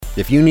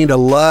If you need a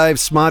live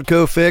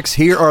Smodco fix,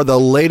 here are the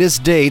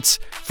latest dates,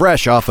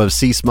 fresh off of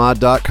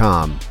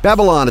csmod.com.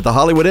 Babylon at the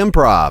Hollywood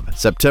Improv,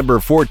 September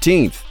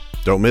 14th.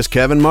 Don't miss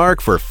Kevin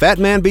Mark for Fat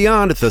Man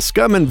Beyond at the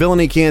Scum and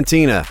Villainy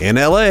Cantina in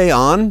LA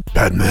on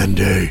Batman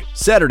Day,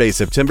 Saturday,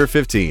 September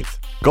 15th.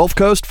 Gulf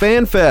Coast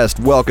Fan Fest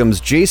welcomes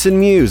Jason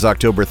Mewes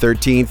October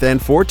 13th and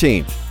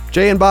 14th.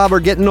 Jay and Bob are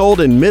getting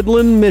old in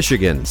Midland,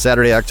 Michigan,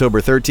 Saturday,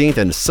 October 13th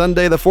and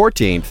Sunday the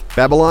 14th.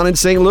 Babylon in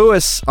St.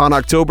 Louis on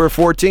October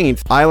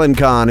 14th.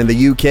 IslandCon in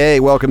the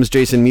UK welcomes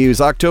Jason Mewes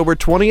October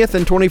 20th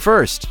and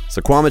 21st.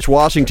 Suquamish,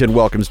 Washington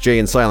welcomes Jay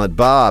and Silent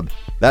Bob.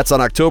 That's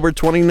on October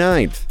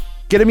 29th.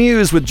 Get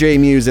amused with Jay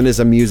Mewes and his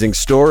amusing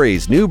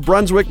stories. New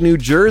Brunswick, New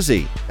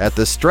Jersey at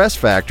the Stress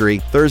Factory,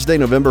 Thursday,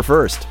 November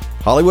 1st.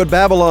 Hollywood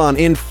Babylon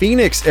in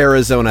Phoenix,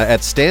 Arizona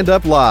at Stand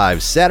Up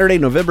Live, Saturday,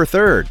 November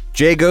 3rd.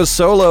 Jay goes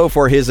solo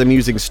for his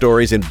amusing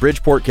stories in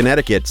Bridgeport,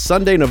 Connecticut,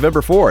 Sunday,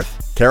 November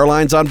 4th.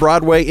 Caroline's on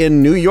Broadway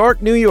in New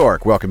York, New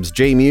York welcomes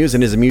Jay Mewes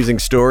and his amusing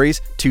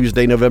stories,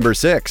 Tuesday, November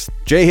 6th.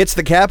 Jay hits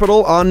the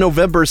Capitol on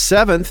November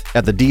 7th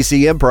at the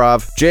DC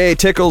Improv. Jay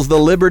tickles the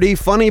Liberty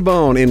Funny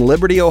Bone in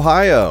Liberty,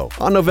 Ohio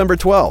on November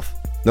 12th.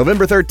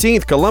 November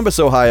 13th, Columbus,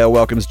 Ohio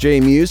welcomes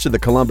Jay Mewes to the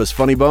Columbus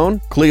Funny Bone.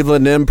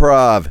 Cleveland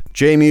Improv.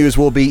 Jay Mewes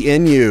will be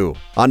in you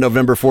on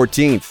November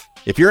 14th.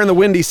 If you're in the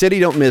Windy City,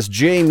 don't miss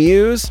Jay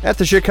Mewes at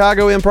the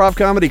Chicago Improv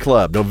Comedy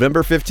Club,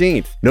 November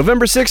 15th.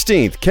 November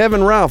 16th,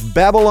 Kevin Ralph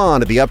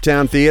Babylon at the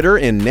Uptown Theater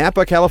in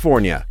Napa,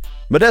 California.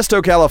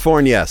 Modesto,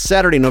 California,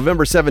 Saturday,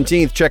 November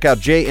 17th, check out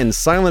Jay and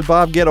Silent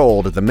Bob Get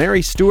Old at the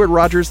Mary Stuart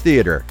Rogers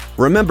Theater.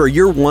 Remember,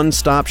 your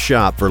one-stop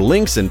shop for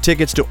links and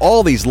tickets to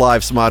all these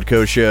live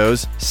Smodco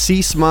shows,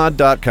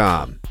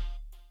 csmod.com.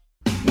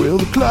 Well,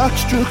 the clock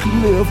struck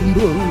 11,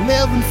 but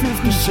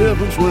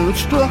 11:57's when it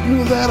struck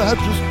me that I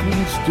just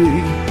couldn't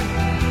stay.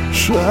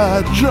 So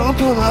I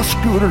jumped on my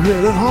scooter,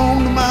 headed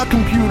home to my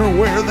computer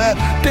where that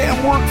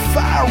damn work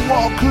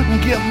firewall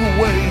couldn't get in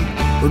the way.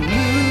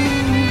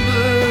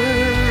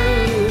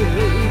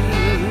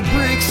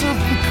 Of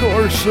the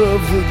course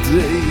of the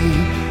day,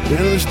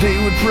 and this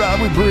day would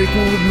probably break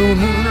me with no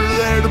nooner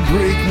there to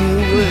break me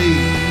away.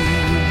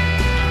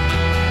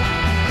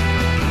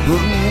 The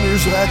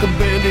nooner's like a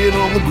band-aid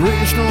on the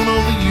gravestone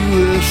of the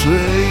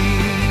USA.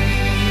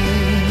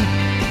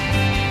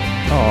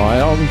 Oh,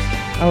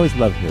 I always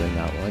love hearing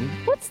that one.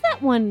 What's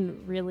that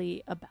one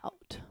really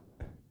about?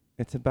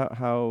 It's about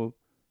how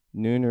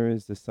nooner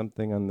is just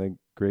something on the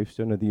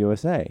gravestone of the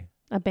USA.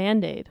 A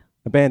Band-Aid.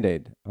 A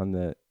Band-Aid on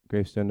the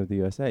gravestone of the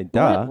USA.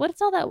 Duh.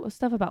 What's all that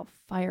stuff about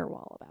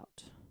Firewall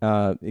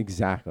about?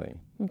 Exactly.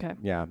 Okay.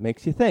 Yeah,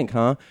 makes you think,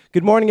 huh?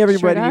 Good morning,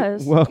 everybody. Sure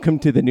does. Welcome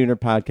to the Nooner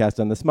Podcast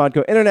on the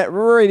Smodco Internet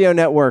Radio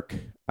Network.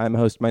 I'm a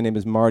host. My name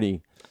is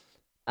Marty.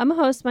 I'm a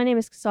host. My name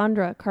is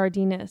Cassandra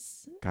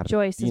Cardenas.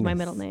 Joyce is my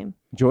middle name.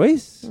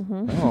 Joyce?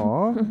 Mm-hmm.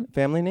 Aw.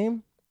 Family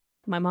name?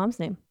 My mom's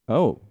name.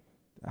 Oh,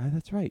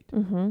 that's right.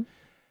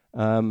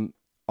 Mm-hmm.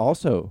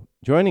 Also,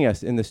 joining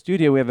us in the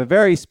studio, we have a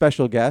very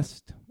special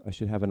guest. I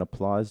should have an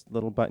applause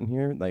little button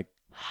here. Like,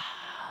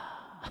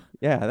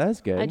 yeah, that's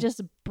good. I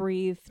just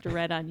breathed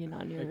red onion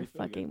on your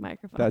fucking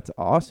microphone. That's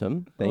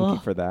awesome. Thank you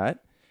for that.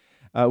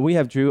 We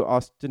have Drew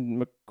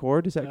Austin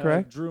McCord. Is that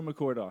correct? Drew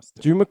McCord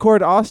Austin. Drew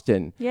McCord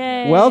Austin.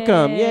 Yay.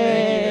 Welcome.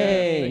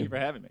 Yay. Thank you for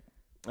having me.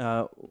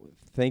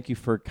 Thank you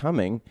for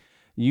coming.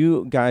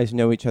 You guys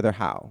know each other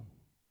how?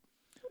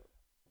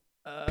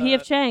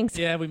 P.F. Chang's.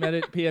 Yeah, we met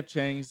at P.F.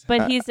 Chang's.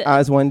 But he's...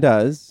 as one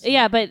does.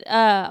 Yeah, but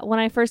when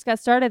I first got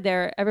started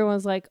there, everyone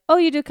was like, oh,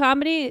 you do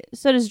comedy?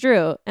 So does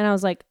Drew. And I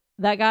was like,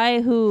 that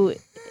guy who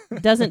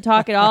doesn't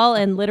talk at all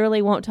and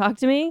literally won't talk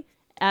to me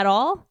at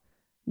all?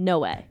 No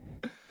way.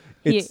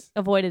 He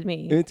avoided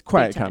me. It's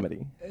quiet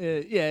comedy.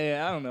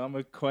 Yeah. I don't know. I'm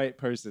a quiet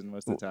person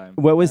most of the time.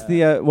 What was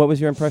what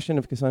was your impression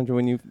of Cassandra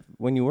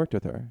when you worked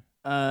with her?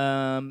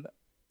 I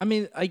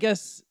mean, I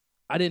guess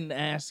I didn't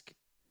ask.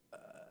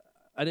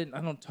 I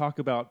don't talk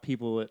about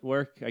people at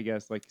work, I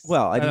guess. Like,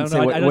 well, I didn't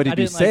say what did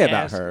you say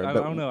about her? I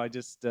don't know.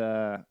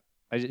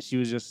 She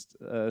was just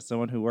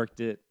someone who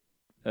worked at.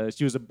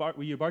 She was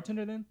were you a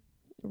bartender then?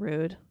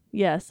 Rude.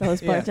 Yes, I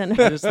was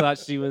bartender. I just thought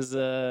she was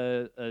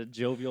a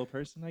jovial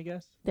person, I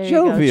guess. There you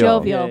go.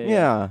 Jovial.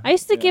 Yeah. I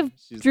used to give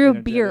Drew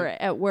energetic. beer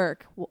at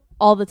work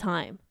all the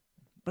time.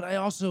 But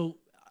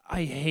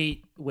I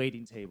hate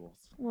waiting tables.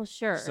 Well,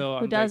 sure. So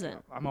who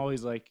doesn't? I'm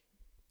always like.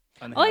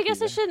 Oh, I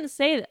guess I shouldn't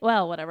say that.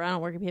 Well, whatever. I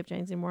don't work at P.F.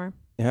 Chang's anymore.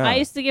 Yeah. I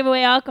used to give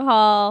away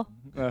alcohol.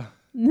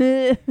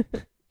 Do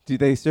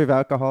they serve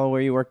alcohol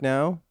where you work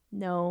now?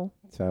 No.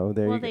 So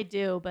there you go. Well, they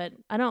do, but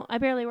I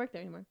barely work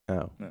there anymore.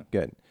 Oh,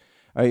 good.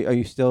 Are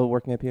you still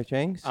working at P.F.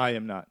 Chang's? I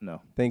am not.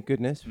 No. Thank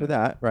goodness for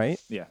that. Right?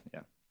 Yeah.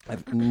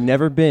 I've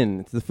never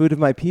been. It's the food of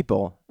my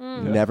people.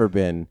 Never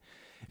been.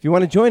 If you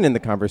want to join in the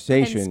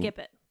conversation, And skip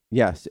it.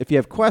 Yes. If you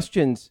have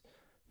questions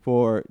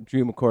for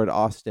Drew McCord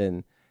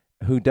Austin,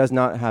 who does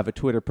not have a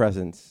Twitter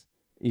presence,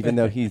 even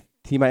though he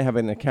might have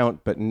an account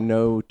but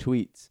no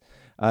tweets,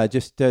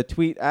 just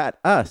tweet at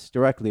us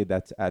directly.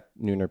 That's at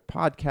Nooner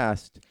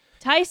Podcast.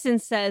 Tyson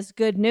says,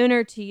 "Good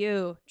nooner to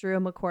you, Drew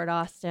McCord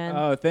Austin."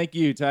 Oh, thank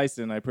you,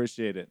 Tyson. I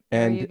appreciate it.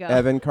 There And you go.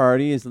 Evan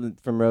Cardy is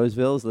from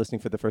Roseville, is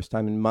listening for the first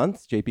time in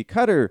months. JP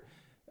Cutter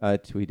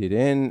tweeted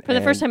in. For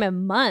the first and- time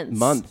in months.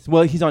 Months.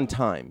 Well, he's on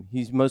time.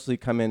 He's mostly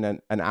come in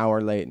an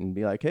hour late and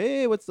be like,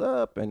 hey, what's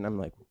up? And I'm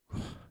like,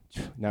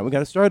 now we got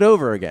to start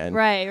over again.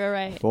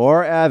 Right.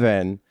 For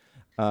Evan.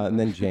 And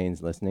then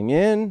Jane's listening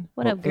in.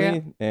 What up, girl?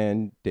 hopefully,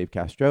 And Dave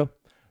Castro.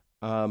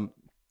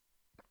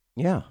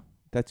 Yeah,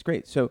 that's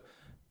great. So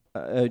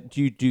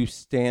do you do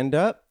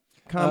stand-up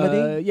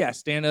comedy? Yeah,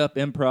 stand-up,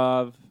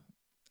 improv,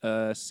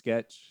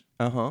 sketch.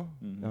 Uh-huh.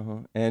 Mhm. Uh-huh.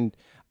 And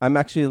I'm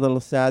actually a little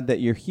sad that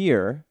you're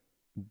here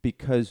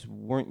because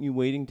weren't you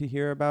waiting to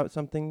hear about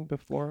something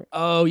before?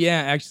 Oh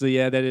yeah, actually,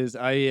 yeah, that is.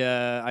 I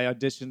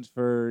auditioned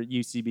for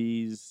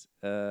UCB's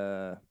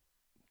A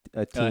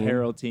team?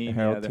 Herald team,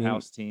 Herald the team.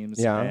 house teams,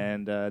 Yeah.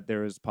 and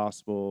there is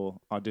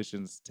possible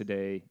auditions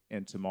today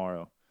and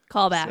tomorrow.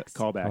 Callbacks.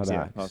 So, callbacks,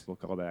 yeah, Callbacks. possible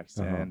callbacks,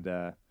 Uh-huh.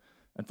 and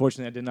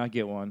unfortunately, I did not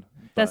get one.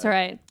 That's but- all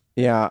right.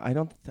 Yeah,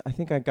 I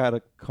think I got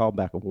a call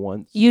back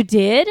once. You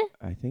did?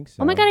 I think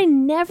so. Oh my God, I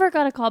never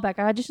got a callback.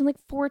 I auditioned like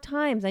 4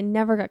 times. I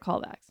never got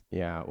callbacks.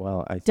 Yeah,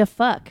 well, The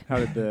fuck? How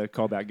did the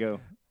callback go?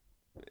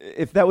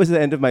 if that was the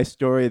end of my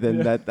story, then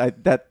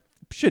that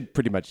should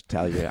pretty much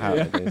tell you how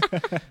it is,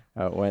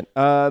 how it went.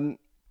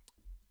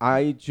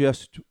 I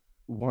just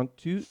want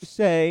to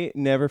say,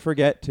 never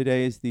forget,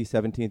 today is the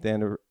 17th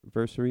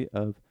anniversary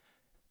of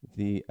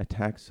the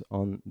attacks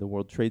on the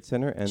World Trade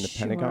Center and the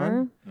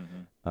Pentagon.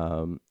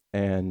 Mhm.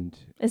 And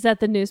Is that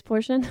the news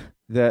portion?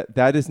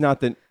 that is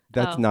not the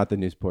Oh. not the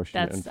news portion,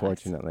 That sucks.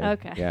 unfortunately.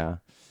 Okay. Yeah.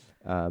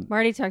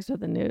 Marty talks about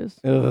the news.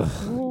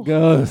 Ugh,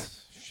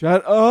 Gus,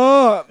 shut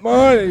up,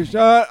 Marty,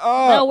 shut The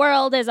up.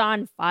 world is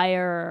on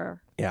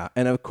fire. Yeah,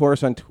 and of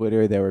course on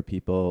Twitter there were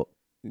people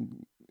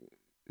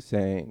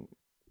saying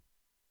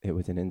it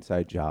was an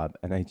inside job,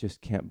 and I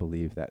just can't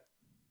believe that,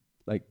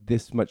 like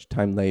this much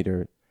time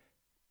later,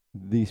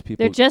 these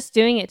people They're just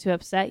doing it to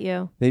upset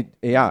you.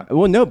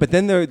 well no, but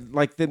then they're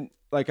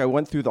like I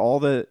went through all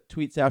the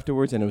tweets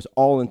afterwards, and it was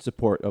all in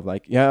support of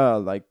like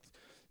there's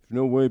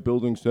no way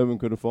Building 7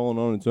 could have fallen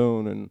on its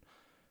own, and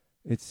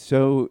it's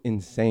so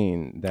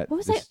insane that What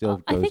was this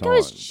still I goes think on. I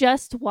was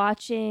just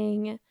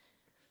watching.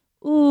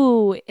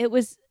 Ooh, it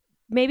was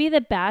maybe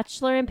The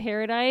Bachelor in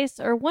Paradise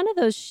or one of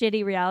those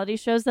shitty reality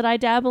shows that I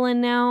dabble in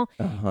now.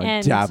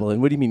 and- dabbling.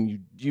 What do you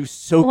mean? You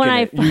soak When in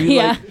I it? You,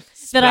 yeah,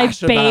 that I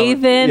splash about.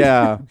 bathe in.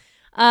 Yeah.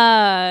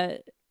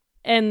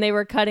 And they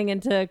were cutting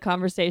into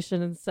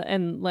conversation,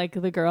 and like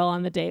the girl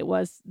on the date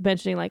was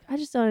mentioning like, I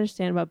just don't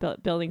understand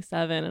about Building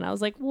 7, and I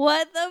was like,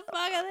 what the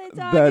fuck are they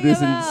talking That is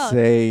about?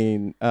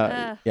 insane.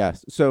 Ugh.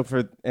 Yes. So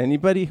for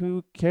anybody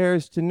who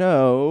cares to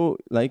know,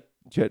 like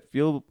jet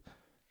fuel.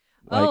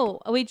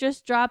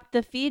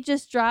 The feed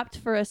just dropped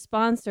for a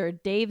sponsor,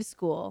 Dave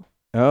School.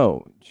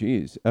 Oh,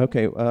 geez.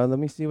 Okay. Let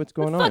me see what's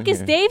going The on. fuck is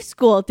here. Dave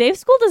School? Dave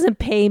School doesn't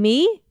pay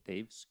me.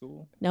 Dave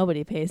School.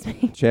 Nobody pays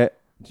me. Jet.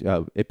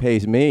 It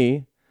pays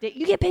me.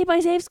 You get paid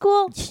by Dave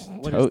School? What is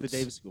the Totes.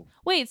 Dave School?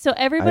 Wait, so know.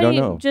 everybody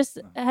just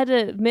had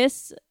to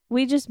miss.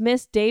 We just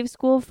missed Dave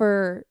School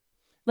for,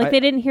 like, they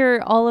didn't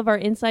hear all of our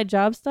inside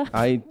job stuff.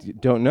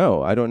 Don't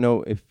know. I don't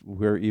know if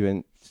we're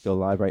even still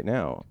live right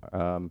now.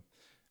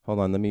 Hold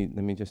on. Let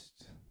me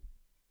just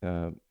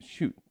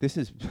shoot. This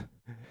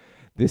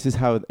is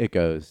how it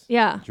goes.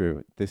 Yeah.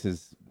 Drew. This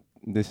is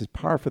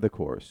par for the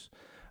course.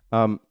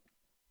 Well,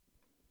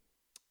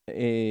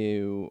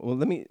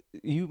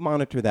 you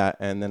monitor that,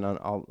 and then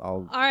I'll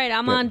All right,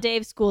 I'm Good. on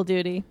Dave School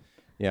duty.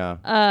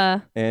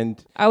 yeah.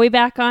 And Are we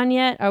back on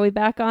yet? Are we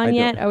back I on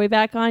yet? don't- Are we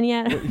back on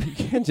yet? you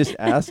can't just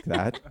ask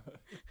that.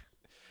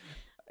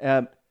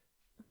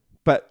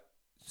 But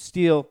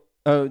steel,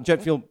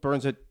 jet fuel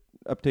burns at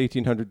up to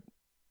 1,800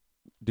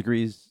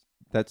 degrees.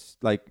 That's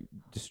like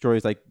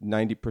destroys like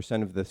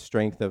 90% of the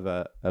strength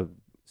of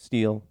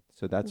steel.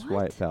 So that's why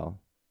What? it fell.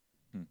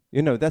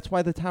 That's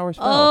why the towers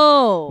fell.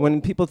 Oh.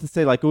 When people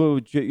say like, oh,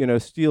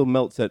 steel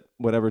melts at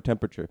whatever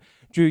temperature.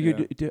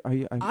 Drew,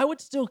 I would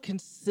still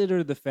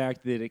consider the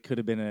fact that it could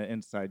have been an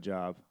inside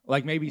job.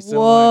 Like maybe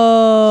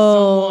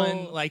Whoa.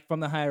 someone like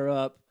from the higher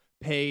up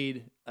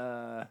paid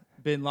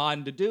Bin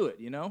Laden to do it.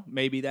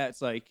 Maybe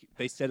that's like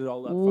they set it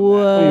all up. From Whoa.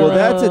 well, that.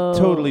 that's a Bro.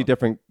 totally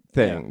different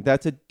thing. Yeah.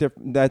 That's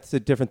a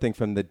different thing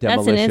from the That's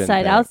demolition. an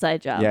inside thing.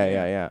 outside job.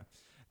 Yeah.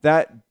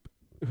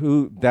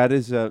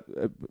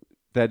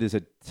 That is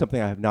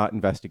something I have not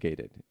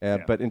investigated.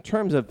 But in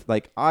terms of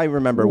like, I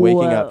remember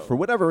waking up Whoa. for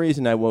whatever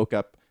reason. I woke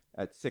up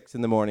at 6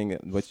 a.m,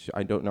 which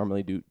I don't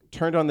normally do.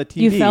 Turned on the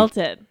TV. You felt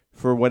it.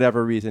 For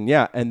whatever reason.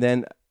 Yeah, and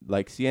then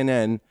like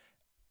CNN.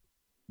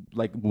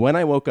 Like when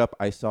I woke up,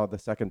 I saw the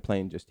second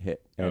plane just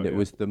hit, and it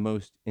was the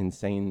most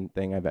insane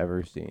thing I've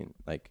ever seen.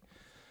 Like,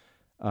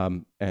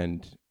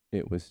 and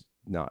it was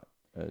not.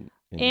 And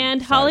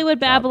inside Hollywood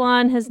job.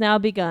 Babylon has now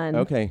begun.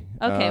 Okay.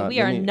 Okay, we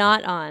are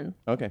not on.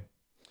 Okay.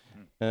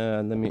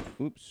 Let me.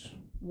 Oops.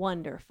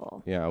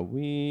 Wonderful. Yeah,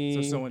 we.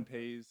 So someone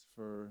pays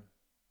for.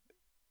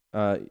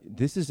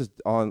 This is just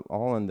all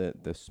on the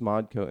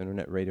Smodco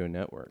Internet Radio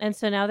Network. And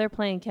so now they're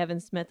playing Kevin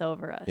Smith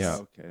over us. Yeah.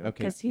 Okay.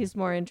 Because he's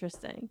more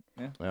interesting.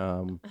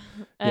 Yeah.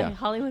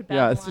 Hollywood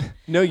Yeah. Babylon.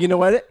 No, you know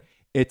what?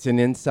 It's an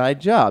inside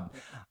job.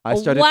 I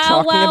started wow,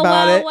 talking wow,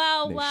 about wow, it.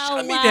 Wow, They wow,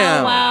 shut me wow,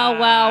 down.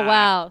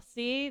 wow.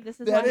 See, this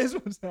is That why is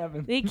what's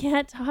happening. we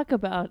can't talk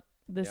about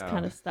this Yeah,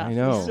 kind of stuff. I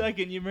know.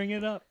 Second, you bring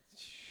it up.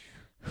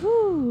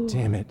 Whew.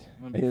 Damn it.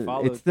 I'm gonna be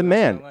followed It's the for the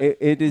man. rest of my life.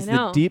 It is I the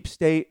know. deep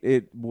state.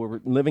 We're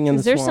living in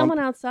Is the there swamp. someone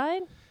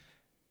outside?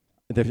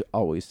 There's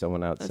always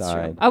someone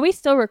outside. Are we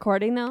still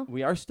recording though?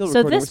 We are still So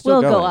recording. this We're still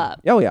will go going.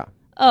 up. Oh, yeah.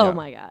 Oh Yeah.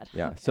 my God.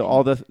 Yeah. Okay. So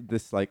all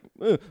this like,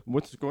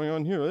 what's going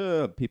on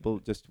here? People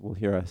just will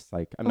hear us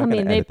like, I'm I not going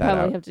mean, to they edit that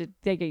probably out. have to.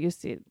 They get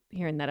used to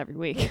hearing that every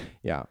week.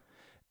 Yeah.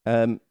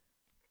 I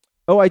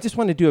just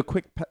want to do a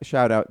quick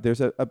shout out. There's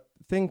a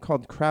thing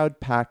called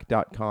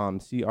crowdpack.com,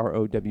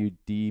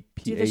 CROWDPAC.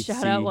 Do the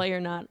shout out while you're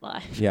not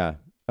live. Yeah.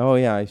 Oh,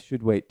 yeah. I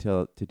should wait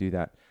to do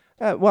that.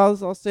 Well,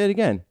 I'll say it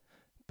again.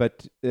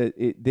 But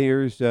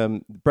there's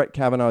Brett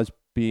Kavanaugh is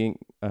being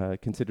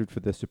considered for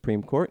the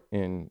Supreme Court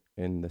in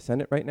the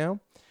Senate right now,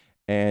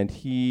 and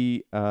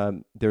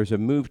there's a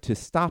move to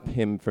stop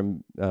him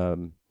from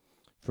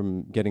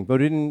getting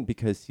voted in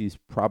because he's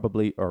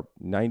probably or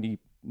 99%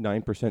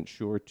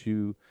 sure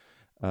to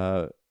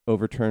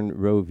overturn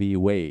Roe v.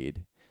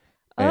 Wade.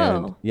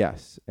 And Oh.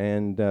 yes,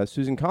 and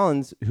Susan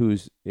Collins,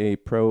 who's a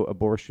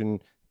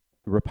pro-abortion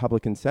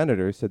Republican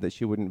senator, said that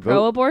she wouldn't vote.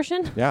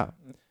 Pro-abortion? Yeah,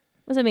 What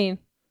does it mean?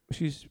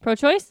 she's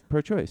Pro-choice?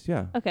 pro-choice.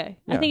 Yeah. Okay.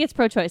 I Yeah. think it's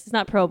pro-choice. It's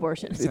not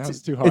pro-abortion.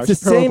 Sounds too harsh. It's the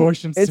same.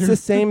 Pro-abortion's It's too- the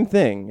same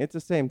thing. It's the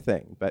same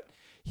thing. But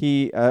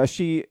she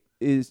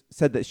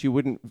said that she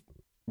wouldn't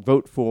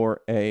vote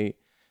for a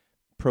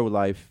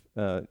pro-life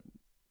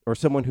or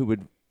someone who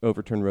would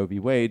overturn Roe v.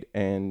 Wade,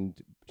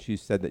 and she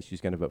said that she's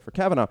going to vote for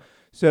Kavanaugh.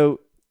 So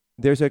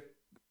there's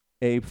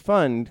a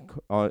fund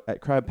at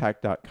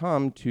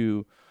crowdpack.com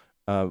to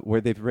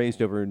where they've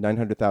raised over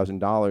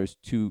 $900,000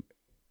 to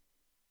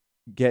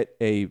get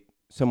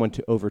someone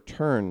to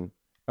overturn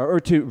or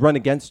to run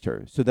against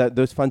her, so that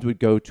those funds would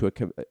go to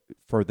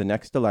for the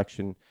next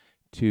election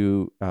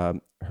to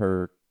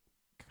her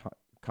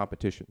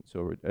competition,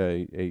 so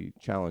a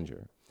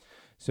challenger.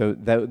 So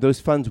those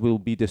funds will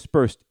be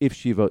dispersed if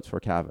she votes for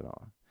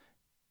Kavanaugh.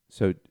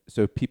 So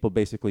people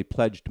basically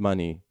pledged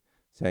money,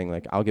 saying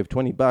like, "I'll give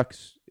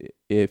 $20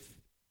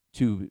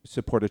 to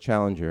support a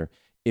challenger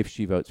if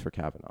she votes for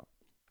Kavanaugh."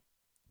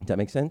 Does that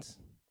make sense?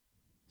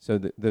 So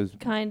those,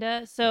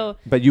 Kinda. So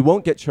but you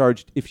won't get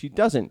charged if she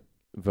doesn't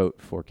vote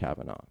for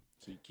Kavanaugh.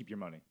 So you keep your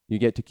money. You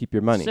get to keep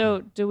your money.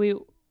 So do we?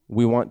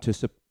 we want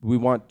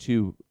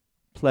to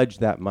pledge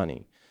that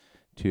money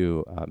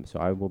to. So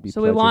I will be.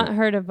 So we pledging want it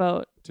her to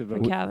vote To for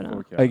vote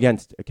Kavanaugh. for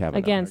against Kavanaugh.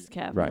 Against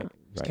Kavanaugh. Right.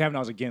 Because Right.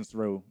 Kavanaugh's against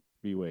Roe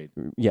v. Wade,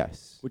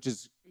 Yes. which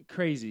is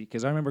crazy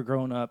because I remember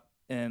growing up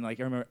and like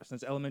I remember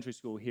since elementary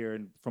school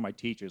hearing from my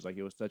teachers, like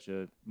it was such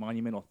a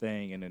monumental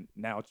thing, and then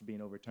now it's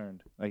being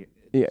overturned. Like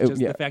Yeah,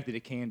 just yeah. the fact that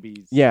it can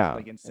be, Yeah.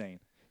 like insane.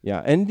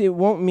 Yeah, and it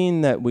won't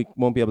mean that we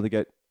won't be able to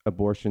get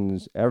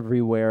abortions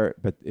everywhere,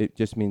 but it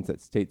just means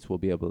that states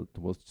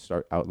will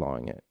start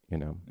outlawing it,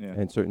 Yeah.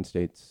 and certain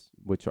states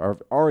which are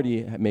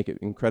already make it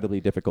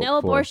incredibly difficult. No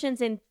for,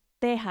 abortions in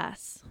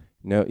Texas.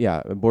 No,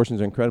 yeah,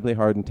 abortions are incredibly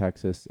hard in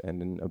Texas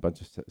and in a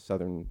bunch of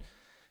southern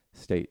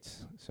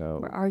states. So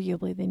Where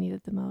arguably they need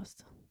it the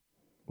most.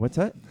 what's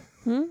that?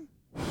 Hmm?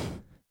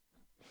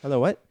 Hello,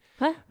 what?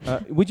 Huh?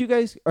 Would you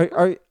guys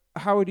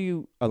how do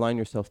you align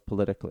yourself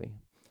politically?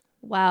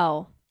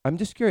 Wow. I'm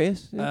just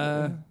curious.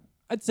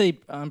 I'd say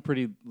I'm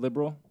pretty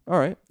liberal. All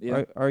right.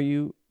 Yeah. Are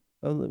you?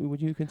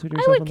 Would you consider I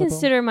yourself would a liberal?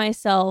 consider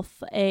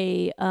myself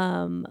a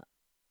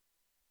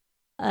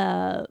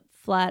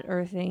flat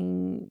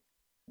earthing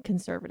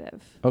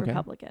conservative Okay.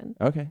 Republican.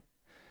 Okay.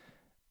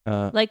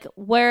 Like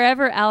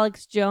wherever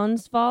Alex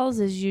Jones falls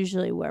is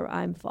usually where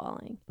I'm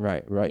falling.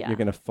 Right. Yeah. You're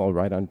gonna fall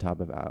right on top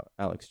of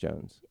Alex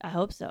Jones. I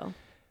hope so.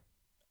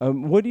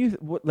 What do you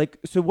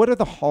So what are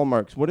the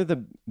hallmarks? What are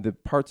the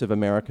parts of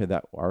America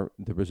that are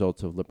the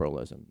results of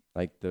liberalism?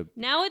 Like the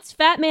Now it's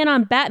Fat Man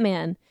on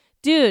Batman.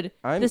 Dude,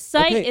 the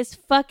site okay. is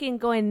fucking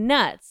going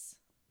nuts.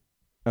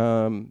 So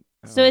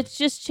oh. it's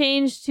just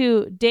changed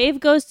to Dave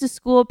Goes to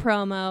School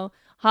promo,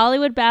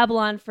 Hollywood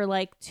Babylon for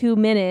like 2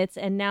 minutes,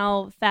 and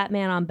now Fat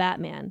Man on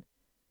Batman.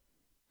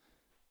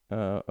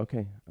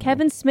 Okay.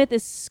 Kevin Smith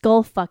is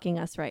skull fucking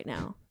us right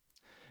now.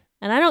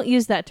 And I don't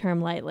use that term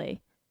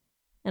lightly.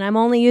 And I'm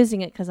only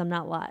using it because I'm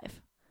not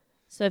live.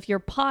 So if you're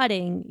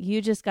potting,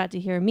 you just got to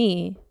hear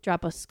me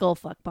drop a skull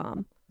fuck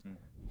bomb.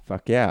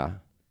 Fuck yeah.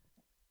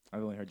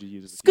 I've only heard you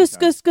use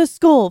it.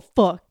 Skull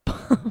fuck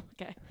bomb.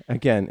 Okay.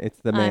 Again, it's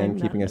the man I'm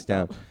not keeping an us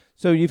down. adult.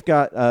 So you've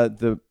got I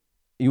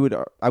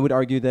would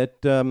argue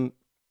that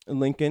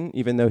Lincoln,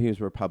 even though he was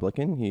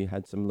Republican, he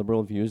had some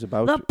liberal views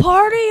about The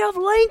party of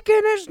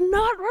Lincoln is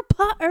not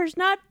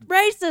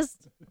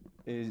racist.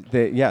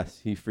 yes,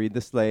 he freed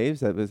the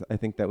slaves. I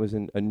think that was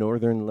a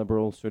northern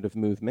liberal sort of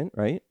movement,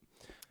 right?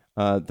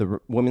 The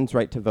women's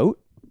right to vote,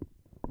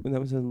 that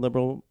was a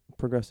liberal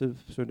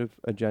progressive sort of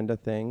agenda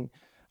thing.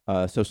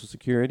 Social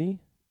Security.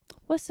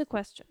 What's the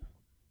question?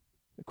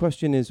 The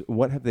question is,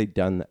 what have they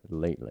done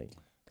lately?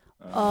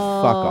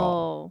 Oh. Fuck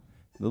all.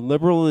 The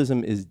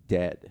liberalism is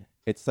dead.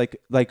 It's like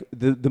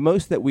the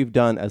most that we've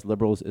done as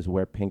liberals is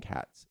wear pink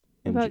hats.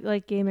 What about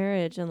like gay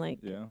marriage and like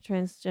Yeah.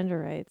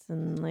 transgender rights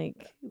and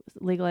like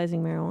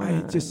legalizing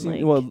marijuana? I just and,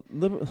 see,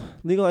 like,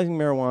 legalizing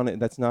marijuana,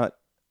 that's not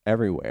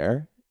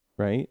everywhere,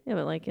 right? yeah,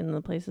 but like in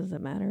the places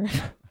that matter.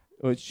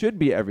 Well, it should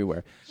be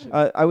everywhere.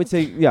 I would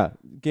say, yeah,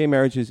 gay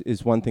marriage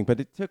is one thing, but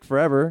it took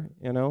forever,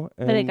 you know.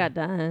 But it and got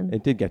done.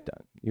 It did get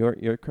done.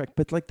 You're correct.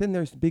 But like then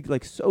there's big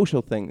like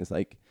social things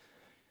like,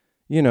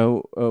 you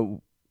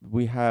know,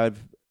 we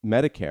have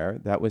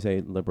Medicare. That was a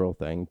liberal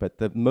thing. But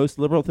the most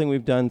liberal thing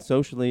we've done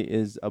socially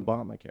is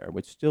Obamacare,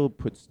 which still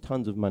puts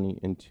tons of money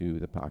into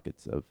the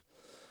pockets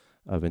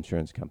of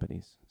insurance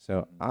companies.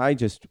 So I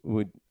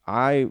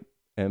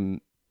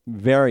am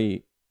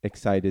very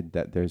excited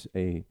that there's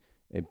a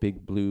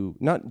big blue,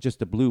 not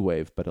just a blue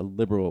wave, but a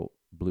liberal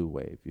blue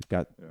wave. You've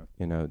got,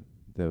 you know,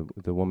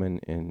 the woman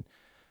in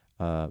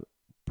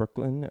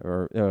Brooklyn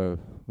or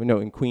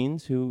in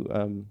Queens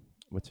who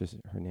what's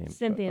her name?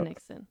 Cynthia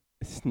Nixon.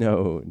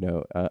 No,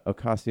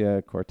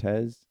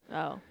 Ocasio-Cortez.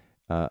 Oh.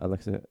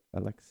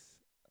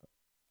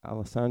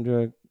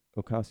 Alessandra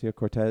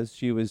Ocasio-Cortez.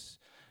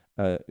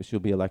 She'll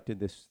be elected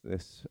this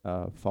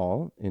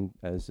fall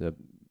as a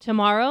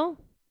Tomorrow?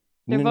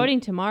 They're No, voting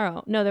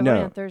tomorrow. No, they're No.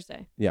 voting on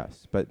Thursday.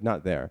 Yes, but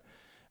not there.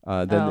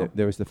 Then Oh.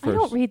 there was the I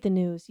don't first. read the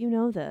news. You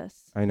know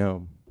this. I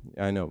know,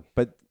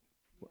 but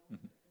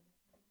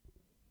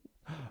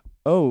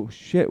oh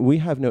shit, we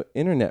have no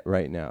internet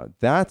right now.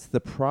 That's the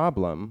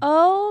problem.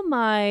 Oh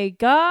my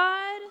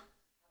God.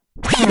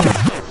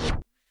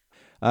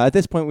 At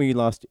this point, we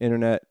lost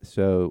internet,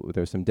 so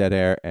there's some dead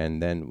air,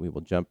 and then we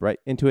will jump right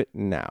into it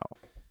now.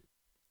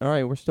 All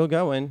right, we're still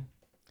going.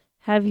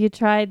 Have you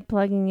tried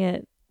plugging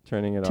it,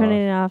 Turning it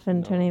turning off. it off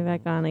and turning it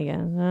back on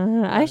again?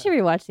 I should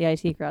rewatch the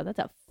IT Crowd. That's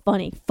a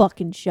funny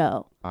fucking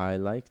show. I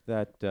like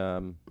that.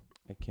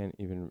 I can't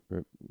even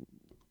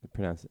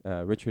pronounce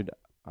Richard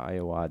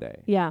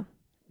Ayoade. Yeah.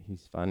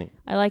 He's funny.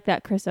 I like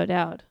that Chris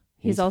O'Dowd.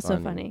 He's also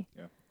funny. funny.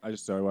 Yeah. I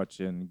just started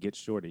watching Get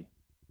Shorty.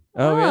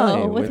 Oh,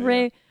 really? With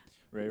Ray.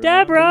 Ray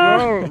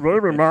Deborah!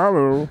 Baby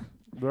Milo.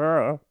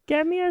 Yeah.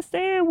 Get me a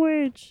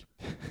sandwich.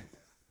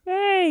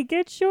 Hey,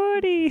 get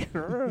Shorty.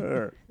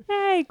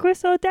 Hey,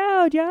 Chris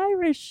O'Dowd, you're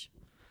Irish.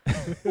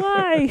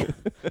 Why?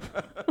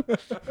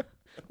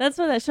 That's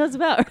what that show's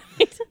about,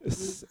 right?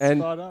 and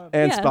Spot on.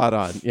 and Yeah. spot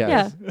on.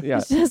 Yes. Yeah.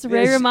 It's just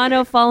Ray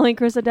Romano following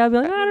Chris O'Dowd,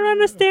 being like, I don't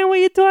understand why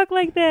you talk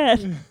like that.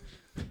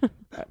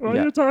 Why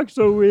Yeah. you talk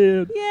so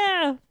weird?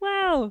 Yeah,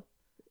 wow.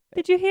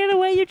 Did you hear the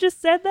way you just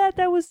said that?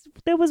 That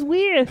was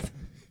weird.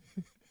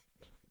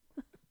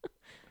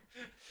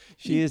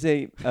 She is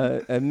a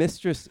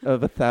mistress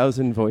of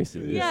 1,000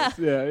 voices. Yeah.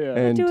 Yeah, yeah. I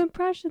And do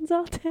impressions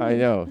all day. I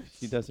know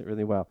she does it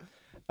really well.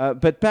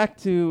 But back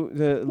to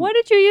the. What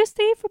did you used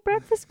to eat for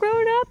breakfast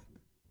growing up?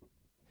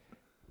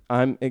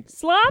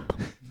 Slop?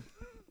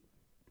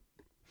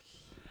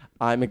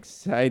 I'm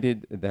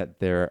excited that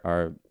there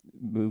are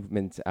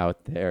movements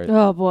out there.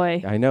 Oh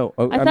boy. I know.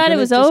 Oh, I I'm thought it gonna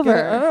was just over.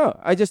 I don't know.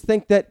 I just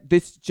think that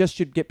this just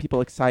should get people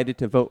excited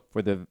to vote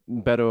for the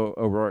Beto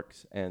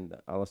O'Rourke's and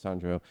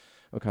Alessandro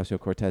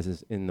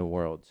Ocasio-Cortez's in the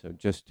world. So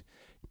just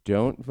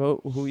don't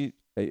vote who you.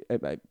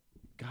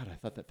 God, I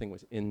thought that thing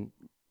was in.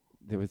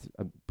 There was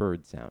a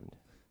bird sound.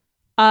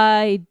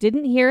 I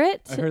didn't hear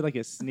it. I heard like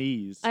a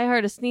sneeze. I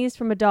heard a sneeze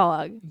from a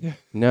dog.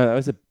 No, that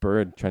was a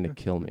bird trying to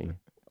kill me.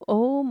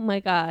 Oh my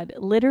God.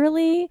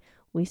 Literally,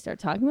 we start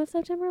talking about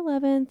September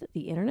 11th.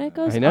 The internet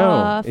goes I know.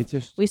 off. It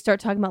just. We start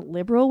talking about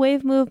liberal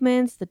wave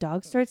movements. The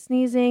dog starts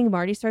sneezing.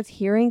 Marty starts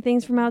hearing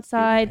things from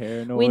outside.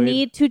 Paranoid. We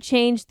need to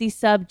change the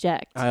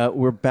subject.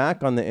 We're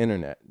back on the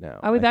internet now.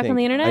 Are we I back on think.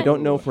 the internet? I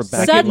don't know if we're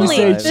back. Suddenly,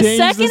 say live. the change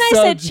second the I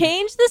said subject.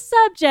 change the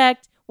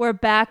subject, we're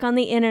back on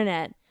the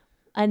internet.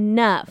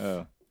 Enough.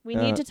 Oh. We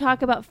need to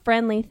talk about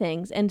friendly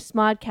things and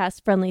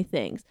Smodcast friendly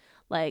things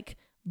like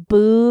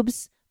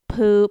boobs,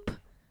 poop,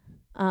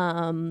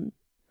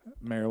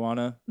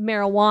 Marijuana.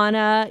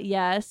 marijuana.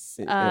 Yes.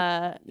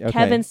 Okay.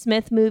 Kevin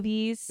Smith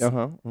movies.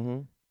 Uh-huh.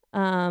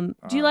 Mm-hmm.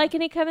 Do you like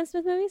any Kevin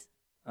Smith movies?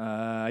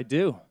 I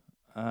do.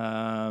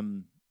 I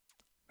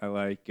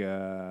like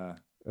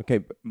Okay.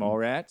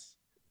 Mallrats.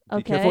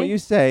 Be careful what Okay. you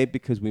say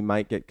because we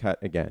might get cut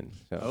again.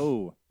 So.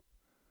 Oh.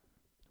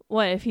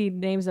 What if he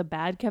names a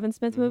bad Kevin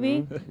Smith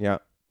movie? Yeah.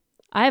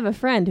 I have a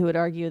friend who would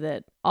argue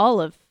that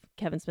all of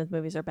Kevin Smith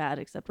movies are bad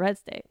except Red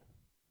State.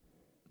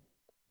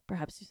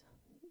 Perhaps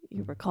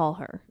you recall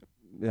her.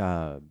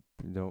 Don't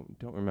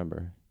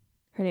remember.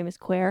 Her name is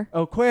Quare.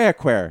 Oh,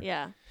 Quare.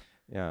 Yeah.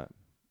 Yeah.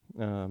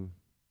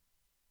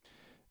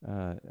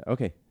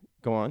 Okay.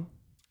 Go on.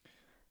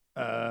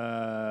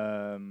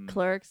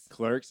 Clerks.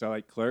 Clerks. I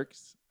like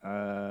Clerks.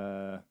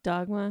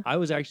 Dogma. I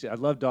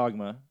love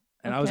Dogma,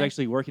 and I was Okay.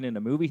 actually working in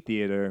a movie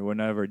theater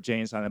whenever Jay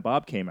and Silent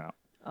Bob came out.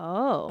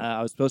 Oh.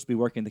 I was supposed to be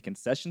working the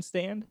concession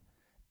stand,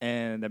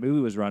 and the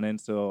movie was running,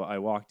 so I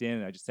walked in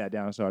and I just sat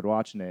down and started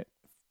watching it,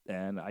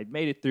 and I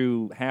made it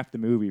through half the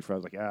movie before I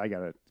was like, I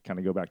gotta kind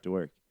of go back to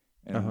work.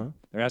 And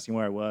they're asking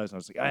where I was. And I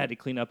was like, I had to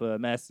clean up a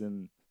mess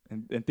in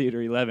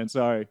Theater 11.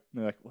 Sorry. And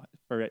they're like, what?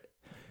 For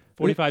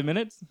 45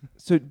 minutes?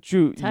 So,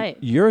 Drew, Tight.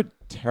 you're a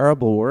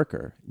terrible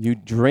worker. You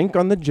drink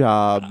on the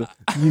job.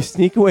 You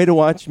sneak away to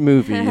watch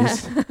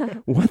movies.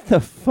 What the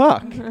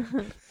fuck?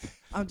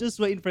 I'm just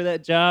waiting for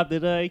that job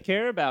that I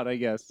care about, I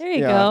guess. There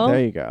you go.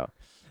 There you go.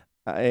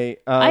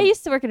 I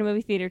used to work in a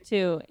movie theater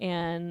too,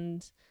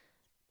 and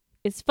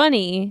it's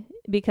funny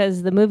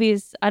because the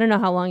movies, I don't know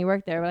how long you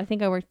worked there, but I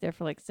think I worked there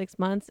for like 6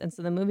 months, and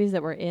so the movies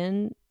that were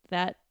in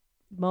that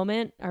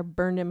moment are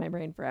burned in my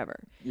brain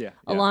forever. Yeah.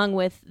 Along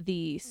with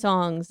the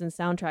songs and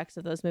soundtracks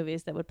of those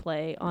movies that would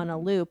play on a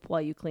loop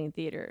while you clean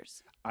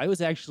theaters. I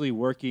was actually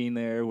working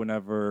there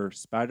whenever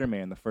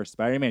the first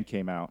Spider-Man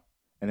came out,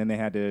 and then they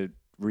had to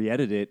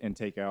re-edit it and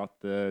take out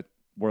the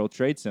World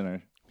Trade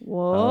Center.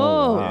 Whoa!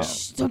 Oh, wow.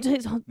 Shh, don't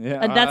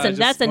Yeah, and I that's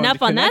just wanted enough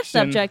the on that connection.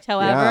 subject.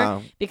 However,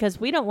 Yeah.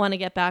 because we don't want to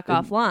get back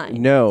offline.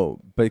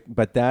 No,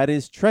 but that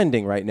is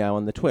trending right now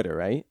on the Twitter,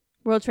 right?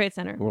 World Trade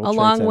Center, World Trade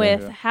along Center,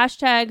 with yeah.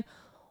 hashtag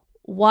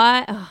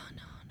why. Oh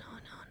no,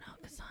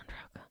 Cassandra.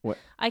 What?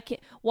 I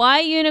can't. Why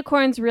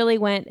unicorns really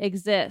went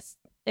exist?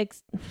 Don't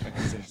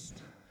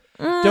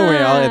worry,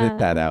 I'll edit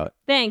that out.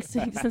 Thanks,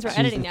 since we're Jesus,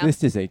 editing now.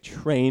 This is a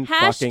train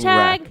fucking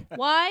wreck. Hashtag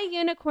why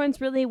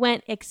unicorns really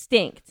went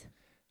extinct.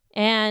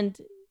 And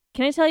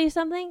can I tell you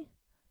something?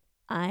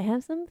 I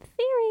have some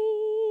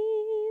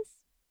theories.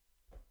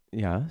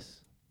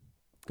 Yes.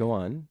 Go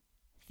on.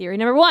 Theory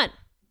number 1.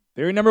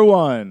 Theory number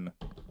 1.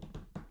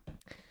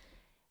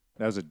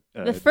 That was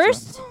The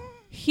first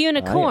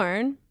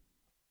unicorn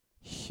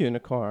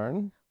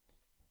Unicorn.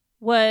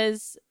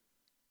 was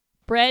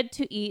bred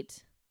to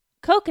eat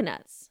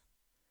coconuts.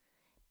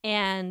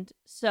 And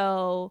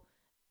so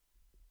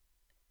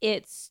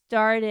it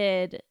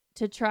started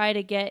to try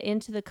to get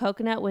into the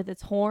coconut with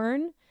its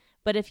horn.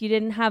 But if you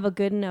didn't have a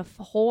good enough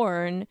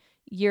horn,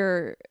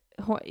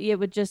 it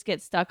would just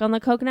get stuck on the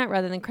coconut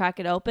rather than crack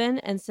it open.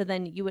 And so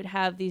then you would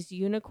have these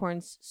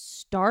unicorns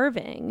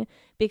starving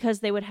because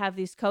they would have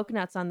these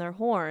coconuts on their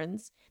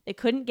horns. They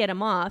couldn't get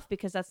them off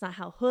because that's not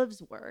how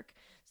hooves work.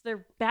 So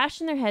they're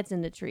bashing their heads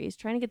into trees,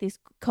 trying to get these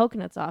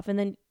coconuts off. And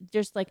then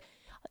there's like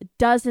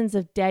dozens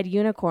of dead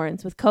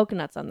unicorns with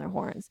coconuts on their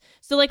horns.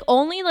 So like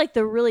only like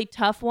the really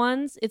tough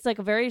ones, it's like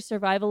a very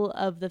survival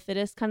of the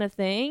fittest kind of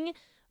thing.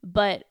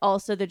 But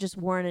also there just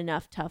weren't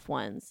enough tough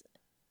ones.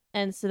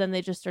 And so then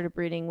they just started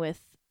breeding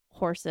with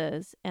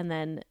horses, and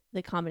then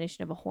the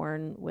combination of a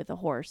horn with a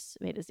horse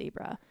made a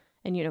zebra,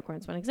 and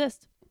unicorns won't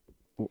exist.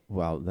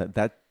 Well,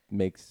 that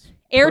makes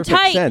Airtight.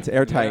 perfect sense.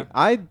 Airtight. Yeah.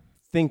 I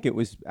think it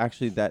was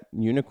actually that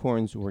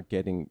unicorns were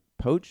getting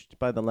poached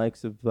by the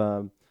likes of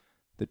the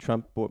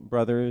Trump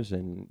brothers,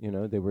 and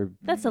they were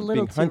That's a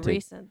little being too hunted.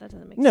 recent. That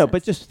doesn't make sense. No,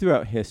 but just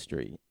throughout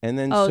history, and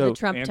then the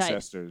Trump type.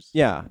 ancestors.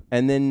 yeah,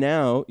 and then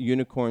now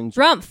unicorns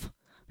Drumpf.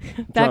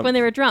 Back when Drumpf.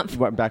 they were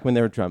Drumpf. Back when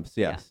they were Trumps,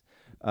 yes.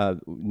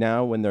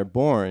 Now when they're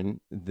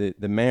born, the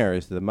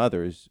mares, the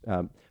mothers,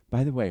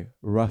 by the way,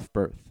 rough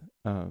birth.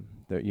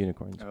 They're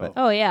unicorns, but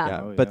Oh yeah.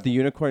 yeah, Oh, but yeah. the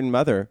unicorn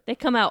mother, They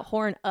come out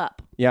horn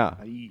up. yeah,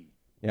 Aye.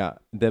 yeah,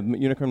 the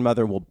unicorn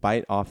mother will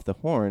bite off the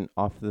horn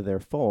off of their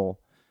foal,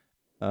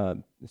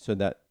 so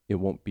that it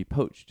won't be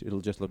poached.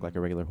 It'll just look like a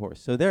regular horse.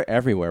 So they're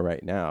everywhere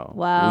right now.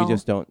 Wow. we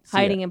just don't see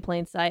Hiding it. in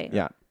plain sight.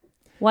 Yeah.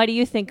 Why do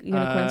you think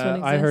unicorns won't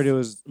exist? I heard it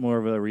was more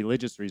of a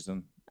religious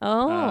reason.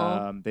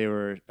 Oh. They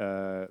were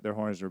their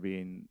horns were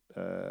being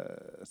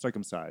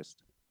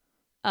circumcised,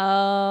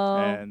 Oh.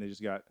 and they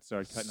just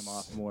started cutting them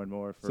off more and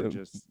more for So-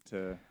 just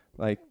to.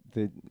 Like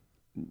the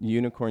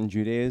unicorn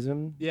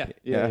Judaism. Yeah.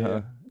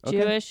 Okay.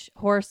 Jewish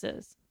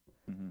horses.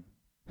 Mhm.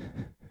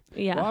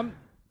 Yeah. Well,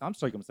 I'm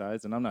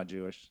circumcised and I'm not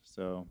Jewish,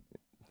 so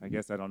I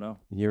guess I don't know.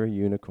 You're a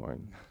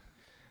unicorn.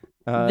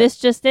 This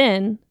just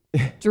in.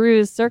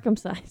 Drew's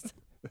circumcised.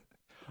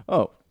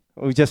 Oh,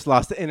 we just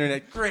lost the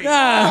internet. Great.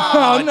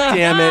 Oh, no.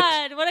 Damn it.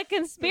 God, what a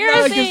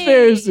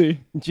conspiracy.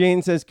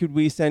 Jane says, could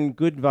we send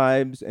good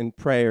vibes and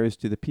prayers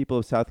to the people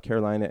of South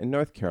Carolina and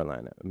North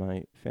Carolina?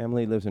 My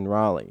family lives in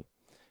Raleigh,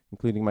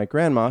 including my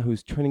grandma,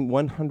 who's turning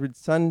 100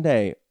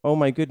 Sunday. Oh,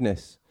 my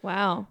goodness.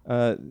 Wow.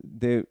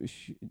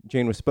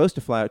 Jane was supposed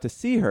to fly out to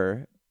see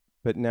her,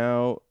 but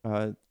now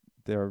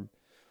they're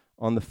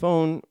on the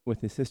phone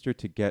with his sister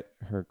to get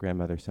her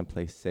grandmother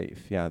someplace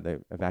safe. Yeah,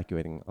 they're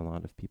evacuating a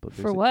lot of people.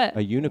 For what?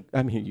 A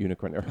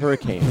unicorn, a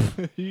hurricane.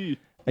 A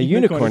A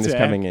unicorn is attack.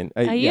 coming in.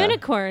 A yeah.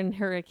 unicorn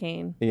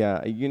hurricane. Yeah,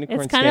 a unicorn.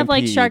 It's kind of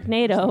like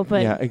stampede. Sharknado,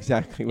 but yeah,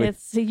 exactly. With-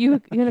 it's a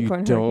unicorn you don't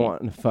hurricane.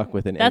 want to fuck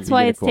with an That's angry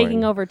why it's unicorn.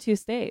 taking over 2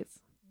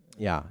 states.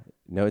 Yeah,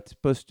 no, it's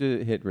supposed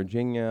to hit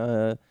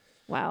Virginia,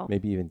 Wow.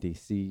 maybe even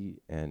DC,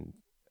 and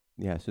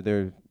yeah, so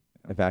they're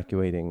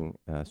evacuating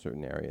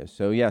certain areas.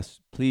 So yes,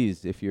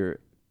 please, if you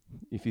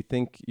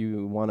think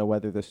you want to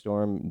weather the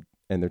storm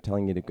and they're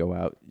telling you to go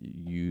out,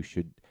 you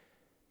should.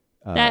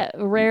 That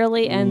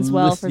rarely ends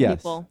well for yes,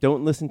 people.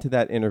 Don't listen to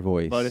that inner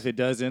voice. But if it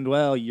does end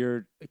well,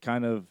 you're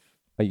kind of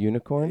a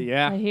unicorn, A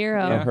yeah.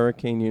 hero. a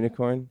hurricane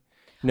unicorn.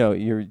 No,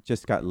 you're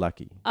just got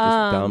lucky. Just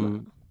Um,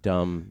 dumb.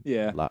 dumb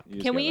Yeah. luck. You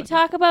just Can got we lucky.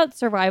 talk about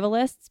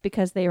survivalists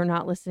because they are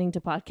not listening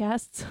to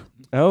podcasts?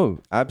 Oh,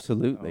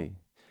 absolutely.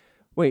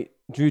 Wait,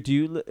 Drew, do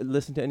you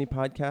listen to any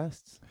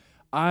podcasts?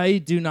 I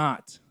do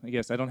not. I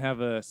guess I don't have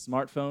a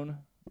smartphone.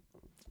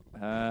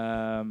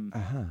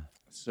 Uh-huh.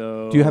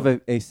 So Do you have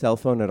a cell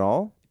phone at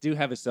all? I do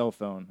have a cell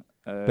phone.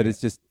 But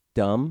it's just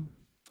dumb?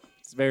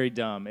 It's very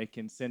dumb. It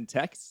can send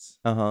texts,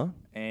 Uh-huh.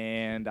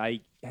 and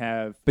I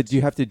have. But do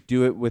you have to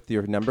do it with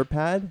your number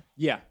pad?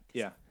 Yeah.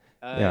 Yeah.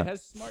 It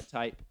has smart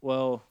type.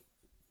 Well,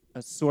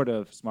 a sort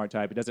of smart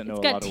type. It doesn't know It's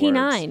a got lot of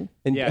T9. words.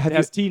 And Yeah, have it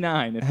has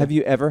T9. you have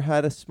you ever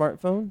had a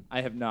smartphone?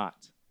 I have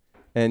not.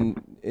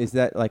 And is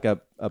that like a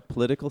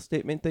political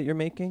statement that you're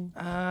making?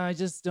 I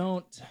just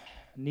don't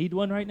need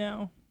one right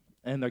now,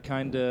 and they're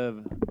kind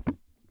of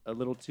a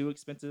little too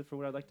expensive for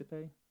what I'd like to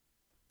pay.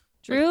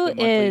 Drew Like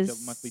the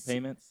is monthly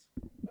payments.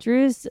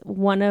 Drew's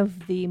one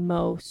of the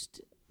most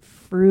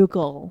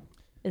frugal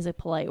is a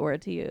polite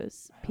word to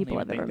use. People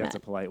I I've don't ever think that's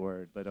met. a polite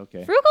word, but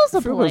okay. Frugal's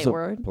a Frugal's polite a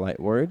word. polite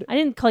word. I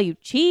didn't call you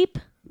cheap.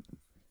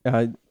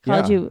 Called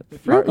Yeah. you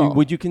frugal.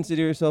 Would you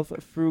consider yourself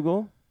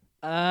frugal?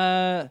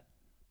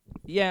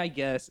 Yeah, I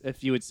guess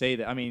if you would say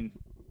that. I mean,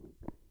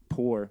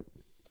 poor,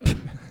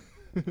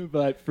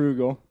 but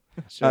frugal.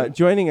 Sure.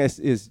 Joining us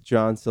is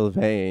John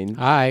Sylvain.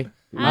 Hi.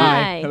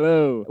 Hi.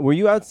 Hello. Were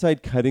you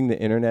outside cutting the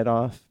internet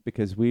off?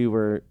 Because we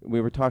were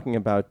talking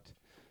about.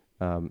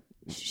 Oh,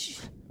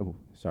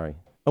 sorry.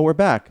 Oh, we're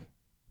back.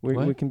 We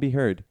What? can be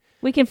heard.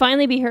 We can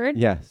finally be heard.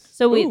 Yes.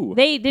 So Ooh.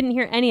 they didn't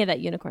hear any of that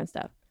unicorn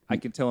stuff. I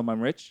can tell him I'm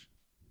rich.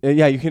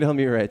 Yeah, you can tell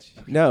me, Rich.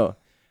 No,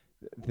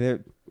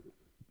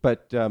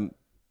 but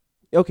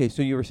okay.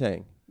 So you were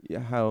saying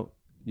how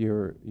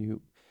you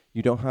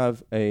don't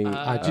have a.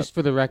 Just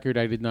for the record,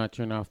 I did not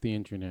turn off the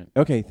internet.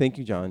 Okay, thank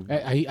you, John.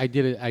 I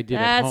did it. I did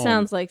at That home.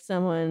 sounds like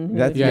someone. Who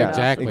That's- yeah, got off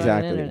exactly. the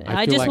Exactly. internet. I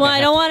I feel just like want. I I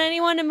have don't to- want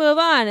anyone to move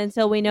on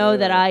until we know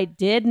that I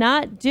did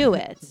not do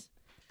it.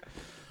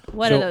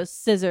 What So, are those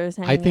scissors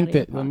hanging I think out of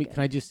that. your Can pocket?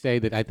 I just say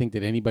that I think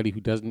that anybody who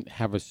doesn't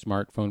have a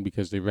smartphone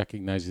because they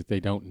recognize that they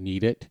don't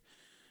need it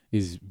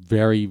is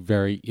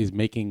is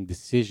making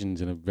decisions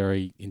in a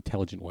very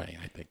intelligent way.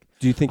 I think.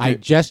 Do you think? I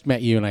just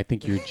met you, and I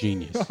think you're a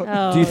genius.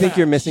 Oh, do you think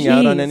you're missing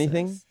out on Jesus.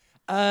 anything?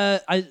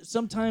 I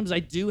sometimes I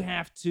do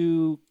have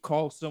to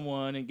call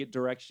someone and get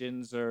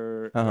directions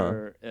or.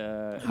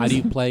 How do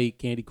you play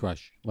Candy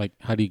Crush? Like,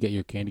 how do you get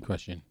your Candy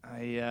Crush in?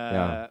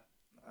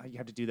 I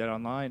have to do that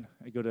online.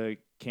 I go to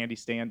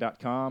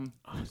candystand.com.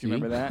 Do see? you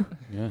remember that?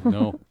 Yeah,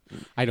 no,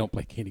 I don't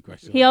play Candy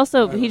Crush.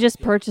 He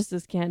just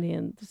purchases candy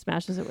and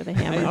smashes it with a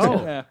hammer. Oh.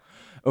 too. Yeah.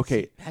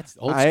 Okay, That's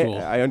old school.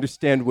 I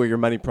understand where your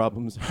money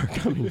problems are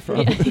coming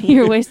from. Yeah,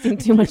 you're wasting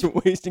too much. You're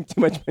wasting too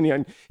much money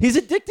on. He's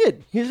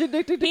addicted. He's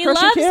addicted to He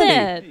crushing loves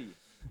candy.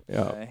 it.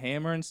 Yeah.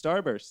 Hammer and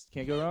Starburst.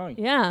 Can't go wrong.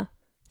 Yeah.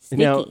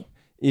 Sticky. Now,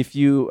 if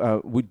you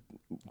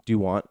do you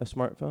want a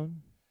smartphone?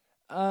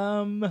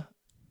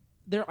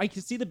 I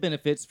can see the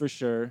benefits for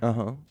sure.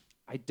 Uh-huh.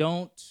 I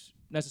don't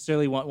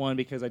necessarily want one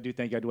because I do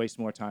think I'd waste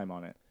more time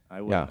on it.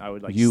 I would. Yeah. I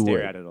would like you stare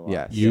would. at it a lot.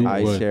 Yes. You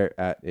I would. stare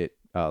at it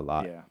a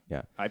lot. Yeah.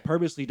 Yeah. I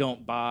purposely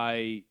don't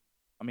buy.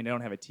 I mean, I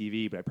don't have a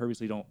TV, but I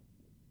purposely don't.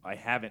 I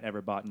haven't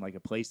ever bought like a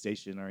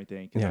PlayStation or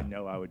anything because Yeah. I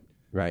know I would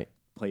Right.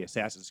 play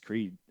Assassin's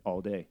Creed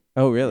all day.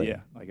 Oh, really?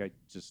 Yeah, like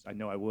I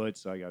know I would,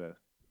 so I gotta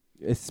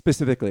It's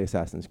specifically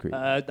Assassin's Creed.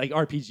 like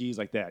RPGs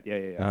like that.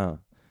 Yeah. Oh.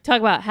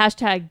 Talk about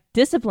hashtag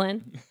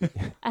discipline.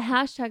 A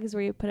hashtag is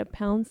where you put a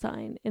pound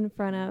sign in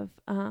front of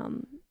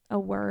a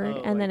word,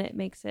 Oh, and then like- it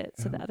makes it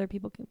so that other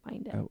people can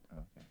find it. Oh.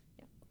 Okay.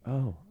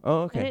 Oh. I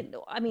Okay.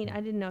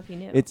 didn't know if you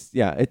knew. It's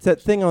it's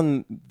that thing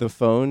on the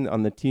phone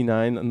on the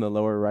T9 on the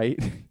lower right.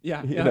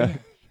 Yeah. You Yeah. know?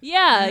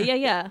 yeah.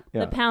 Yeah.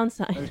 The pound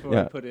sign. That's where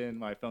Yeah. I put in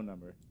my phone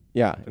number.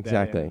 Yeah, Put that in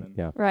exactly. and-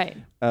 Yeah. Right.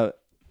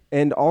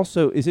 And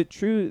also, is it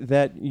true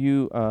that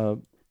you?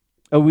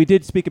 We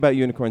did speak about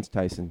unicorns,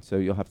 Tyson. So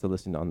you'll have to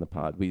listen on the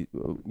pod.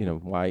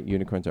 Why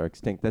unicorns are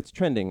extinct. That's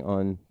trending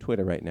on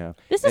Twitter right now.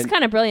 This is And-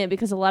 kind of brilliant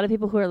because a lot of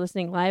people who are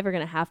listening live are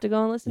going to have to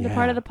go and listen to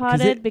part of the 'Cause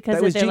podded because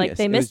that was they're like genius.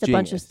 they It missed was a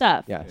bunch of genius.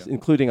 stuff. Yes, Yeah.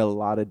 including a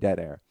lot of dead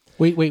air.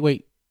 Wait.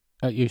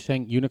 You're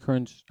saying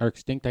unicorns are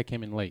extinct? I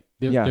came in late.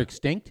 They're Yeah.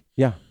 extinct?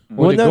 Yeah.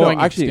 Or they're going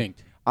actually,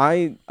 extinct?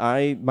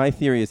 my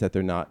theory is that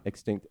they're not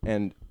extinct,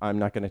 and I'm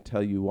not going to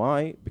tell you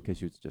why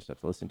because you just have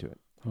to listen to it.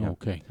 Oh, Yeah.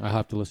 okay. I'll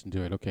have to listen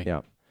to it. Okay.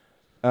 Yeah.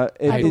 I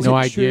had is no it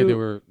idea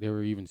true- they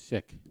were even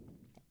sick.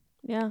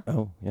 Yeah.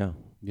 Oh, yeah.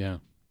 Yeah.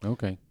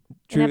 Okay.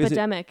 True. An Is it,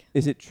 epidemic.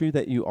 is it true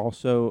that you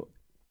also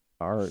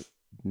are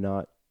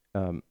not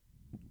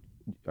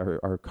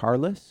are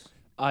carless?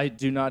 I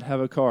do not have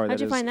a car. How'd that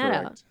you is find that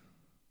out? correct.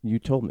 You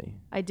told me.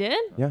 I did?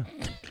 Yeah.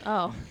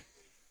 Oh.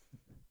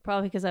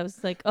 Probably because I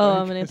was like, oh,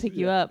 I'm going to pick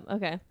you up.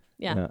 Okay.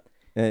 Yeah.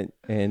 And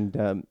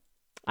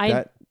I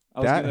that I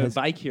was That gonna has-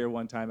 bike here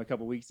one time a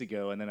couple weeks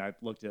ago, and then I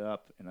looked it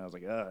up, and I was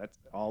like, "Oh, that's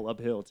all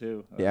uphill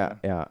too." yeah.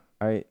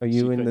 Are she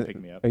you in couldn't the pick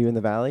me up. Are you in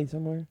the valley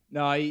somewhere?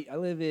 No, I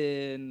live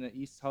in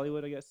East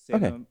Hollywood, I guess.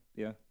 Okay.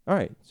 Yeah. All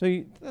right.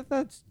 So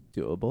that's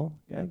doable,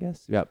 Yeah. I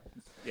guess. Yep.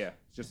 Yeah.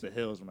 It's just the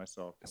hills where I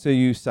saw. So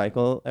you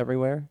cycle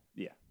everywhere?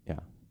 Yeah. Yeah.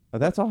 Oh,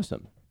 that's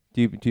awesome.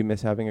 Do you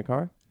miss having a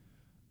car?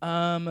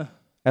 Um,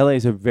 LA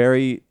is a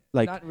very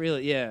not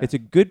really. Yeah. it's a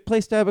good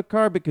place to have a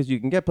car because you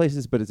can get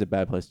places, but it's a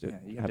bad place to yeah,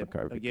 you have have a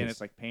car. again, because-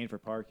 it's like paying for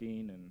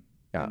parking and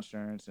Yeah.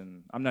 insurance,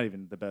 and I'm not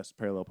even the best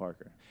parallel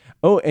parker.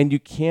 oh, and you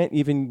can't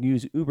even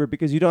use Uber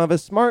because you don't have a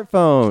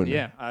smartphone.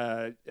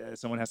 Yeah.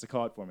 Someone has to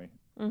call it for me.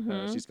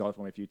 Mm-hmm. She's called it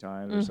for me a few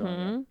times or so. Yeah.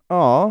 Mm-hmm.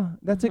 Aw,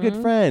 that's a good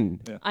Mhm.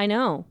 friend. Yeah. I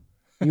know.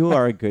 You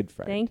are a good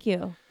friend. Thank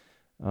you.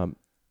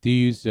 Do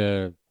you use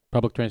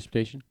public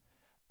transportation?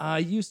 I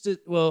used to.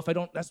 Well, if I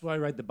don't, that's why I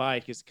ride the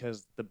bike. Is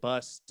because the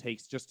bus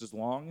takes just as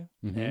long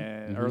Mhm,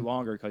 and or mhm.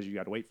 longer because you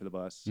got to wait for the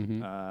bus,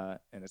 Mhm.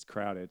 and it's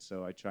crowded.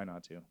 So I try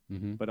not to.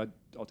 Mm-hmm. But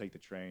I'll take the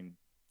train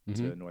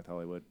to North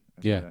Hollywood.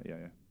 Yeah.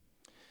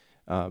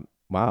 Yeah.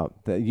 Wow,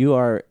 you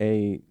are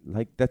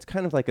that's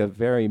kind of like a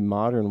very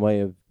modern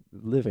way of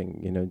living.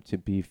 You know, to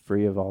be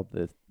free of all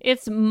the.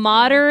 It's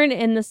modern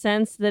in the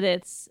sense that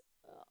it's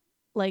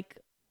like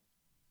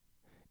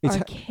It's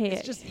archaic.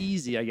 It's just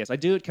easy, I guess. I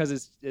do it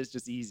because it's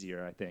just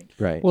easier. I think.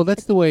 right. Well,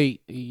 that's the way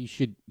you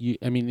should.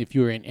 I mean, if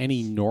you were in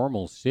any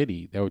normal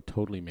city, that would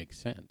totally make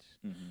sense.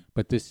 Mm-hmm.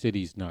 But this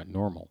city's not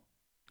normal.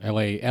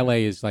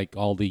 LA is like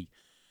all the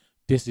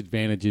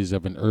disadvantages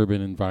of an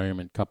urban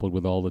environment coupled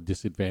with all the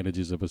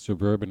disadvantages of a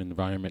suburban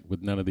environment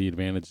with none of the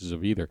advantages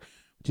of either,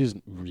 which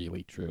isn't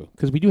really true.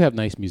 Because we do have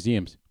nice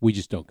museums. We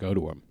just don't go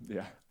to them.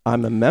 Yeah.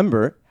 I'm a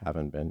member.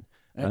 Haven't been.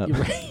 You're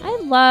right. I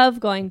love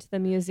going to the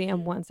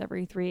museum once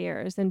every 3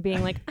 years and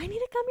being like, I need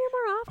to come here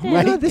more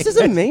often. Right. This is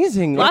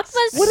amazing.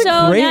 LACMA's What a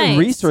so great nice.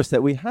 resource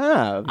that we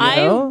have. You I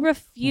know?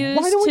 refuse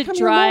Why don't we to come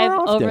here more drive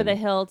over often? the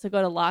hill to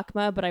go to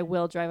LACMA, but I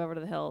will drive over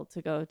to the hill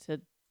to go to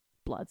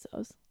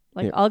Bloodso's.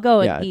 Like, Yeah. I'll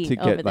go and Yeah, eat to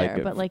over get, like,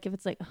 there. a- But, like, if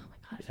it's like, oh,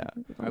 my gosh, Yeah.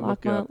 I'm I gonna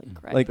look LACMA, up,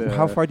 great. Like, The-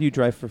 how far do you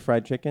drive for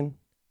fried chicken?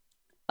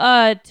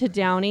 To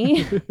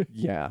Downey.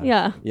 Yeah.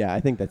 Yeah. Yeah,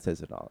 I think that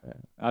says it all. Yeah.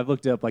 I've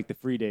looked up like the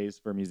free days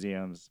for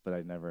museums, but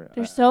I never.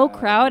 They're so I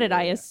crowded,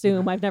 I yeah.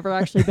 assume. I've never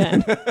actually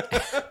been.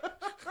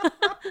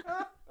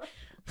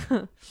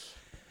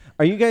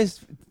 Are you guys?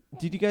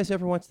 Did you guys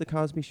ever watch the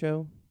Cosby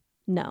Show?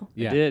 No.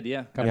 Yeah. I did,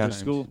 yeah. Couple After times.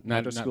 school, Not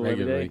after not school every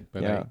regularly, day.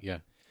 but Yeah. yeah.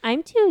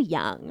 I'm too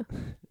young.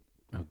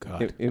 Oh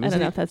God. It I was don't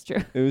know if that's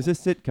true. It was a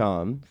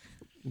sitcom,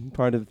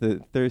 part of the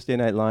Thursday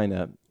night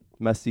lineup,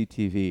 must see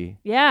TV.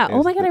 Yeah. It Oh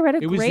was my God, the- I read a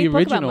It was great the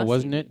book about original, Must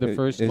wasn't See. it? The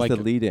first It was like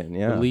the lead-in,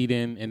 yeah. the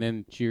lead-in, and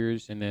then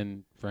Cheers, and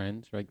then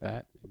Friends, like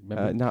that.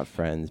 Remember? Not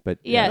Friends, but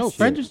Yes. No, Cheers.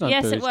 Friends was on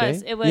Yes, Thursday. it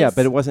was. It was. Yeah,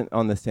 but it wasn't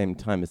on the same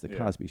time as the Yeah.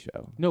 Cosby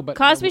Show. No, but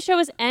Cosby Show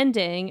was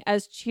ending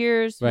as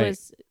Cheers Right.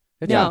 was.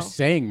 That's No. what I'm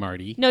saying,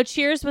 Marty. No,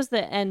 Cheers was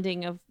the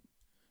ending of.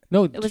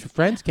 No, It was-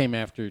 Friends came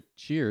after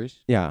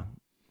Cheers. Yeah.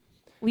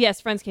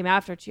 Yes, Friends came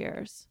after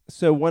Cheers.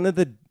 So one of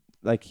the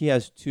he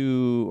has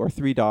 2 or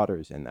 3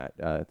 daughters in that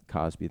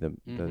Cosby, the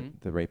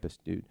the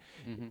rapist dude,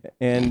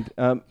 and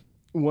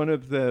one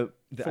of the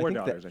I Four think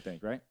daughters, I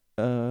think, right?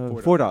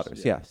 four Four daughters,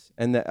 daughters, yeah. yes,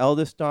 and the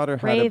eldest daughter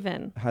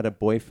Raven. had a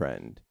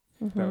boyfriend.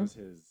 That Mhm. was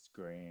his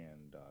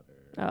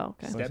granddaughter. Oh,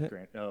 okay. Was it?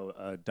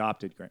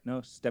 Adopted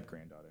step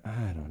granddaughter.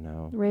 I don't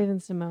know, Raven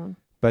Simone.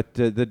 but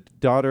the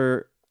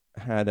daughter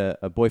had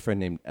a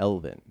boyfriend named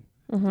Elvin.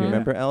 Do you Mhm.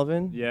 remember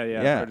Elvin? Yeah,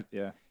 yeah, Yeah. I've heard-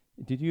 yeah.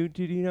 Did you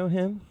know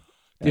him?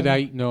 Did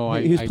I? No,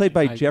 He was played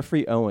by I-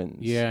 Jeffrey Owens.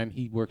 Yeah, and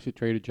he works at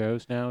Trader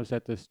Joe's now. Is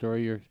that the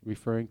story you're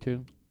referring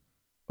to?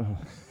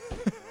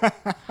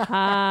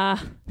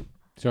 Ah.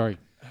 Sorry.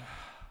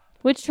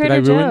 Which Did Trader I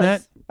ruin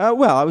Joe's? that?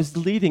 Well, I was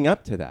leading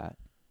up to that.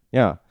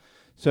 Yeah.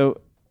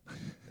 So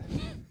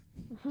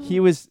he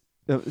was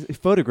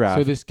photographed.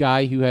 So this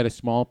guy who had a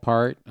small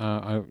part, a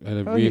Oh,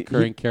 he-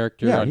 reoccurring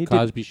character yeah, on he did-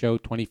 Cosby Show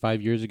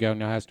 25 years ago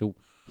now has to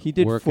he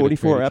did work at a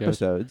 44 Trader Joe's.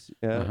 episodes.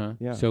 uh-huh.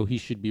 Yeah. So he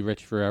should be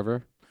rich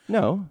forever.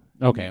 No.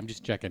 Okay, I'm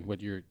just checking what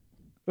you're.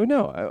 Oh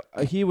no.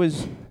 He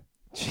was.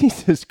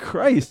 Jesus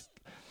Christ.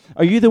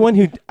 Are you the one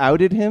who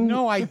outed him?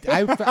 No, I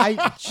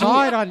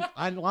saw it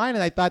online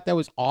and I thought that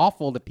was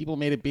awful that people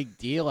made a big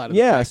deal out of.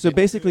 Yeah. the fact So that-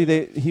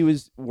 basically, he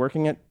was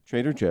working at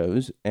Trader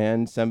Joe's,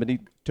 and somebody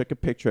took a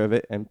picture of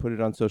it and put it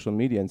on social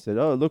media and said,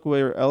 "Oh, look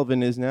where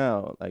Elvin is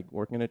now, like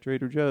working at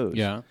Trader Joe's."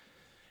 Yeah.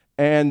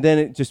 And then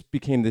it just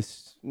became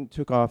this.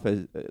 Took off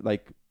as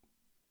like.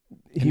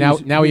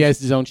 And now he has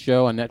his own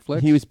show on Netflix.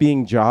 He was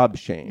being job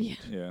shamed. Yeah.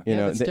 Yeah. You Yeah,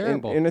 know, that's the-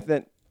 terrible. And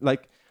that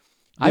like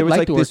I'd there was like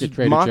like to work this at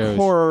Trader mock Joe's.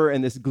 horror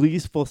and this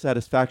gleeful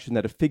satisfaction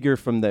that a figure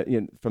from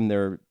from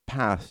their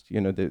past,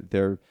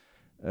 their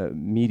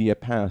media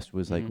past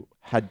was like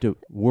had to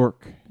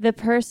work. The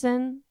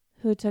person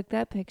who took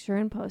that picture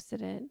and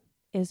posted it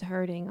is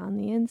hurting on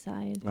the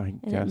inside. I And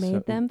it guess made so.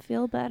 them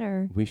feel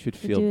better We should to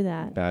feel do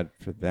that. bad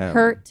for them.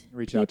 Hurt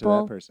Reach out to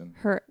people. that person.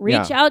 Hurt.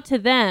 Reach Yeah. out to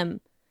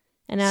them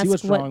and ask See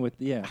what's what, wrong with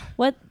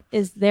what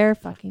is their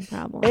fucking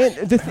problem. And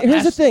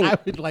here's the thing. I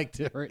would like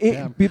to hurt It-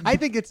 them. be- I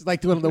think it's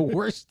like one of the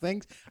worst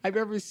things I've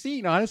ever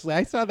seen. Honestly,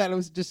 I saw that and I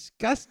was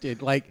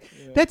disgusted. Like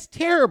that's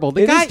terrible.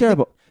 The It guy is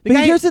terrible. the But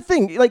guy- here's the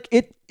thing. Like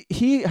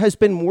he has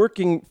been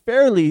working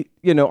fairly,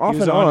 off He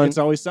was and on. It's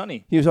Always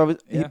Sunny. He was always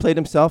he Yeah. played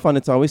himself on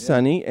It's Always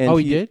Sunny, and Oh,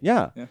 he did?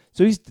 Yeah. Yeah.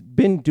 So he's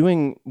been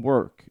doing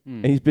work,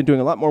 and he's been doing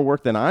a lot more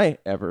work than I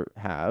ever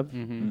have.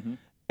 Mhm. Mhm.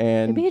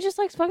 And Maybe he just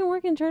likes fucking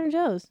working at Trader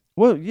Joe's.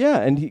 well, yeah,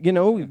 and you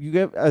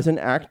get as an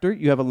actor,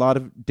 you have a lot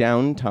of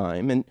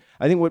downtime, and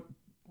I think what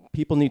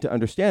people need to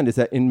understand is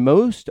that in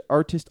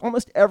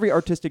almost every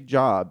artistic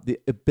job, the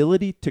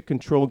ability to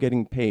control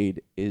getting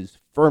paid is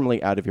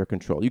firmly out of your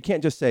control. You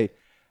can't just say,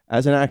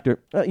 as an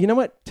actor, you know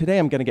what, today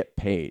I'm going to get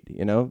paid.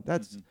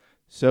 That's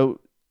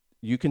so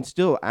you can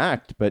still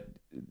act, but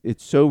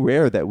it's so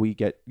rare that we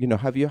get.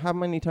 How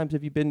many times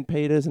have you been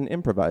paid as an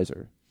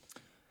improviser?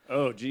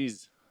 Oh,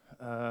 geez.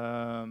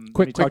 Let me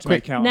Quick, talk to my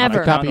quick. accountant. Never. My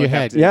Off the top of your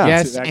accountant head. Yeah.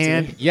 Yes, actually.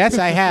 and yes,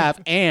 I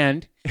have,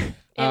 and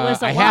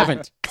was a I lot.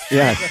 haven't.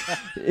 Yes,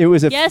 it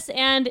was a Yes,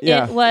 and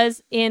Yeah. it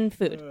was in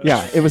food.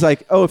 yeah. It was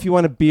like, oh, if you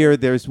want a beer,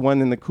 there's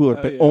one in the cooler,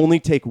 but yeah. only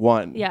take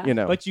one. Yeah.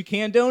 But you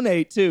can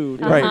donate too.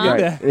 Don't Right,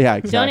 forget right. Yeah,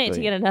 exactly. Donate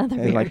to get another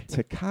And beer. like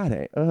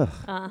Tecate. Ugh.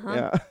 Uh-huh.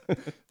 Yeah.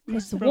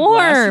 It's From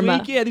last warm.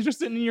 week, yeah, these are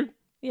sitting in your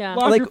Yeah.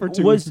 locker Like for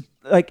 2 was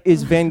like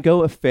is Van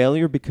Gogh a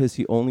failure because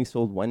he only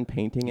sold one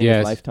painting in Yes.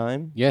 his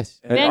lifetime? Yes.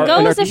 Van Are- Gogh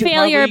and was a are you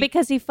failure probably-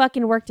 because he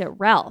fucking worked at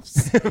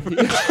Ralph's.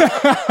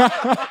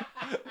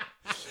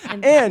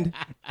 and And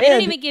they don't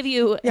and even give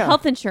you yeah.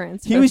 health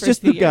insurance. he for was first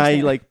just few the years guy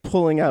there. like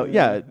pulling out.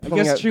 Yeah, I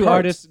pulling guess out true cards.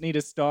 artists need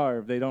to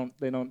starve. They don't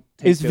take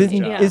Is those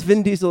Vin, jobs. is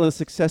Vin Diesel a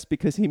success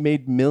because he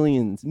made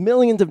millions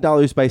of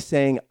dollars by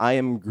saying "I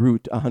am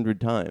Groot"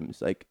 100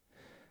 times? Like,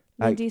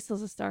 Vin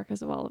Diesel's a star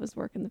because of all of his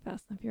work in the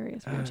Fast and the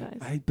Furious franchise.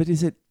 but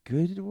is it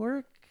good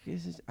work?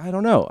 I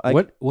don't know.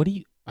 Like, What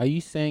are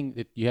you saying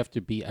that you have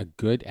to be a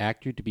good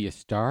actor to be a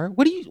star?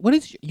 What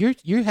is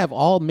you have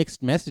all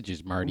mixed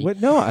messages, Marty. What?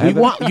 No, I We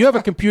haven't- want you have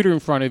a computer in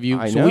front of you,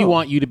 I so we know.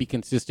 want you to be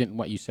consistent in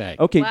what you say.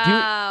 Okay.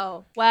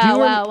 Wow. Do you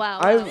Wow. rem-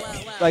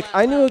 Wow.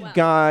 I knew a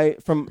guy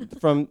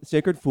from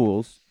Sacred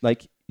Fools.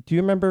 Like, do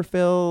you remember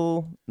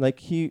Phil? Like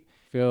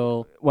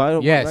Phil, Well,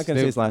 I'm Yes, not going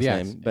to say his last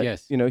yes, name, but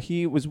yes.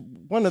 he was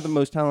one of the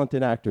most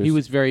talented actors. he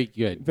was very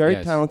good. very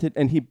yes. talented,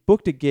 and he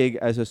booked a gig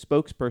as a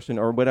spokesperson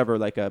or whatever,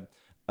 like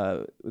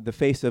the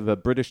face of a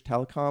British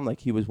telecom.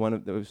 Like he was one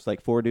of those like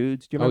four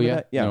dudes. Do you Oh remember yeah,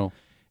 that? Yeah. No.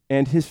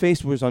 And his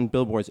face was on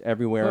billboards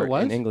everywhere Oh, it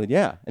was? in England.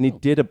 Yeah, and he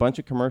did a bunch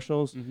of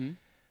commercials. Mhm.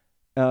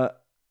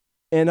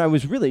 And I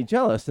was really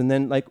jealous. And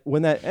then like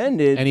when that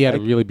ended, And he had a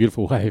like, really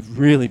beautiful wife.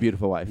 really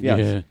beautiful wife. Yes.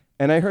 Yeah.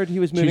 And I heard he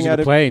was She was moving in out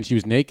the of. play, and she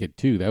was naked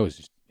too. That was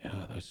just.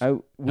 I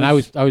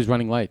was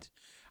running lights.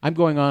 I'm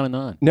going on and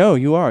on. No,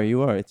 you are.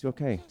 It's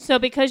okay. So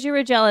because you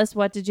were jealous,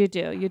 what did you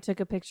do? You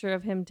took a picture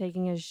of him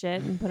taking his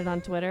shit and put it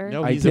on Twitter?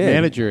 No, I he's a did.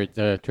 manager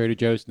at Trader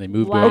Joe's, and they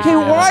moved. Wow. over Okay, to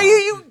why are LA.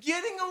 you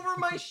getting over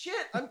my shit?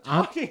 I'm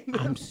I'm, talking.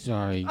 I'm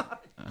sorry.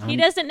 He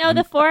doesn't know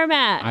the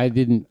format. I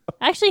didn't.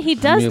 Actually, he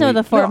does know really-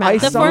 the format. I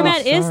the saw-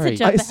 format is to sorry.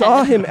 jump I ahead.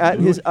 saw him at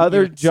his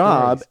other Weird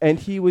job, stories. and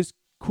he was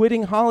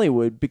quitting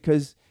Hollywood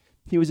because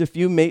he was a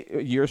few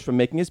years from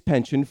making his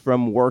pension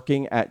from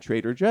working at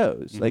Trader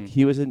Joe's. Like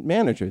he was a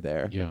manager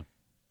there. Yeah.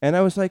 And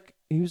I was like,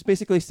 he was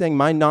basically saying,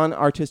 my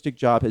non-artistic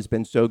job has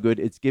been so good,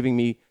 it's giving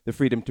me the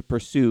freedom to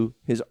pursue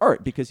his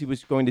art because he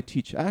was going to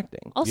teach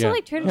acting. Also, Yeah.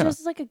 like Trader Yeah.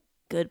 Joe's is like a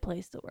good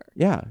place to work.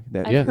 Yeah,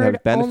 that I've they have heard only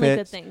good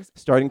benefits. things.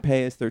 Starting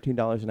pay is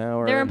 $13 an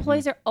hour. Their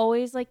employees are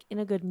always like in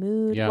a good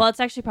mood. Yeah. Well, it's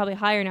actually probably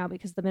higher now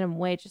because the minimum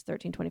wage is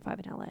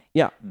 $13.25 in LA.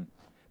 Yeah.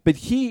 But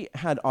he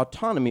had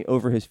autonomy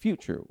over his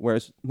future,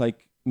 whereas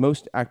like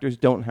most actors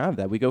don't have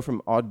that. We go from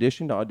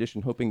audition to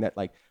audition hoping that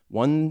like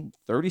one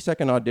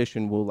 30-second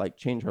audition will like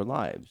change our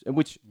lives,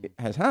 which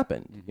has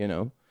happened, you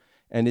know,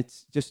 and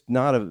it's just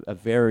not a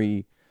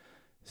very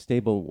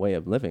stable way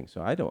of living.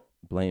 So I don't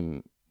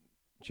blame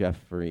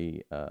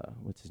Jeffrey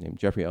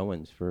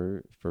Owens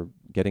for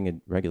getting a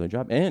regular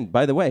job. And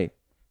by the way,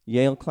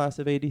 Yale class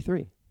of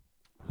 83.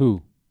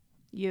 Who?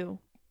 You.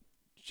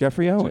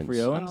 Jeffrey Owens.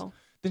 Jeffrey Owens. Oh.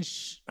 Then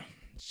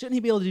shouldn't he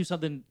be able to do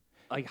something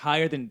like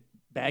higher than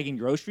bagging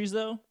groceries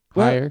though?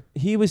 Well, Higher.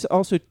 he was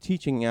also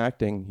teaching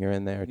acting here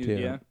and there He- too.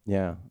 yeah?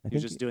 Yeah. I He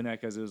was think just doing that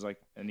because it was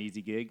like an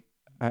easy gig.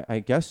 I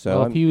guess so.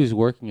 Well, if he was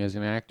working as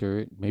an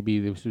actor, maybe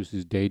this was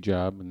his day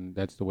job, and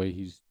that's the way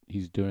he's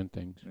doing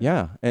things.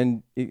 yeah,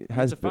 and it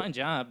has It's a fine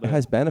job. it But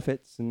has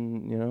benefits,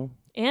 and you know,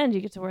 And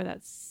you get to wear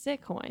that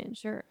sick Hawaiian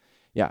shirt.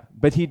 yeah.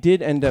 But he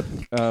did end up.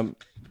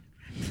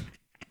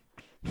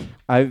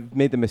 I've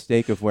made the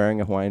mistake of wearing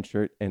a Hawaiian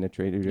shirt in a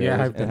Trader Joe's Yeah,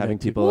 I've and done having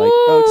that too. people like,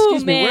 "Oh, Ooh,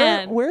 excuse me,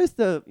 man. where's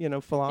the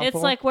falafel?" It's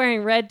like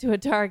wearing red to a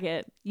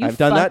Target. You I've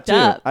done that fucked too.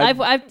 up. I've-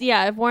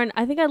 I've worn.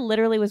 I think I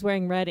literally was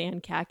wearing red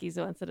and khakis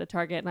once at a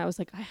Target, and I was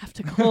like, I have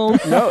to go home.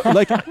 no,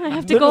 like I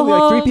have to go literally,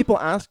 like three home. people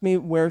asked me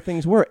where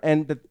things were,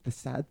 and the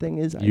sad thing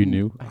is, You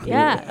knew? I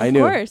Yeah, I of knew.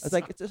 course. I was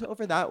like, it's just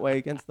over that way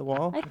against the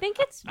wall. I think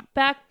it's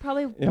back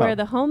probably Yeah. where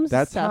the home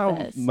That's stuff how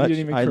is. much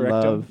didn't even I correct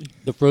him. love.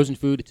 The frozen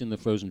food, it's in the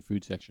frozen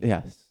food section.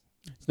 Yes,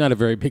 It's not a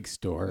very big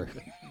store.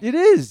 it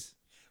is.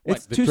 What,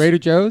 It's the too Trader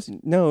Joe's?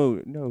 No,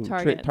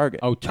 Target.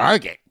 Target. Oh,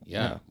 Target.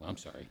 Yeah. I'm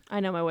sorry.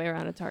 I know my way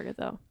around a Target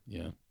though.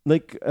 Yeah.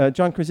 Like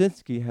John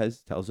Krasinski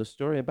tells a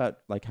story about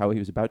like how he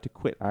was about to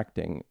quit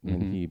acting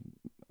when Mhm. he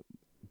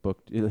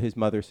booked. His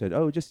mother said,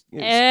 "Oh, just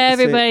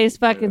Everybody's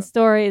fucking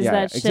story is yeah,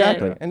 that shit.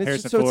 exactly." And it's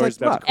Harrison just, so it's Ford's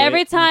like, about fuck. to quit.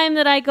 Every time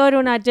that I go to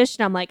an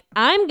audition, I'm like,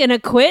 I'm gonna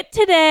quit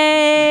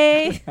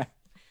today.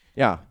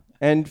 Yeah,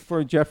 And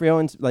for Jeffrey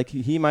Owens, like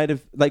he might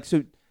have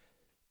so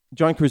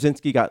John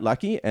Krasinski got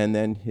lucky, and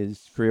then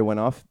his career went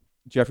off.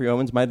 Jeffrey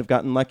Owens might have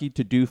gotten lucky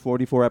to do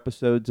 44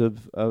 episodes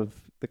of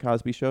the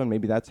Cosby Show, and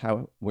maybe that's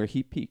where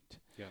he peaked.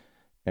 Yeah.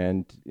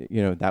 And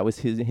that was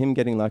him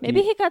getting lucky.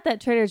 Maybe he got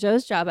that Trader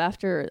Joe's job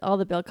after all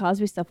the Bill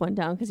Cosby stuff went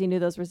down because he knew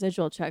those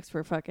residual checks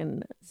were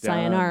fucking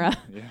sayonara.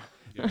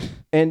 Yeah.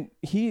 And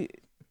he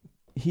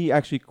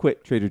actually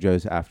quit Trader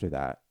Joe's after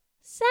that.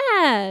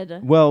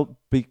 Sad. Well,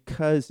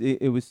 because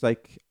it was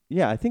like,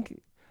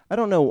 I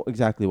don't know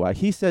exactly why.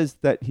 He says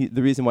that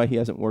the reason why he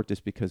hasn't worked is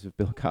because of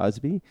Bill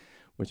Cosby,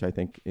 which I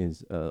think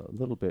is a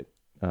little bit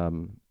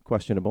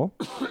questionable.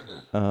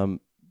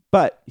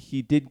 But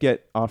he did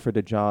get offered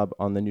a job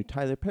on the new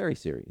Tyler Perry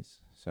series.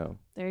 So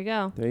there you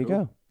go. there you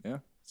go. Yeah.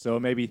 So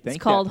maybe thank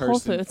called that Whole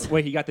person. Foods.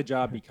 Wait, he got the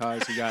job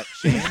because he got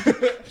shamed?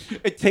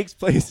 It takes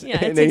place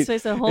Yeah, in it takes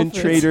place at Whole in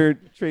Foods.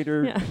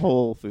 Trader Yeah.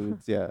 Whole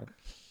Foods, yeah.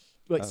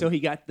 Wait, so he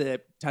got the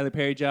Tyler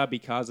Perry job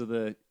because of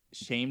the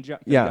shame job?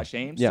 Yeah. He got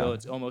shamed? Yeah. So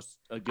it's almost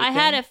a good I thing?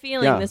 had a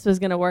feeling Yeah. this was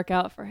going to work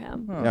out for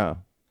him. Huh. Yeah.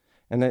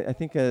 And I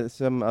think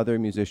some other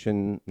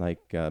musician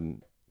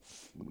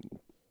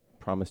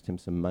promised him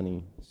some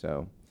money.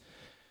 So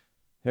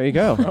there you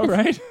go. All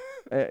right.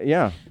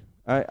 Yeah.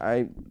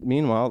 I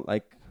meanwhile,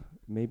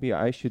 maybe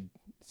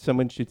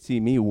someone should see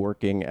me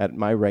working at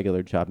my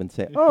regular job and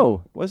say,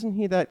 oh, wasn't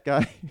he that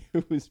guy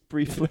who was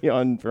briefly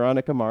on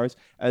Veronica Mars,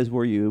 as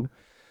were you?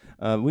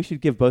 We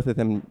should give both of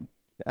them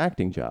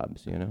acting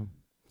jobs,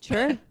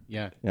 Sure.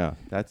 Yeah. Yeah,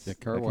 that's The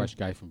car wash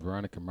guy from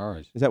Veronica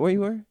Mars. Is that where you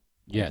were?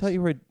 I Yes. thought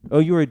you were. Oh,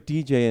 you were a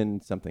DJ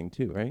in something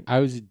too, right? I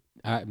was.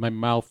 My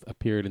mouth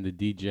appeared in the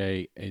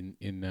DJ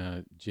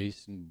in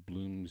Jason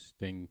Blum's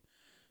thing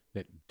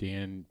that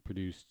Dan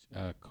produced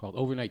called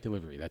Overnight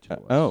Delivery. That's what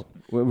it was.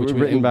 Which was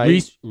written by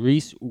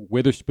Reese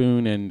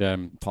Witherspoon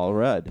and Paul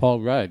Rudd.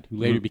 Paul Rudd, who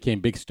later became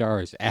big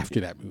stars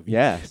after that movie.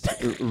 Yes,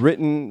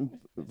 written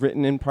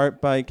in part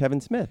by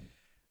Kevin Smith.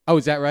 Oh,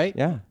 is that right?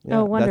 Yeah.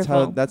 Oh,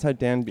 wonderful. That's how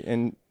Dan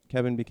and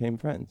Kevin became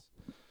friends.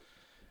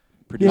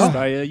 Produced Yeah.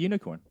 by a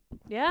unicorn.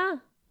 Yeah.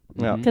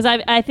 Yeah. Because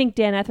I think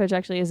Dan Etheridge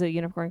actually is a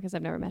unicorn because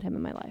I've never met him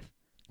in my life.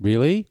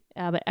 Really?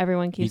 But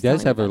everyone He keeps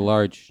does telling have me a about it.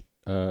 large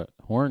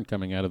horn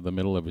coming out of the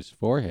middle of his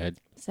forehead.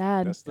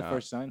 Sad. That's the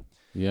first sign.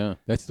 Yeah,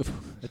 that's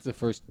the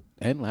first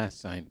and last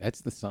sign.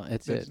 That's the sign.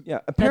 That's it. Yeah.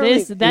 That Apparently,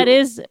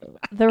 is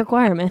the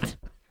requirement.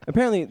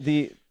 apparently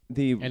the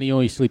And he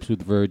only sleeps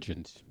with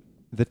virgins.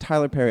 the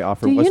Tyler Perry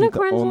offer Do wasn't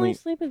unicorns the only only.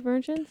 sleep with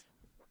virgins?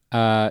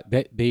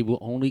 That they will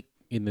only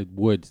in the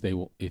woods. They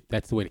will. If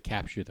that's the way to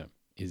capture them,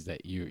 is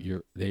that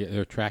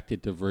they're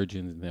attracted to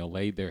virgins and they'll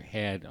lay their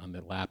head on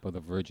the lap of the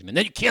virgin and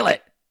then you kill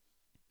it.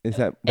 Is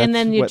that? And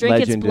that's then you what drink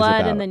its legend is blood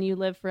about. and then you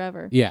live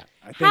forever. Yeah.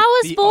 I think How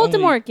is the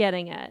Voldemort only-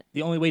 getting it?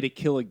 The only way to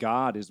kill a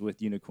god is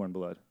with unicorn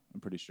blood. I'm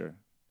pretty sure.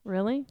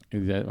 Really?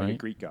 Is that Like a right?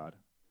 Greek god.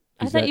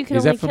 I thought you could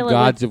is only that from kill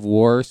Gods of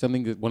War or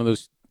something? One of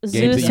those it with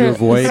games Zeus that you or,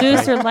 avoid.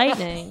 Zeus or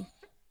lightning.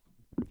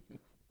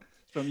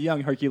 From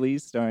Young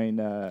Hercules, starring.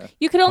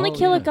 You could only Oh,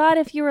 kill a yeah. god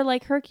if you were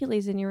like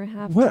Hercules and you were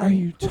half. What god. are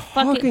you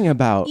fucking- talking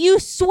about? You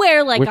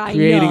swear like I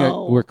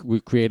know. We're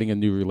creating a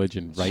new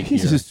religion right here.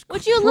 Jesus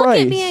Would you look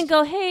at me Christ. and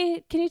go,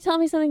 "Hey, can you tell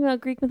me something about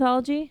Greek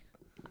mythology?"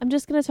 I'm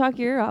just gonna talk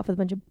your ear off with a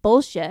bunch of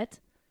bullshit.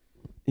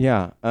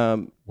 Yeah.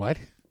 What?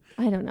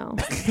 I don't know.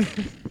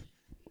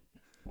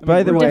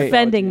 By the way,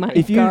 Defending my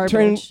if you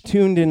garbage.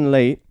 tuned in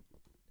late,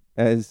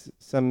 as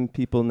some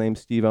people named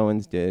Steve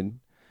Owens did,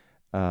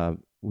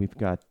 we've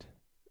got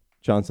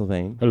John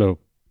Sylvain, Hello.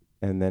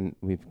 and then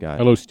we've got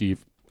Hello,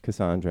 Steve.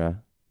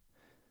 Cassandra,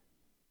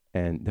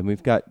 and then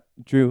we've got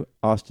Drew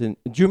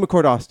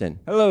McCord Austin.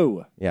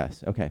 Hello.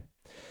 Yes. Okay.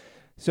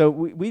 So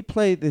we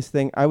play this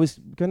thing. I was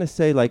gonna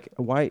say, like,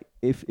 why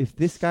if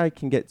this guy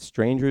can get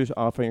strangers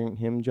offering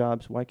him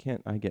jobs, why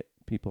can't I get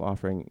people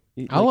offering?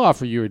 I'll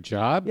offer you a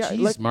job. Yeah, Jeez,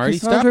 like Marty,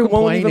 stop Cassandra won't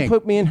complaining. even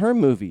put me in her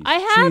movies. I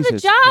have a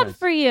Jesus job Christ.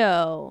 for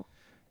you.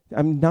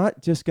 I'm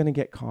not just gonna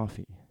get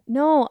coffee.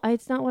 No,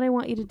 it's not what I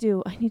want you to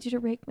do. I need you to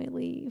rake my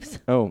leaves.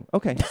 Oh,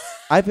 okay.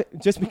 I've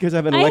just because I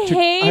have an I electric,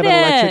 hate have an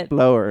electric it.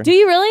 blower. Do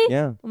you really?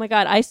 Yeah. Oh my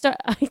god, I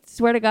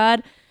swear to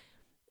God,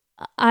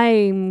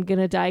 I'm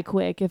gonna die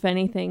quick if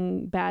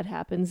anything bad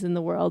happens in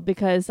the world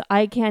because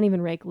I can't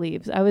even rake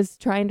leaves. I was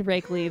trying to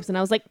rake leaves and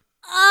I was like,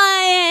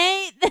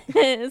 I hate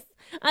this.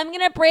 I'm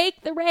gonna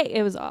break the rake.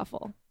 It was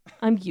awful.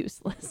 I'm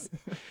useless.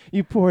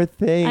 You poor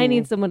thing. I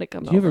need someone to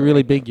come Do you have a over really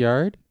right big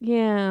yard? now.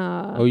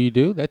 Yeah. Oh, you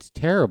do? That's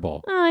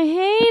terrible. I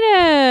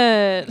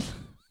hate it.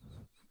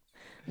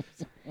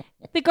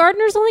 The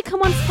gardeners only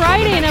come on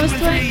Friday and I was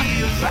throwing...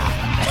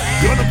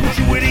 Gonna put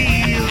you at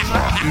ease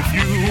if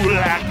you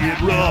like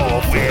it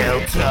rough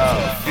and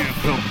tough.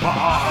 If the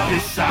party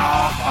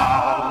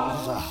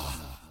softballs.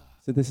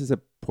 So this is a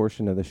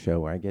portion of the show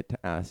where I get to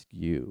ask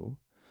you,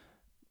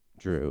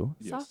 Drew,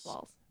 Yes.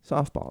 Softballs.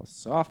 softballs.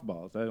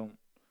 Softballs. I don't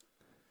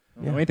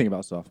Yeah. know anything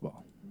about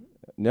softball.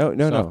 No.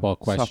 Softball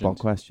questions. Softball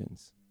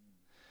questions.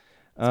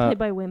 It's played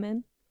by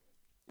women.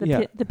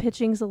 yeah. The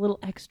pitching's a little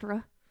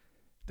extra.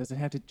 Does it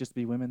have to just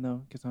be women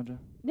though, Cassandra?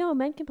 No,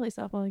 men can play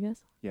softball, I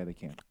guess. Yeah, they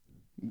can.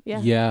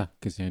 Yeah. Yeah,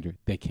 Cassandra,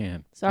 they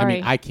can. I Sorry.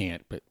 mean, I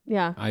can't, but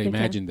Yeah. I they can.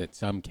 imagine that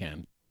some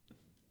can.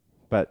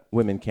 But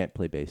women can't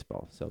play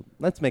baseball, so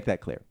let's make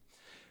that clear.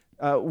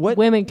 What?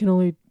 Women can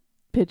only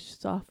pitch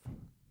soft,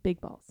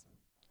 big balls,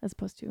 as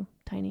opposed to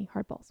tiny,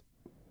 hard balls.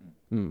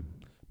 Hmm.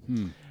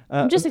 Hmm.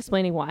 I'm just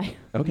explaining why.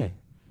 Okay.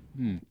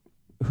 Hmm.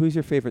 Who's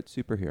your favorite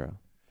superhero?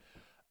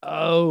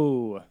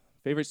 Oh,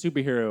 favorite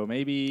superhero?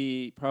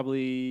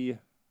 Probably.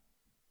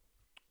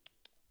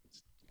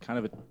 It's kind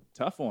of a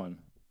tough one.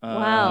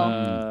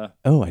 Wow.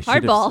 Oh, I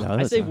should Hardball.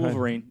 I say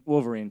Wolverine.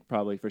 Wolverine,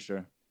 probably for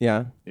sure.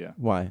 Yeah. Yeah.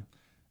 Why?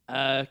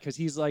 Because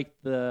he's like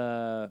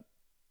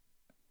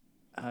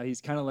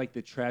he's kind of like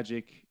the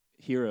tragic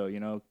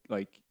hero,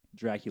 like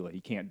Dracula.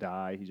 He can't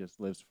die. He just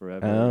lives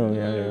forever. Oh, and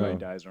yeah, everybody yeah.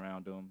 dies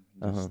around him.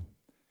 He Uh-huh. just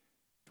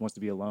wants to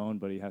be alone,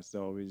 but he has to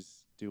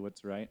always do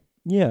what's right.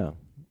 Yeah.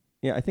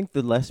 Yeah, I think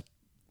the less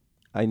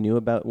I knew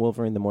about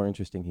Wolverine, the more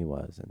interesting he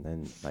was. And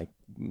then, like,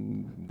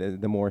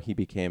 the more he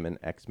became an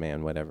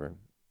X-Man, whatever,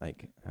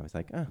 like, I was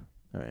like, oh,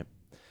 all right.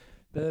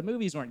 The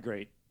movies weren't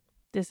great.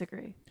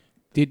 Disagree.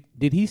 Did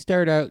he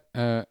start out?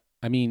 I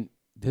mean,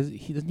 doesn't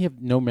he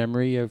have no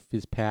memory of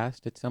his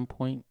past at some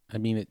point? I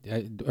mean,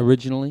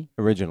 originally.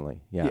 Originally,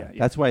 yeah. Yeah.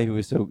 That's why he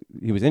was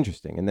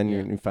interesting. And then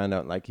Yeah. you found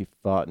out, like, he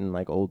fought in,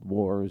 like, old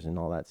wars and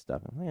all that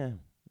stuff. I'm like,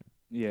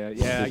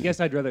 Yeah. I guess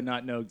I'd rather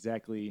not know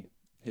exactly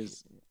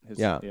his.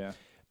 Yeah. Yeah.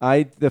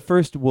 The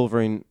first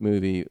Wolverine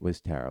movie was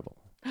terrible.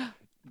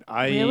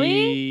 I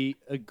Really?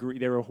 agree.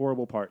 They were a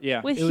horrible part.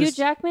 Yeah. With it Hugh was,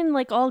 Jackman,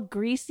 like all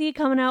greasy,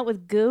 coming out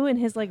with goo in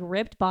his like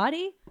ripped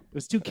body. It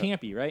was too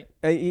campy, right?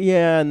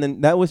 Yeah, and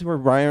then that was where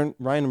Ryan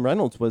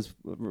Reynolds was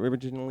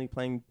originally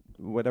playing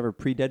whatever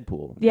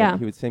pre-Deadpool. Yeah.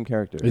 He was the same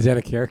character. Is that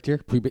a character?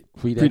 Pre-Deadpool?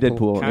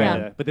 Pre-Deadpool? Kind Yeah.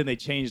 of. But then they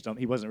changed him.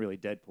 He wasn't really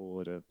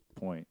Deadpool at a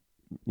point.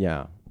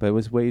 Yeah, but it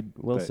was Wade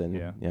But Wilson.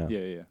 yeah.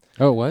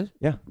 Oh, it was?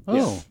 Yeah.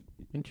 Oh,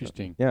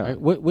 interesting. Yeah. All right,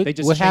 What They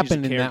just what changed the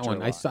happened in that character one?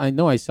 a I lot. saw. I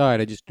know I saw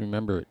it. I just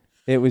remember it.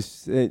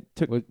 It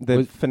took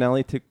the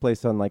finale took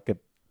place on like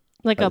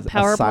Like a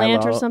power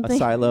plant or something. A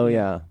silo,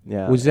 yeah.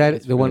 Was that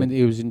It's the one?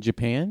 really- It was in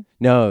Japan.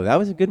 No, that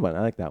was a good one.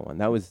 I like that one.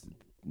 That was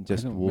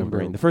just don't Wolverine.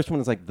 remember. The first one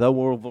was like the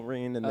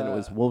Wolverine, and then it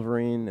was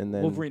Wolverine, and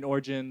then Wolverine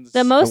Origins.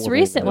 The most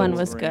Wolverine. recent one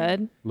was Wolverine.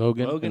 good.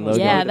 Logan. Logan was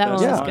Yeah, probably the that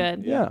one best was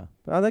good. Yeah,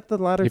 I like the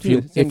latter If two.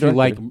 you Same if you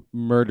like director.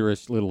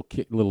 murderous little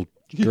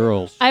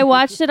girls, I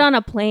watched it on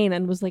a plane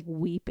and was like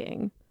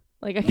weeping.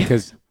 Like I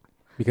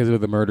because of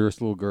the murderous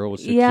little girl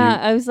was so yeah,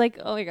 cute. I was like,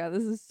 oh my god,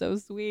 this is so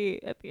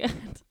sweet at the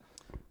end.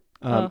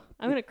 I'm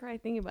gonna cry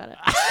thinking about it.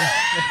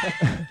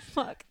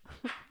 Fuck.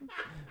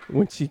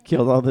 when she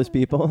killed all those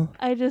people.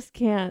 I just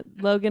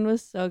can't. Logan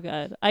was so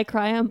good. I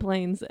cry on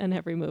planes and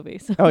every movie.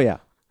 So Oh yeah.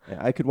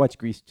 I could watch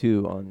Grease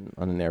 2 on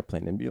an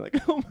airplane and be like,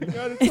 oh my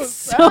god, it's, it's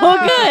so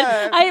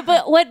good.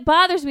 But what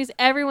bothers me is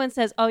everyone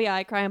says, "Oh yeah,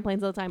 I cry on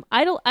planes all the time."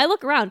 I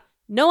look around.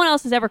 No one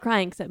else is ever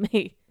crying except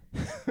me.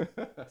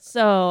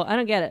 So I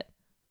don't get it.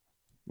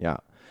 Yeah.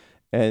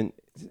 And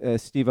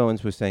Steve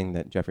Owens was saying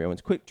that Jeffrey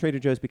Owens quit Trader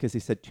Joe's because he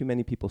said too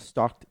many people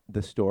stocked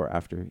the store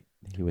after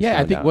he was Yeah, I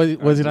found think out.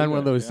 was it I on one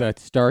of those yeah.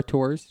 Star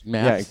Tours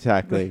maps? Yeah,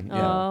 exactly.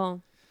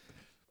 yeah.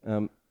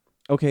 Oh,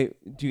 Okay,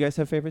 do you guys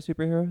have favorite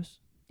superheroes?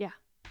 Yeah.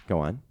 Go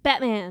on.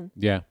 Batman.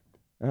 Yeah.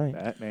 All right.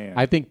 Batman.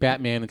 I think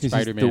Batman and Because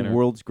he's Spider-Man the are.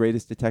 world's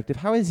greatest detective.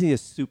 How is he a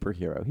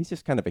superhero? He's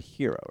just kind of a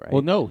hero, right?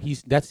 Well, no,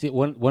 that's it.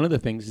 One of the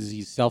things is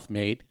he's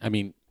self-made. I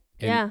mean,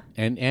 Yeah.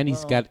 and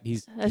he's got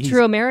he's A he's-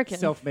 true American.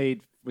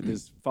 self-made with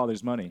his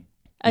father's money.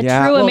 A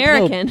Yeah. true Well, no,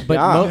 American. but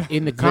Yeah.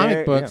 in the comic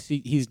Very- books,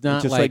 he's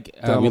not Just like,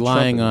 like Donald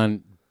relying Trump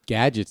on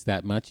gadgets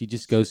that much. He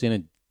just goes in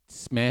and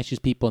smashes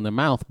people in the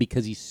mouth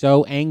because he's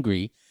so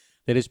angry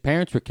that his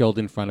parents were killed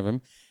in front of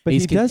him. But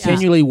he's he does-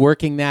 continually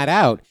working that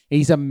out.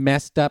 He's a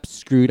messed up,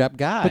 screwed up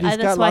guy. But he's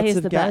that's got why lots he's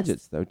of the best.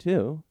 gadgets, though,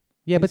 too.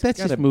 yeah, but he's that's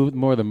got just a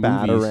more the movies.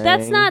 batarang.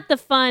 That's not the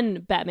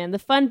fun Batman. The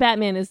fun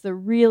Batman is the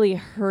really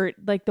hurt,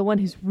 like the one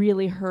who's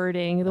really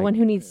hurting, the one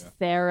who needs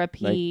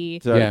therapy,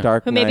 Yeah.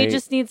 Dark who Knight, maybe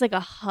just needs like a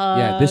hug.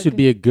 Yeah, this would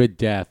be a good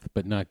death,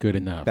 but not good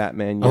enough.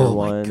 Batman Year Oh,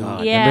 One. my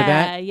God. yeah, Remember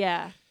that?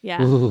 yeah,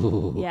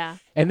 Ooh. yeah.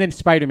 And then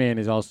Spider-Man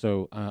is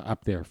also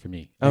up there for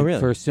me. Oh, And really?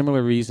 For a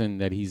similar reason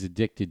that he's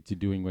addicted to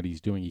doing what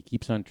he's doing. He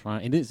keeps on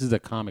trying. And this is a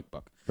comic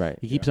book. Right.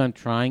 He keeps on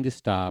trying to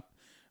stop,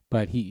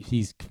 but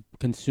he's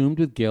consumed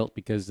with guilt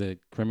because the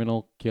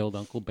criminal killed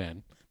Uncle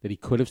Ben that he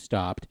could have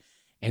stopped.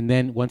 And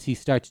then once he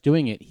starts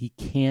doing it, he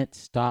can't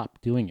stop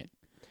doing it.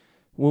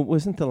 Well,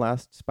 wasn't the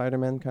last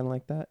Spider-Man kind of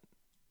like that?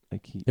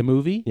 Like he, The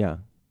movie? yeah.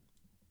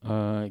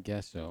 I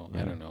guess so.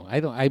 Yeah. I don't know.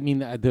 I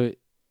mean, I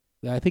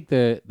think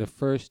the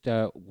first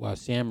Sam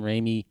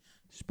Raimi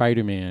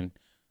Spider-Man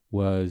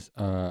was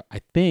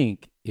I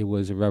think it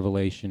was a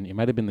revelation. It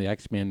might have been the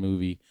X-Men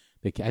movie.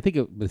 I think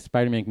the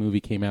Spider-Man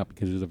movie came out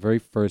because it was the very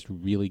first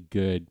really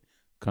good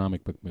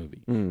comic book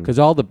movie. Because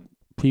all the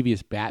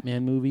previous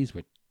Batman movies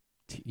were,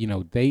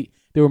 they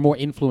were more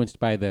influenced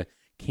by the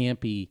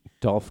campy.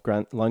 Dolph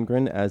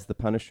Lundgren as the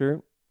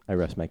Punisher. I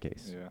rest my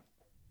case. Yeah.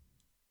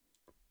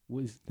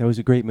 Was That was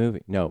a great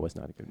movie. No, it was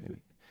not a good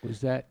movie.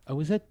 was that? Oh,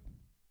 was that?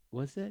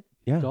 was it?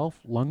 Yeah. Dolph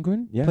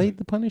Lundgren Yeah. played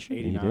the Punisher.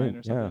 He 89 did.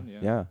 or something,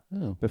 Yeah.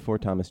 Oh. Before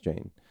Thomas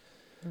Jane.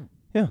 Hmm.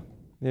 Yeah.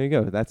 There you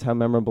go. That's how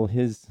memorable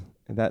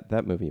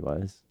that movie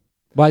was.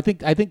 Well, I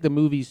think the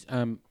movies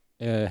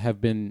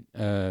have been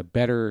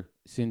better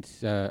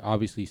since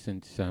obviously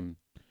since Sam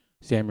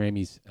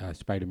Raimi's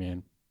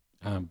Spider-Man,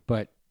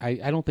 but I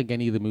don't think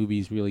any of the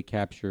movies really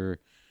capture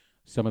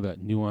some of the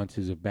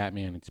nuances of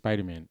Batman and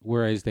Spider-Man,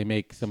 whereas they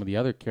make some of the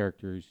other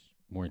characters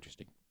more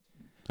interesting,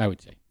 I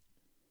would say.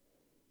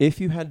 If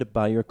you had to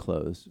buy your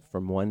clothes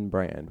from one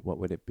brand, what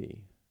would it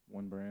be?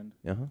 One brand.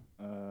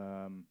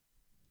 Uh-huh.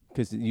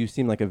 Because you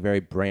seem like a very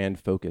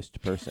brand-focused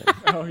person.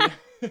 Oh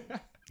yeah.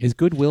 Is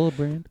Goodwill a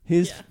brand?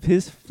 His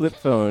flip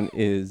phone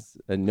is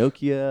a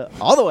Nokia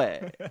all the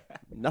way.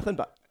 Nothing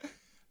but.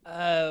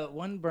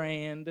 One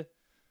brand.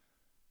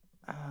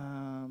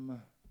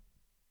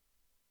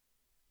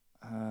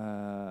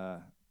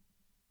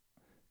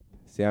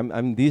 See,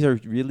 I'm. These are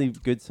really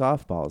good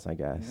softballs, I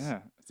guess. Yeah.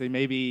 Say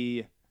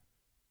maybe.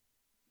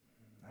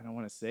 I don't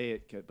want to say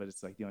it, but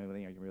it's like the only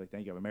thing I can really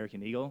think of.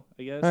 American Eagle,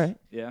 I guess. All right.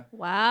 Yeah.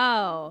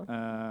 Wow.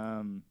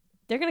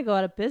 They're going to go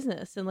out of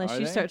business unless Are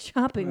you they? start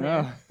shopping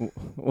there.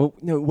 Well,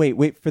 no,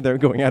 wait for their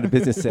going out of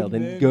business sale,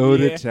 then go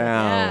to Yeah.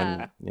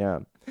 town. Yeah.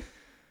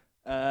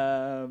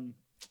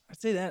 I'd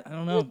say that. I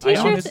don't know. I T-shirts,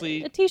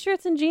 honestly. a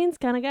t-shirts and jeans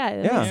kind of guy.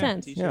 That Yeah. makes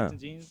sense. T-shirts Yeah. and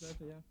jeans.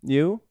 Yeah.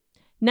 You?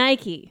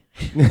 Nike.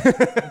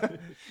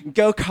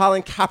 Go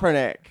Colin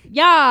Kaepernick.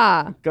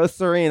 Yeah. Go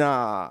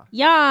Serena.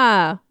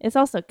 Yeah. It's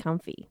also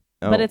comfy.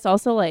 But Oh. it's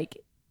also like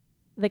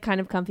the kind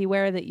of comfy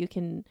wear that you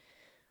can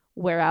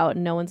wear out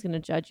and no one's going to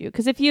judge you.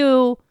 Because if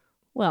you,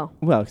 well,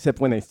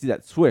 except when they see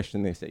that swish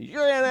and they say,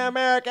 "You're an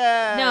American."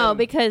 no,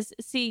 because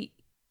see,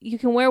 you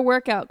can wear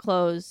workout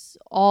clothes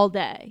all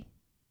day.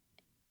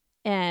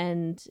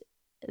 And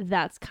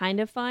that's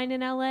kind of fine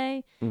in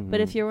LA.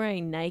 But if you're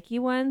wearing Nike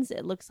ones,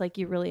 it looks like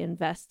you really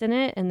invest in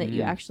it and that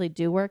you actually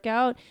do work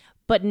out.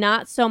 But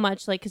not so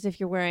much like, because if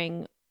you're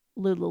wearing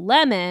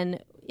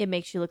Lululemon, it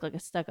makes you look like a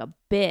stuck-up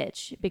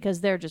bitch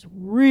because they're just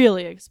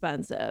really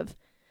expensive.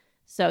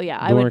 So yeah,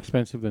 I More would,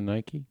 expensive than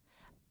Nike?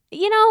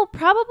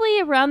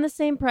 probably around the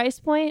same price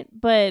point,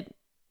 but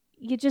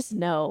you just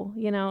know,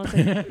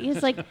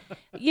 it's like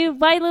you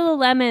buy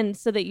Lululemon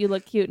so that you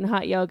look cute in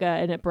hot yoga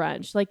and at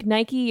brunch. Like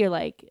Nike, you're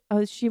like,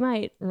 oh, she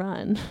might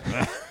run.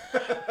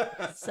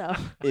 So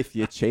if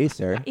you chase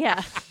her.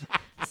 yeah,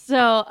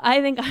 so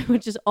I think I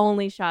would just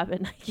only shop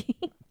at Nike.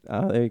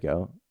 Oh, there you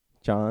go.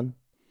 John?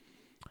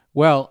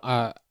 Well,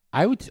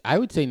 I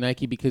would say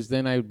Nike because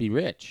then I would be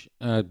rich,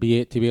 to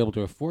be able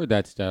to afford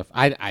that stuff.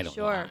 I don't know.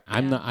 Sure,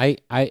 I'm yeah.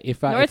 not.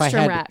 If I Nordstrom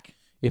had Rack.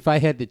 if I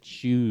had to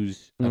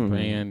choose a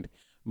brand,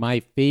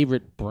 my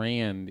favorite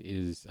brand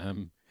is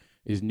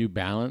New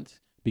Balance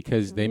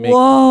because they make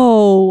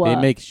Whoa. they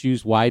make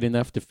shoes wide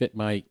enough to fit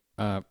my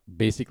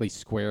basically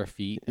square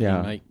feet.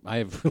 Yeah. And I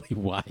have really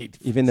wide.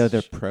 Even though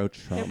they're They're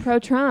pro-Trump.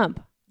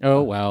 pro-Trump.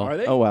 Oh well. Are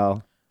they? Oh,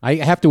 well. I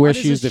have to wear Why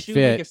does shoes this that shoe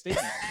make a fit.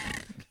 statement?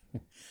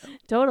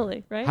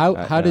 Totally, right? How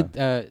Yeah.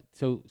 did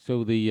so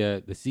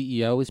the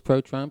CEO is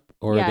pro Trump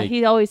or yeah, they?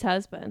 he always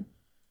has been.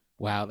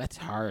 Wow, that's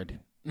hard.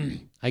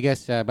 I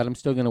guess, but I'm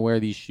still gonna wear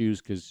these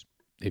shoes because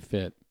they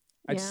fit.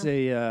 I'd Yeah.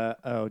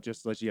 say,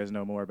 just to let you guys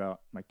know more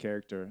about my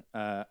character.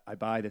 I've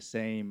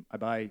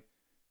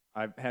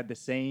had the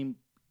same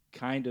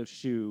kind of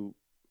shoe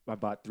I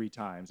bought 3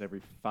 times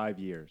every 5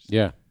 years.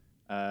 Yeah.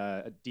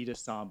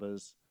 Adidas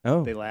Sambas.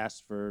 Oh. They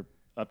last for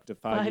up to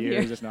 5 5 years,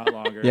 years. if not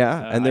longer.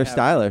 Yeah, and they're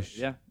stylish.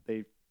 Yeah,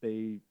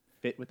 they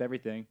fit with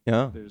everything.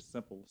 Yeah. They're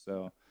simple.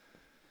 So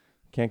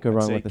Can't go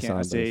wrong with the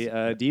I say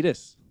Sambas.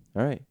 Adidas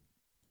All right.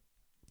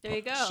 There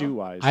you go. shoe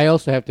wise. I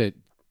also have to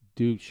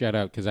do shout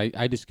out because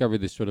I discovered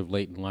this sort of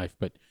late in life,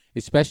 but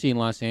especially in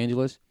Los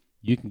Angeles,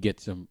 you can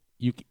get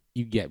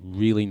you get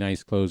really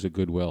nice clothes at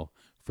Goodwill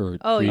for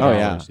Oh, $3. yeah. Oh,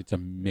 yeah. It's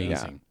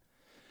amazing.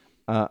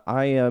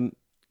 I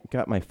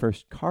got my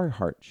first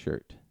Carhartt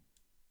shirt.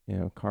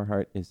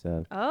 Carhartt is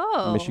a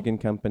Oh. Michigan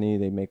company.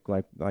 They make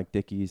like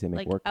Dickies. They make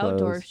Like work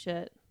outdoor clothes.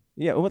 shit.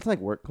 Yeah, well, it's like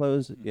work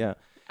clothes. Yeah,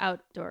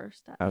 Outdoor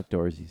stuff.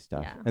 outdoorsy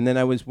stuff. Yeah. And then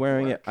I was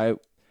wearing it.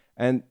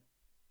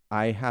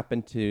 I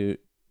happened to.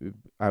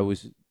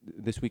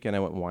 This weekend I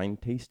went wine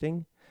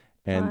tasting,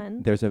 and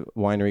Fun. there's a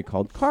winery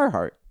called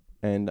Carhartt,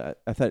 and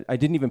I thought I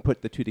didn't even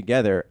put the two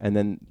together. And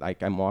then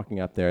I'm walking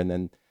up there, and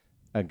then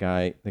the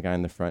guy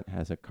in the front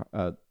has a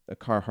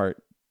Carhartt,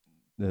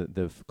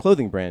 the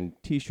clothing brand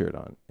T-shirt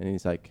on, and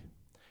he's like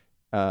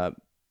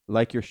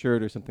your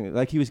shirt or something.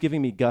 Like he was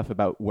giving me guff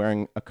about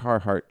wearing a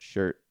Carhartt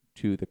shirt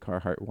to the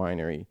Carhartt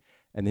winery,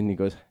 and then he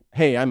goes,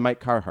 "Hey, I'm Mike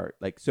Carhartt."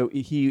 Like, so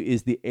he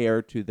is the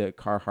heir to the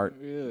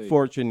Carhartt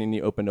fortune, and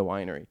he opened a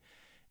winery,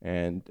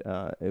 and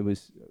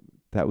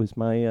that was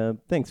my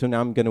thing. So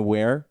now I'm gonna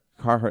wear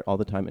Carhartt all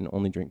the time and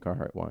only drink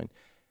Carhartt wine.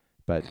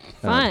 But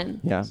Fun.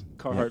 yeah,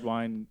 Carhartt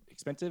wine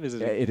expensive? Is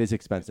it? it is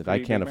expensive. I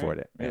pretty can't big afford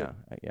it. brand?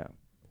 Yeah.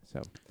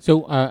 So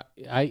So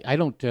I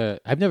don't.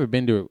 I've never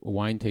been to a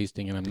wine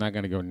tasting, and I'm not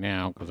going to go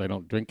now because I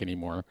don't drink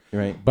anymore.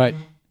 right. But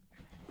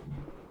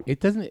it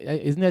doesn't.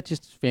 Isn't that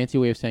just a fancy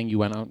way of saying you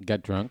went out and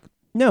got drunk?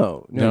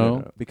 No.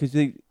 Because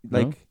they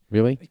No?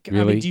 Really? I mean,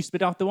 Really? do you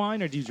spit out the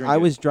wine or do you drink I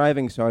it? was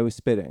driving, so I was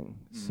spitting.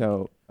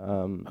 So,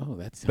 oh,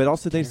 that's. but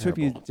also they serve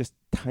you just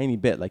tiny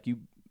bit. Like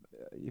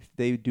if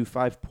they do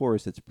 5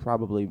 pours, it's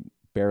probably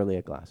barely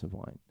a glass of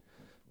wine.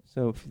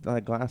 So if you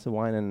a glass of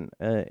wine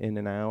in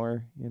an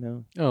hour,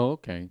 Oh,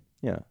 okay.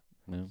 yeah,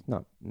 No. it's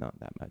not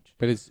that much.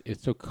 But it's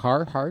so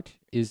Carhartt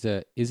is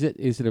it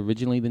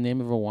originally the name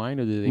of a wine,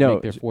 or did they No,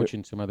 make their it's-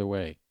 fortune some other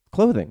way?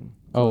 Clothing.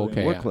 Oh,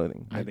 okay. Work yeah.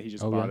 clothing. Yeah, he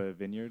just oh, bought yeah. a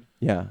vineyard.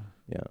 Yeah.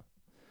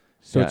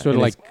 So Yeah, it's sort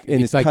of and like and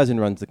his it's like cousin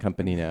runs the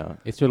company now.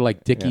 it's sort of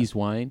like Dickie's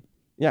wine.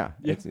 Yeah,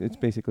 Yeah. it's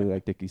basically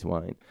like Dickie's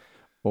wine,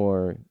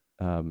 or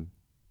I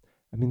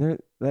mean, they're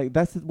like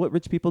that's what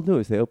rich people do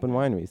is they open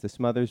wineries. The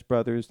Smothers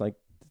brothers, like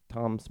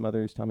Tommy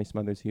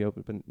Smothers, he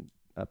opened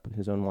up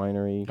his own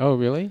winery. Oh,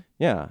 really?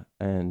 Yeah,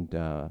 and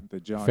The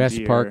John Fess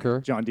Deere,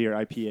 Parker. John Deere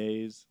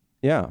IPAs.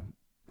 yeah,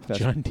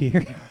 John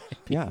Deere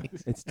yeah,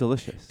 it's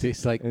delicious.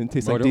 tastes like And it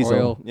tastes like motor diesel.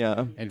 oil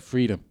Yeah. and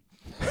freedom.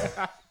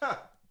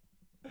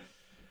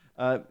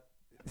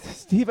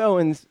 Steve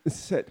Owens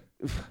said.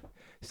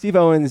 Steve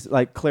Owens,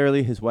 like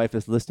clearly his wife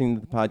is listening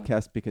to the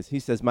podcast because he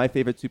says my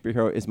favorite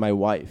superhero is my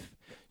wife.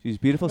 She's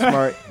beautiful,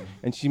 smart,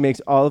 and she makes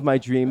all of my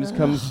dreams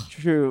come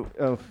true.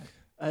 Oh.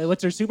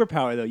 What's her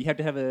superpower though? You have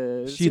to have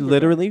a. She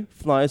literally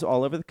flies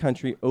all over the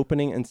country,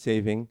 opening and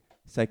saving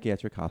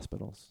psychiatric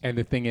hospitals. And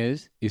the thing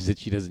is that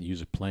she doesn't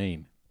use a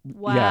plane.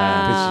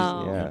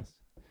 Wow. Yeah,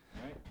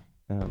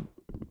 yes.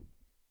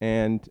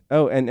 And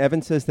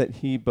Evan says that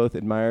he both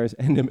admires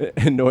and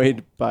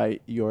annoyed by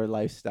your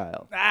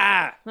lifestyle.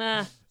 Ah.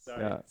 Sorry.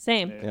 Yeah,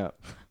 Same.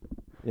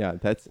 yeah,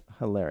 that's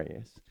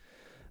hilarious.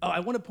 Oh, I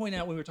want to point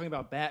out when we were talking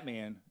about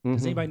Batman.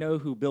 Does Mhm. anybody know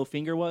who Bill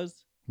Finger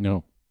was?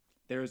 No.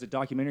 There was a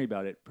documentary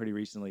about it pretty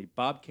recently.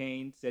 Bob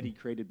Kane said he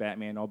created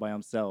Batman all by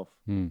himself,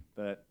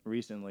 but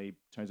recently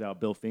turns out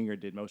Bill Finger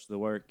did most of the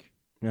work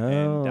Oh.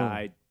 and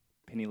died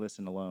penniless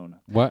and alone.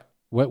 What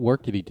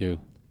work did he do?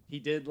 He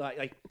did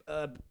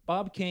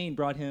Bob Kane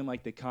brought him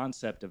like the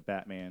concept of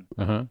Batman,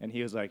 Uh-huh. and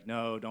he was like,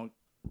 "No, don't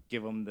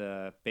give him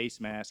the face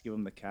mask, give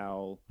him the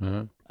cowl,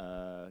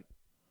 Uh-huh.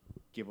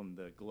 give him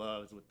the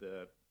gloves with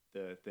the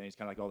things,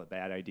 kind of like all the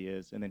bad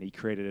ideas." And then he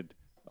created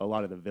a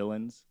lot of the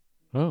villains,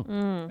 Oh.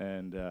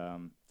 and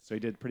so he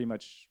did pretty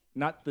much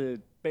not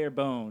the bare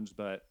bones,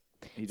 but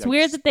he It's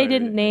weird that they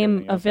didn't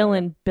name a villain.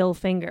 villain Bill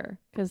Finger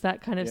because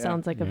that kind of Yeah.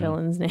 sounds like a Yeah.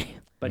 villain's name.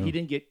 But Yeah. he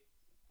didn't get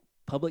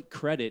public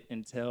credit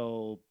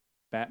until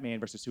Batman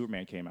versus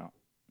Superman came out,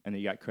 and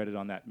he got credit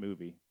on that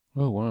movie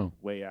Oh, wow.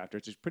 way after.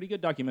 It's a pretty good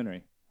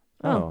documentary.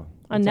 Oh,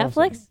 On that's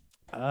Netflix?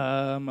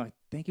 awesome. I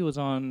think it was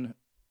on,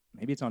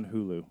 maybe it's on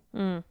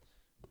Hulu.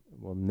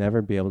 We'll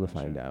never be able to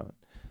find out.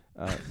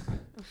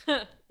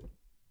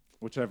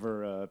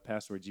 Whichever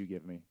passwords you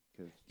give me.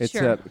 'Cause It's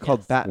Sure.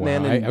 called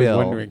Batman Wow, and I Bill.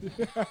 was wondering.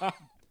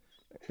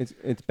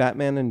 It's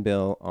Batman and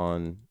Bill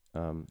on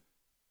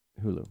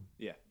Hulu.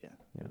 yeah.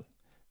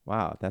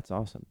 Wow, that's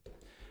awesome.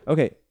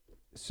 Okay,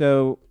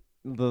 so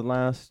the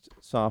last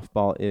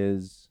softball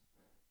is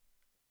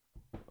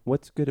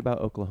what's good about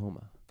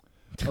Oklahoma?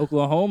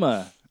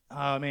 Oklahoma.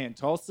 Oh man,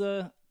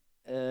 Tulsa.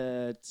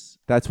 It's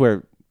That's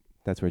where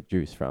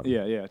Drew's from.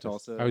 yeah,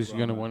 Tulsa. I was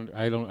going to Oklahoma.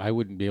 wonder. I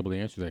wouldn't be able to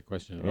answer that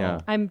question at Yeah.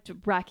 all. I'm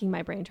racking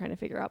my brain trying to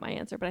figure out my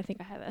answer, but I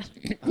think I have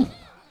it.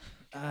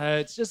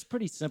 It's just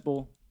pretty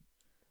simple.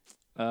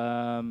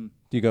 Do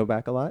you go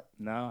back a lot?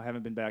 No, I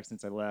haven't been back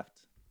since I left.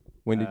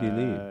 When did you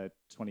leave?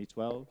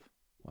 2012.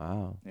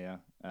 Wow. Yeah.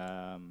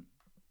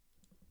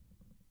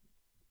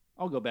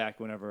 I'll go back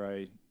whenever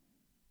I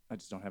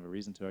just don't have a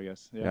reason to, I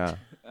guess. Yeah.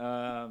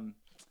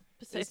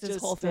 Besides It's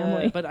his whole just,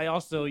 family. but I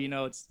also,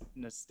 it's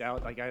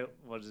nostalgia. Like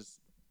what is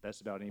best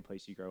about any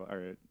place you grow,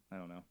 or I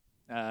don't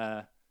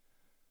know.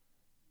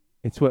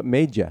 It's what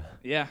made you.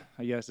 Yeah,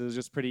 I guess it was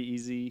just pretty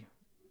easy.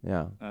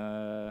 Yeah.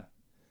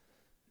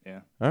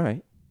 Yeah. All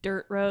right.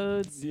 Dirt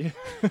roads, Yeah.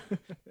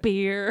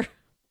 beer.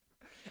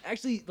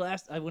 Actually,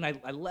 when I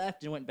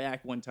left and went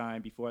back one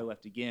time before I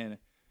left again,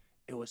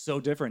 it was so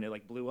different.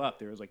 It blew up.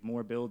 There was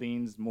more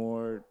buildings,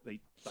 more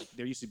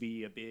there used to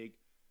be a big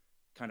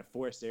kind of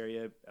forest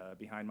area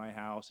behind my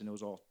house, and it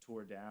was all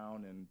tore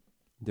down and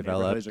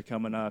Developed. neighborhoods are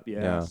coming up.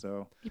 Yeah.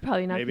 So You're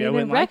probably not Maybe I going to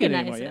wouldn't like it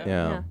recognize anymore, it.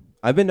 Yeah.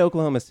 I've been to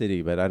Oklahoma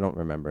City, but I don't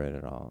remember it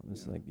at all. It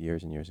was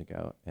years and years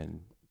ago,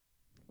 and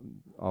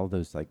all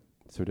those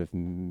sort of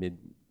mid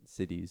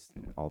cities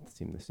all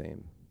seem the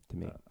same to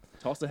me.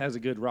 Tulsa has a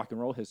good rock and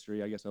roll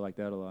history. I guess I like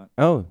that a lot.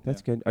 Oh,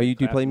 that's good. Do you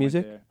play Clapton went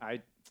music? there.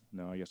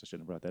 No, I guess I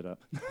shouldn't have brought that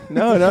up.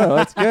 No,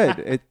 that's good.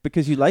 It's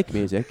because you like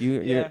music.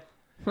 You're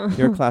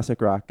a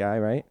classic rock guy,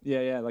 right?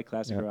 Yeah, I like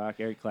classic Yeah. rock.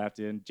 Eric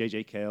Clapton,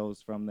 J.J.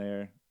 Cale's from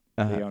there.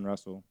 Uh-huh. Leon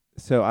Russell.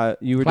 So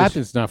you were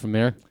Clapton's not from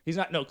there. He's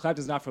not. No,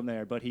 Clapton's not from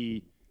there, but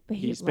he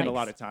spent a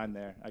lot of time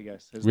there. I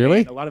guess.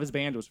 Really? A lot of his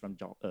band was from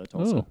Tulsa.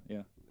 Oh.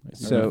 Yeah.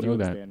 So know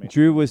that.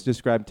 Drew was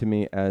described to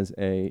me as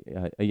a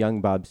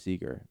young Bob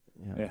Seger.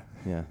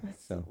 Yeah.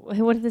 So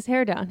What is his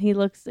hair down? He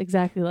looks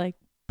exactly like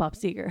Bob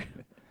Seger.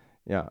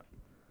 yeah.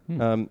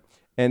 And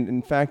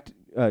in fact,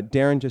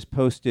 Darren just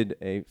posted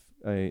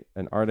a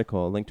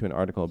link to an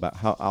article about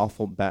how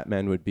awful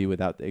Batman would be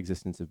without the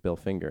existence of Bill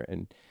Finger,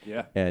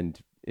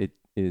 and it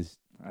is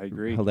I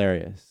agree.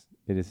 hilarious.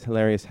 It is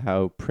hilarious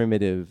how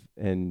primitive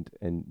and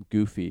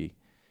goofy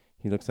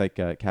he looks, like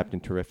Captain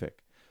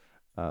Terrific.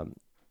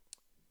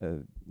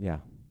 Yeah,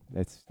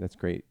 that's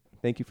great.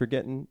 Thank you for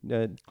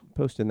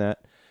posting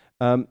that.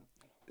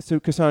 So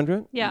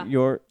Cassandra,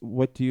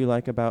 what do you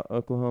like about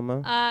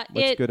Oklahoma?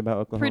 What's good about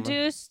Oklahoma?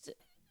 Produced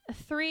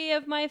 3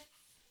 of my,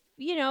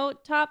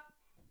 top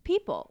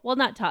people. Well,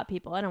 not top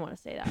people. I don't want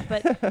to say that,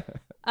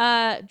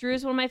 but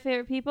Drew's one of my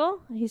favorite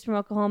people. He's from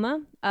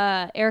Oklahoma.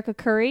 Erica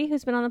Curry,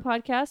 who's been on the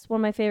podcast,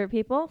 one of my favorite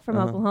people from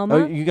Oklahoma.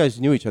 Oh, you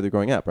guys knew each other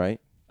growing up, right?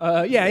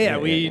 Yeah.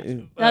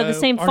 We the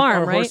same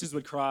farm, our right? horses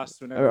would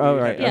cross whenever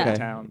we had to go to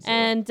town. So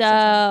and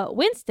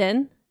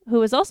Winston, who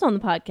was also on the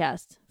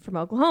podcast from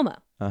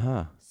Oklahoma.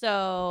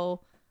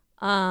 So,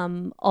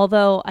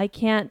 although I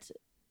can't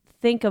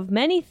think of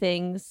many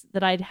things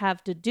that I'd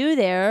have to do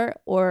there,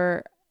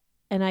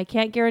 and I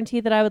can't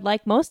guarantee that I would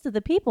like most of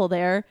the people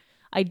there,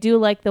 I do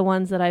like the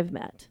ones that I've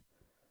met.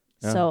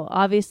 So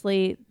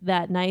obviously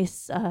that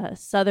nice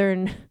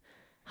Southern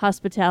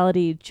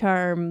hospitality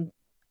charm,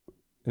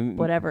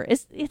 whatever.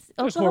 It's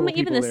Oklahoma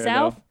even the there,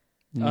 South?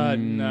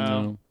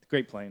 No.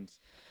 Great Plains.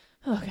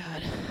 Oh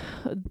God.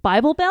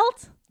 Bible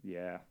Belt?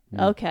 Yeah.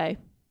 Okay.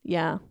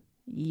 Yeah.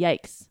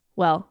 Yikes.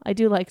 Well, I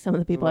do like some of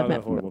the people I've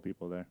met. Horrible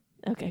people there.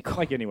 Okay, cool.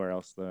 Like anywhere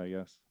else, though, I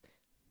guess.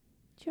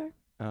 Sure.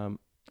 I've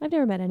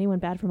never met anyone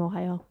bad from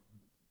Ohio.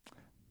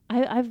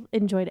 I've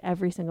enjoyed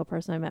every single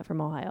person I met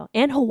from Ohio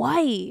and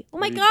Hawaii. Oh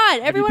my God,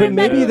 everyone I've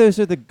met. Maybe those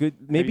are the good.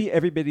 Maybe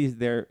everybody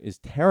there is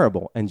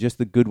terrible, and just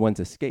the good ones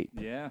escape.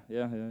 Yeah.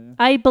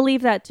 I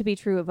believe that to be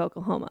true of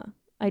Oklahoma.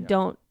 I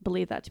don't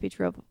believe that to be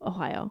true of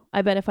Ohio.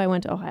 I bet if I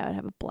went to Ohio, I'd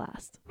have a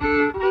blast.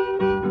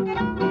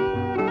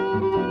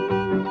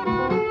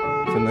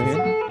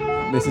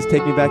 Familiar? This is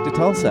Take Me Back to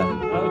Tulsa.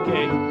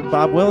 Okay.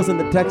 Bob Wills and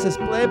the Texas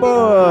Playboy.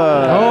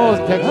 Oh,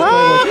 the Texas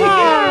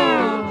Playboy.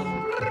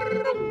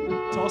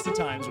 Tulsa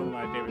Time's one of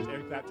my favorites.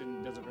 Eric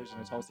Clapton does a version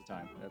of Tulsa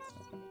Time. That's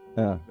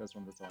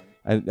one of the songs.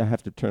 I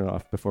have to turn it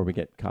off before we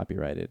get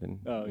copyrighted,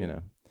 and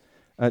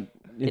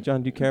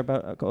John, do you care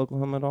about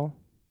Oklahoma at all?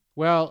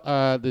 Well,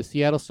 the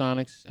Seattle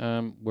Sonics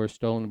were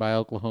stolen by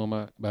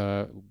Oklahoma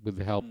with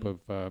the help of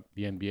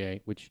the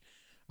NBA, which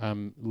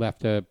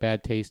left a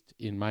bad taste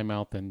in my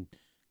mouth and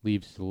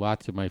leaves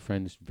lots of my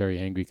friends very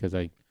angry because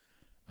I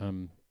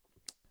spent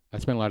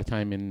a lot of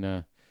time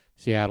in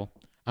Seattle.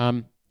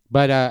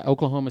 But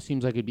Oklahoma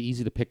seems like it'd be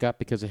easy to pick up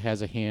because it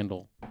has a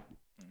handle.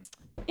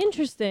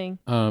 Interesting.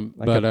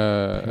 Like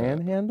a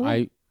panhandle?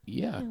 Like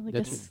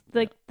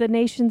the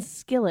nation's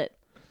skillet.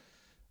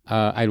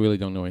 I really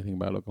don't know anything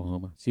about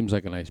Oklahoma. Seems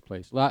like a nice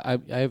place. I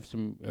have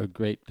some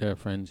great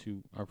friends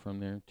who are from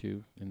there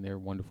too, and they're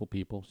wonderful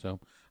people. So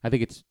I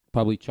think it's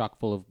probably chock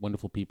full of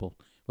wonderful people.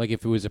 Like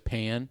if it was a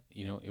pan,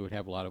 it would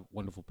have a lot of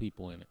wonderful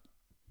people in it.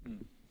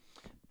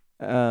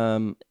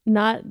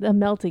 Not a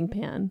melting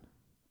pan,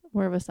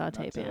 more of a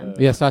saute pan.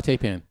 Yeah, saute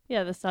pan.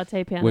 Yeah, the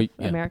saute pan of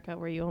America,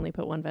 where you only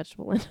put one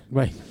vegetable in.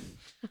 Right.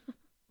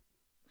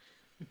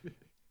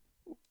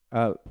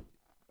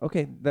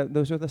 Okay,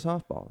 those are the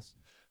softballs.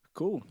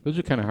 Cool. Those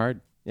are kind of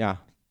hard. Yeah,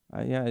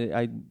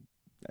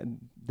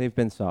 they've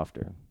been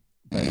softer,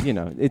 but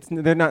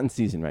they're not in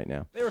season right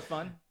now. They were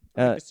fun.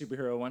 Like the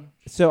superhero one.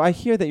 So I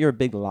hear that you're a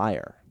big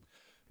liar.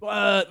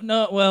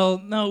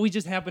 No. We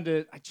just happen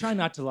to. I try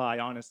not to lie,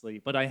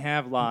 honestly, but I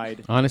have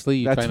lied. Honestly,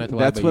 you try not to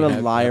lie. That's what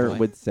a liar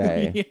would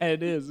say. Yeah,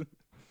 it is.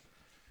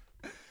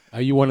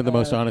 Are you one of the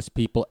most honest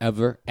people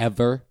ever?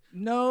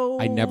 No.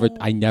 I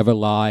never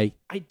lie.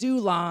 I do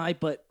lie,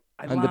 but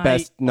I'm the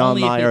best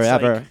non-liar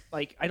ever.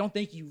 Like, I don't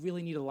think you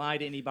really need to lie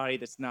to anybody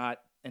that's not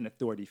an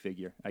authority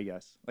figure, I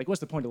guess. Like,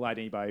 what's the point to lie to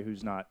anybody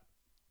who's not?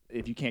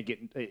 If you're gonna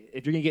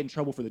get in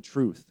trouble for the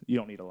truth, you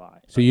don't need to lie.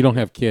 So you don't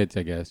have kids,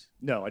 I guess.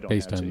 No, I don't.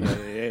 Based on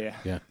that.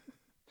 Yeah.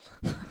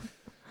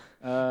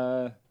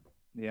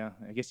 Yeah.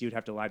 I guess you would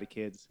have to lie to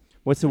kids.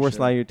 What's the worst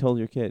lie you told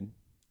your kid?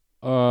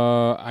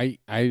 I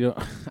don't.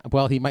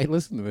 Well, he might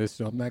listen to this,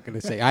 so I'm not going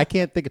to say. I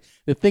can't think.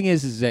 The thing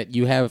is that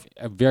you have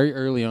very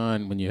early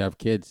on when you have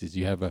kids, is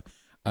you have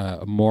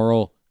a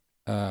moral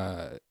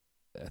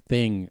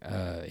thing,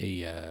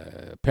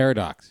 a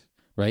paradox,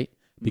 right?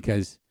 Mm-hmm.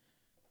 Because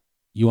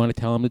you want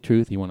to tell them the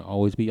truth, you want to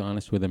always be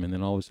honest with them, and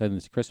then all of a sudden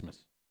it's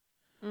Christmas,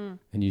 and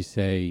you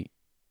say,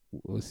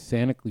 well,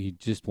 Santa. You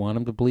just want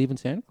them to believe in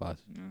Santa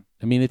Claus. Mm.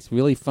 I mean, it's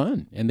really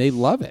fun, and they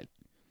love it,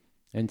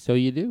 and so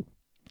you do.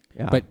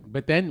 Yeah.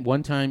 But then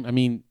one time, I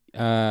mean,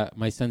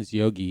 my son's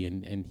Yogi,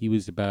 and he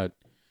was about,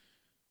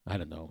 I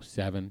don't know,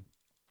 7,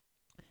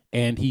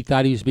 and he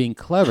thought he was being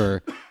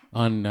clever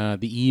on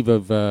the eve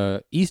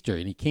of Easter,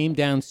 and he came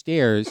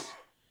downstairs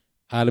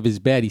out of his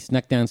bed. He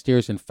snuck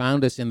downstairs and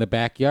found us in the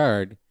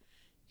backyard,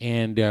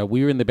 and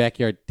we were in the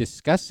backyard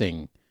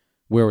discussing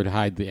where to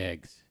hide the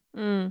eggs.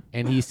 Mm.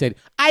 And he said,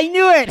 "I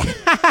knew it!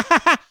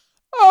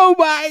 Oh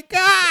my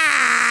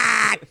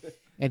God!"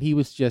 And he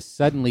was just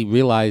suddenly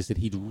realized that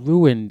he'd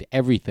ruined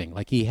everything.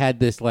 Like he had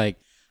this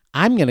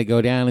I'm going to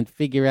go down and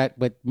figure out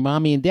what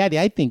Mommy and Daddy,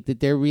 I think that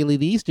they're really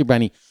the Easter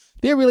Bunny.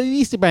 They're really the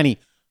Easter Bunny.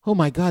 Oh,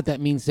 my God, that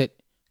means that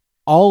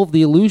all of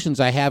the illusions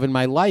I have in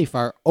my life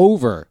are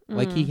over.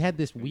 Like he had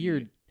this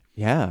weird,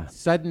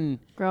 sudden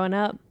Growing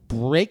up.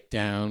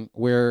 breakdown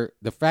where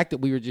the fact that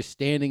we were just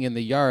standing in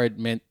the yard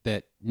meant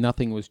that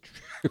nothing was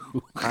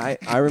true.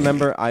 I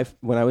remember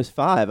when I was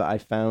 5, I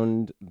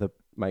found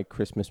my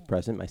Christmas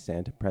present, my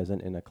Santa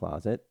present in a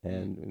closet,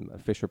 and a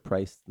Fisher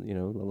Price,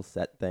 little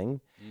set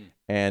thing.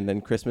 And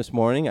then Christmas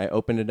morning, I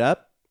opened it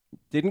up,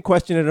 didn't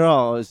question it at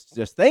all. It was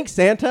just, thanks,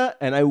 Santa.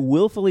 And I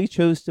willfully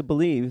chose to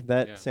believe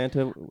that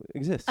Santa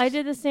exists. I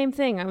did the same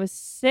thing. I was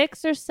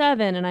 6 or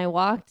 7, and I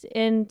walked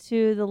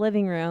into the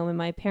living room, and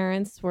my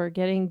parents were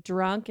getting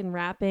drunk and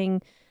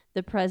wrapping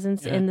the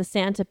presents in the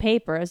Santa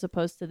paper as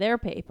opposed to their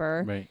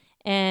paper. Right.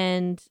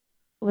 And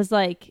was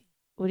like,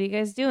 what are you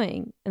guys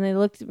doing? And they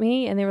looked at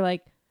me, and they were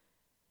like,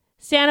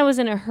 Santa was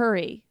in a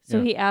hurry,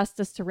 so he asked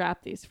us to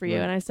wrap these for you.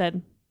 Right. And I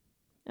said,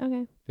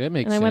 okay. That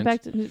makes and sense. I went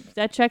back to,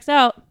 that checks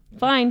out.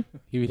 Fine.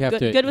 He would have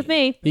good with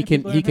me. He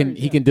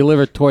can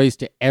deliver toys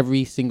to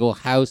every single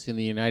house in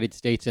the United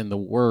States and the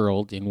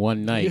world in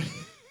one night.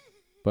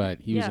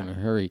 But he was in a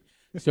hurry.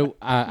 So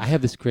I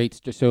have this great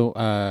story.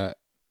 So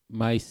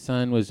my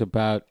son was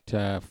about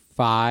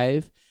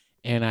 5,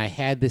 and I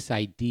had this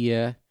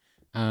idea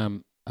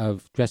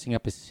of dressing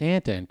up as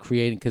Santa and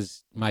creating,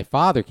 because my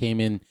father came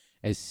in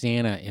as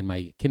Santa in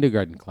my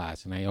kindergarten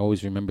class, and I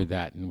always remember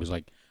that, and was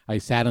like, I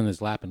sat on his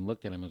lap and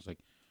looked at him. I was like,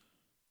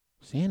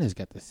 Santa's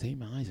got the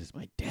same eyes as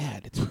my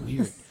dad. It's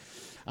weird.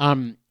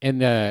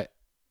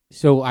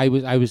 So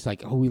I was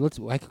like,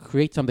 I could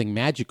create something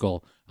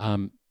magical.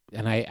 And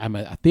I'm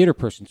a theater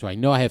person, so I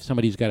know I have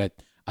somebody who's got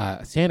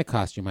a Santa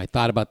costume. I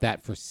thought about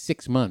that for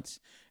 6 months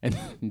and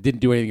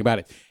didn't do anything about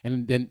it.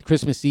 And then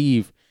Christmas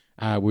Eve,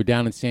 we're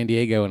down in San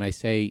Diego, and I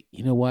say,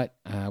 you know what?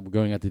 We're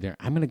going out to dinner.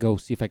 I'm going to go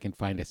see if I can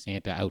find a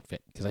Santa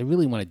outfit, because I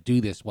really want to do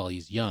this while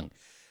he's young.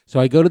 So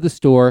I go to the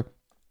store,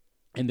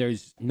 and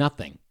there's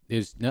nothing.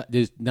 There's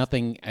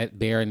nothing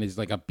there, and there's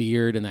like a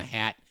beard and a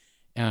hat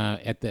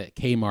at the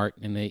Kmart.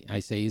 And I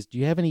say, do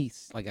you have any,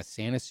 like a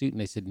Santa suit?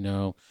 And they said,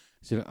 no.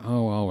 I said,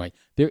 oh, all right.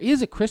 There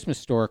is a Christmas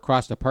store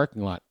across the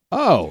parking lot.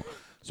 Oh.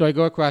 So I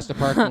go across the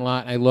parking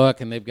lot, and I look,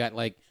 and they've got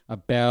like a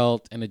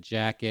belt and a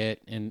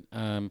jacket and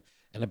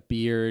a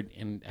beard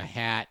and a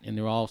hat, and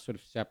they're all sort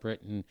of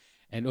separate.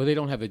 And they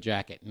don't have a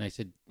jacket. And I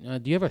said,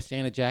 do you have a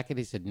Santa jacket?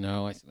 He said,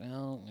 no. I said,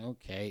 well,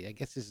 okay. I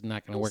guess this is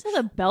not going to work. You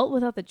said a belt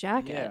without the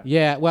jacket.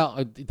 Yeah.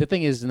 Well, the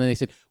thing is, and then they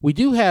said, we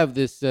do have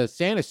this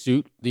Santa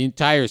suit, the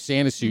entire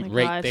Santa suit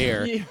right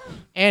there. Yeah.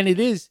 And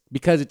it is,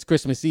 because it's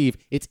Christmas Eve,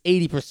 it's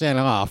 80%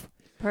 off.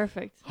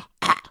 Perfect.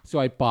 So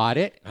I bought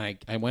it, and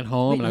I went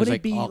home, and I was would like,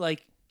 it be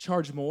like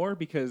charge more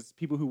because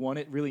people who want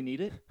it really need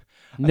it?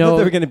 No, I thought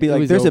they were going to be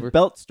like, there's a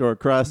belt store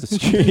across the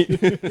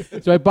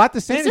street. So I bought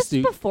the Santa suit. Is this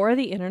suit. before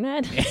the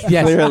internet?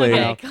 Yes, clearly. Oh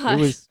my gosh. It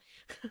was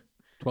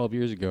 12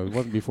 years ago. It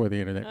wasn't before the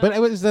internet. But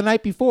it was the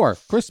night before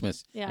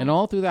Christmas, and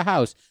all through the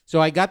house. So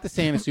I got the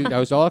Santa suit. I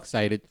was all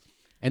excited.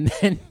 And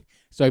then,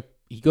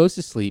 he goes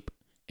to sleep,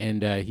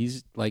 and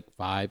he's like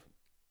 5.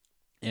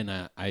 And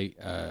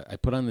I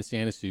put on the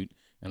Santa suit,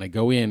 and I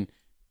go in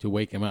to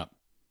wake him up.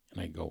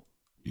 And I go,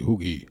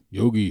 Yogi,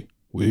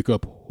 wake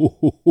up.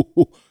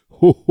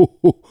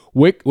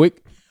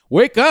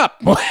 Wake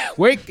up.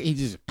 He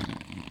just,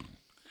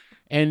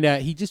 and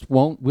he just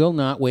will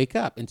not wake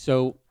up. And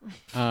so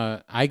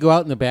I go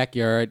out in the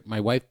backyard. My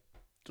wife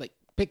like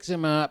picks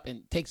him up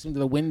and takes him to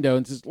the window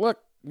and says, look,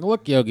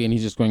 Yogi. And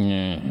he's just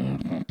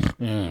going,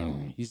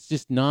 he's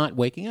just not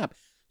waking up.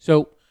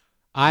 So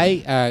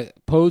I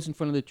pose in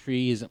front of the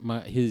tree.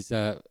 His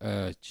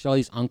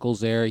Shelley's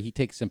uncle's there. He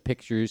takes some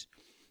pictures.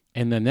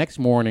 And the next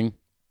morning,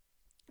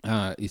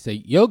 you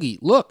say, Yogi,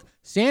 look,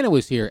 Santa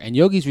was here. And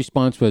Yogi's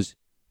response was,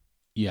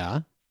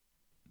 yeah.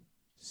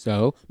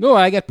 So, no,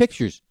 I got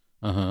pictures.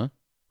 Uh-huh.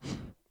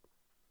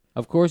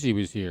 Of course he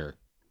was here.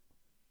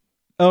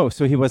 Oh,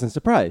 so he wasn't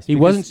surprised. He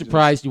wasn't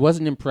surprised. He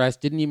wasn't impressed.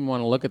 Didn't even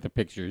want to look at the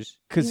pictures.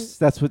 Because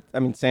that's what,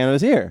 Santa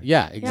was here.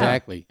 Yeah,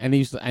 exactly. Yeah. And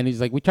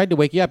he's like, we tried to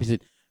wake you up. He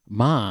said,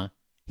 Ma,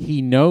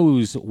 he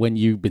knows when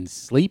you've been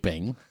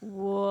sleeping.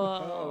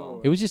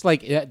 Whoa. It was just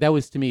like, that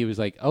was to me, it was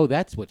like, oh,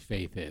 that's what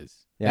faith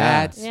is.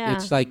 Yeah.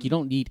 It's like you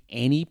don't need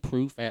any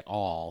proof at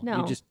all. No.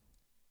 You just,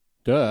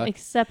 duh.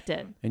 Accept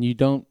it. And you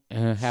don't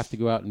have to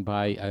go out and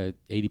buy a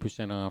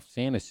 80% off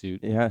Santa suit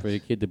for the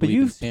kid to but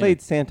believe in Santa. But you've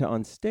played Santa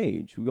on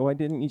stage. Why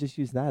didn't you just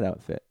use that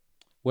outfit?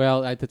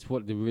 Well, that's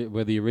where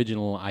the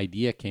original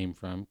idea came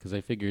from, because I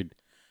figured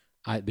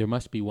there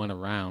must be one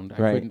around. I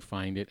couldn't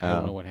find it. I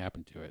don't know what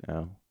happened to it.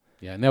 Oh.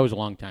 Yeah, and that was a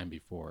long time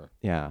before.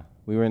 Yeah.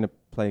 We were in a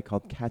play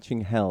called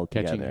Catching Hell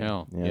together. Catching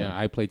Hell. Yeah,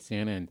 I played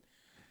Santa,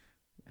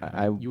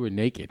 and you were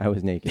naked. I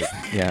was naked.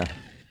 Yeah.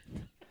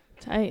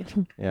 Tight.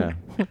 Yeah.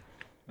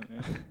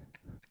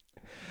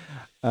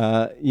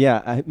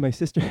 My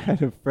sister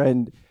had a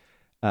friend,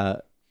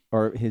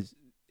 or his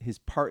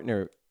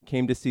partner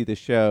came to see the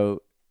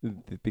show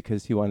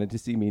because he wanted to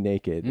see me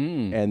naked,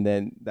 and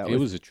then it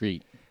was a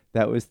treat.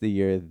 That was the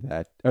year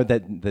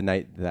the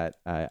night that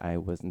I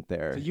wasn't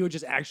there. So you were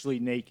just actually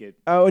naked.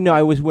 Oh no,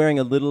 I was wearing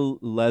a little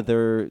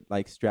leather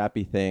like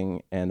strappy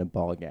thing and a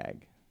ball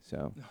gag.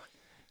 So,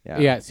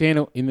 Yeah,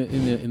 Santa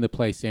in the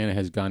play, Santa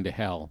has gone to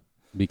hell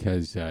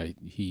because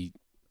he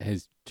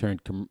has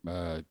turned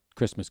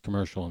Christmas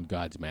commercial and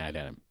God's mad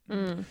at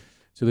him.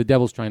 So the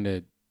devil's trying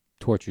to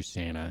torture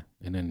Santa,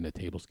 and then the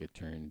tables get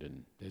turned,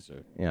 and there's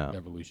a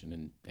revolution.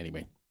 And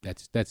anyway,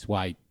 that's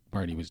why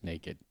Marty was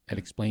naked. That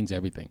explains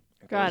everything.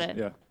 Got it.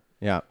 Yeah.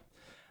 Yeah,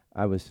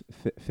 I was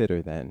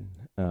fitter then.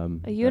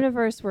 A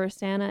universe where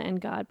Santa and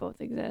God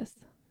both exist.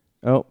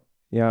 Oh,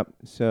 yeah.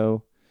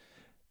 So,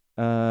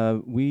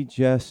 we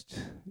just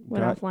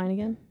Went offline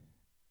again.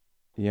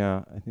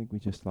 Yeah, I think we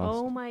just lost.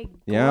 Oh my gosh.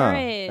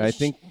 Yeah, I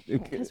think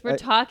because we're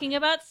talking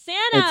about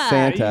Santa. It's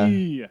Santa.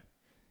 Hey.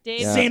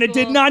 Dave Santa School.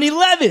 did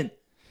 9/11.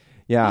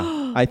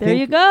 Yeah, I There think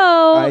you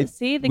go.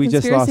 See, the we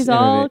just lost conspiracy's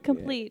all internet.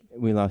 complete.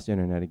 We lost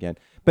internet again.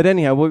 But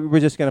anyhow, we're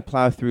just going to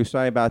plow through.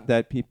 Sorry about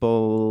that,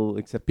 people.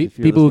 Except if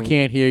you're People who listening.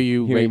 can't hear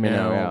you Hear right me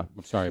now. now, yeah.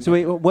 I'm sorry. So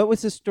wait, what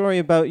was the story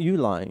about you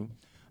lying?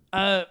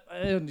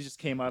 It just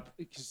came up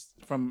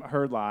from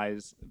her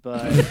lies,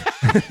 but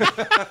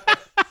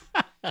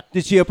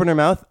Did she open her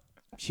mouth?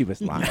 She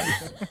was lying.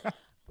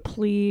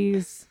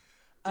 Please.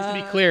 just to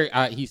be clear,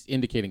 he's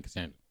indicating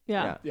consent.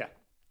 Yeah. yeah.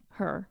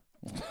 Her.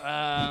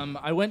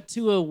 I went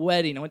to a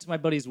wedding. I went to my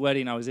buddy's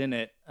wedding. I was in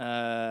it.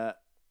 I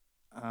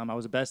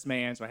was a best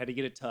man, so I had to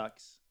get a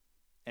tux,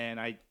 and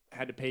I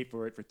had to pay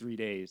for it for 3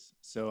 days.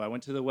 So I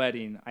went to the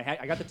wedding.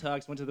 I got the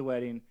tux, went to the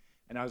wedding,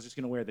 and I was just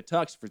gonna wear the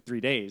tux for 3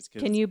 days.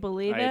 Can you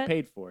believe I had it?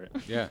 paid for it.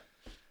 Yeah.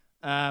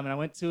 And I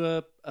went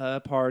to a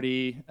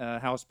party, a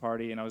house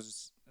party, and I was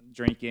just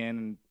drinking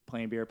and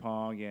playing beer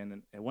pong.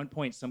 And at one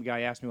point, some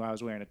guy asked me why I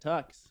was wearing a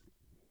tux.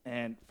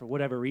 And for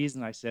whatever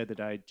reason, I said that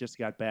I just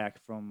got back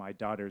from my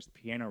daughter's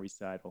piano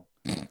recital.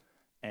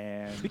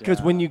 And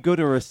Because when you go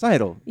to a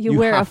recital, You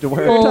wear have a to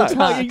wear full a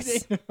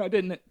tux. tux. I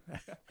didn't.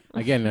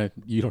 Again,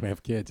 you don't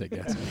have kids, I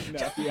guess.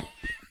 No,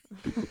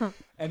 yeah.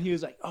 And he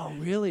was like, "Oh,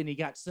 really?" And he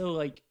got so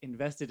like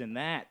invested in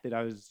that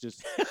I was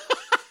just,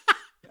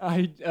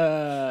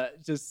 I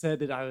just said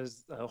that I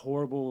was a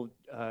horrible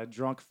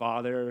drunk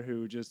father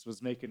who just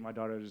was making my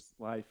daughter's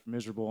life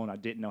miserable, and I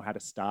didn't know how to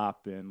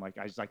stop. And like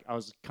I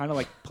was kind of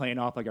like playing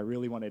off like I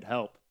really wanted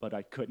help, but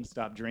I couldn't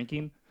stop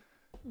drinking.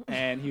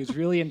 And he was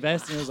really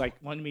invested. He was like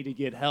wanting me to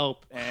get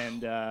help,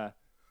 and I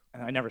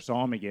never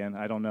saw him again.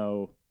 I don't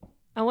know.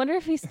 I wonder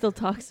if he still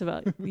talks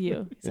about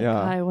you. He's like,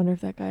 Yeah. I wonder if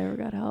that guy ever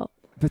got help.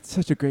 But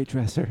such a great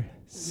dresser.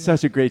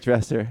 Such a great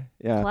dresser.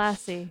 Yeah.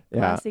 Classy. Yeah.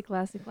 Classy,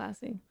 classy,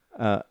 classy.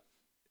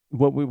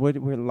 What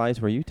lies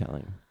were you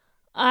telling?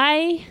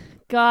 I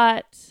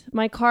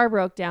my car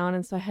broke down,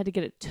 and so I had to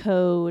get it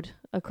towed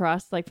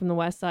across, like from the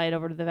west side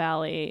over to the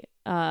valley,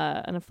 in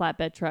a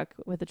flatbed truck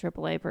with a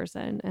AAA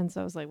person. And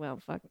so I was like, well,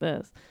 fuck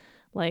this.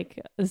 Like,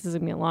 this is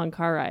gonna be a long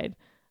car ride.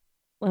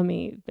 Let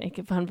me make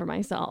it fun for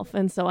myself.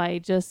 And so I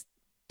just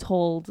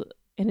told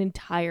an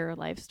entire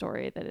life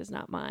story that is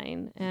not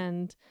mine.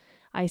 And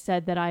I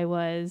said that I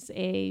was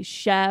a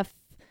chef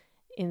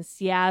in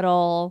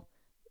Seattle,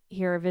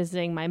 here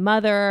visiting my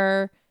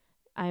mother.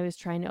 I was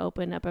trying to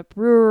open up a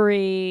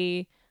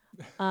brewery.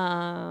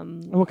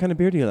 And what kind of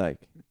beer do you like?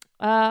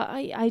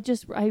 I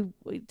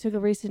took a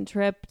recent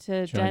trip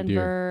to John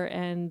Denver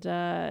and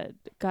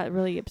got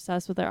really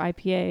obsessed with their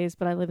IPAs,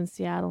 but I live in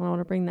Seattle and I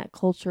want to bring that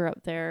culture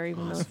up there,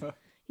 even though,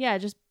 yeah,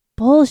 just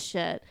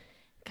bullshit.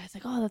 The guy's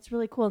like, oh, that's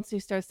really cool. And so he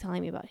starts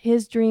telling me about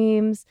his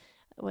dreams,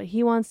 what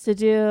he wants to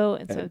do.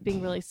 And so I was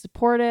being really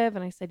supportive.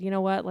 And I said, you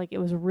know what? Like, it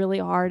was really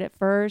hard at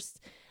first.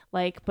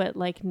 Like, but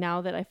like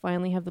now that I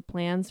finally have the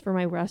plans for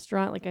my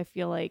restaurant, like I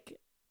feel like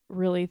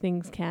really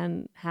things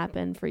can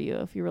happen for you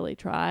if you really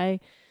try.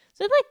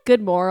 So like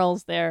good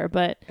morals there,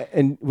 but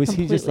And was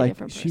he just completely like,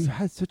 different she person.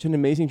 had such an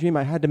amazing dream.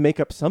 I had to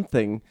make up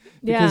something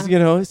because,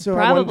 Yeah, so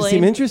I wanted to seem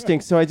probably. interesting.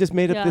 So I just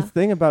made up Yeah. this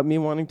thing about me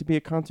wanting to be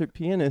a concert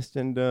pianist.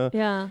 And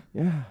yeah.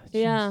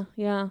 yeah.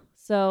 Yeah.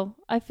 So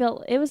I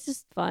felt it was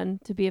just fun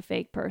to be a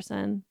fake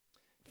person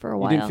for a You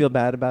while. didn't feel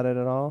bad about it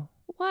at all?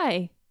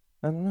 Why?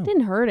 I don't know.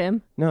 Didn't hurt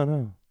him.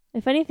 No.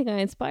 If anything, I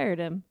inspired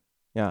him.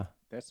 Yeah.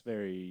 That's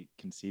very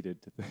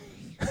conceited to think.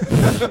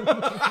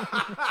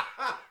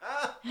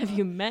 Have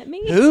you met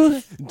me?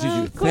 Who do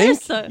you Of course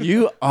think so.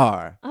 you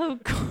are?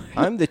 Of course.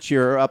 I'm the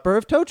cheerer upper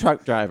of tow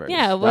truck drivers.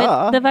 Yeah. What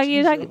Duh. the fuck are you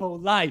Your talking? whole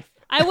life.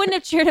 I wouldn't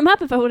have cheered him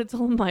up if I would have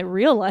told him my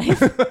real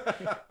life.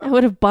 I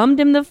would have bummed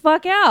him the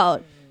fuck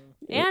out,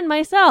 and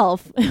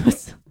myself. It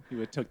was. He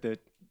would have took the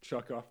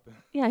truck off.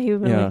 Yeah, he would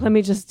have been Yeah. like, let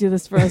me just do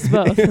this for us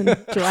both and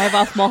drive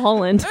off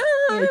Mulholland.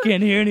 I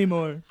can't hear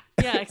anymore.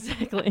 Yeah,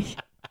 exactly.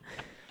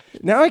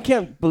 Now I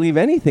can't believe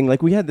anything.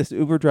 Like we had this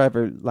Uber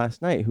driver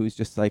last night who's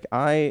just like,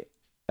 I'm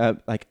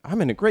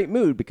in a great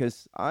mood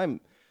because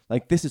I'm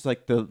like, this is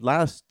like the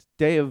last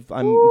day of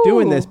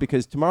doing this Ooh.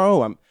 because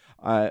tomorrow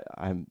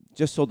I'm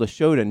just sold a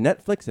show to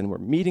Netflix and we're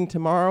meeting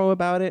tomorrow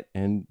about it.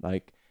 And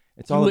like,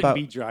 it's You all wouldn't about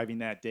be driving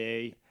that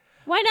day.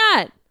 Why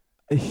not?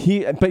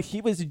 but he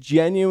was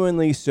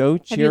genuinely so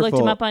cheerful. Have you looked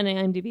him up on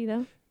IMDb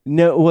though?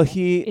 No, well,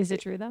 he Is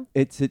it true though?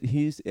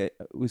 he's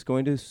was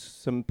going to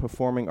some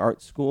performing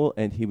arts school,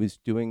 and he was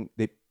doing.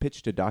 They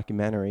pitched a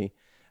documentary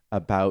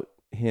about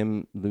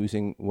him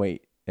losing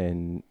weight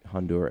in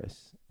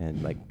Honduras,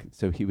 and like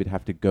so he would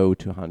have to go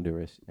to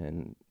Honduras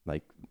and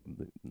like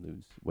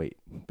lose weight,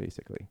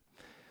 basically.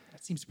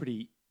 That seems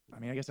pretty. I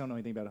mean, I guess I don't know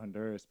anything about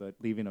Honduras, but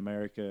leaving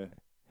America.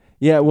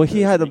 Yeah, well,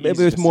 he had It it was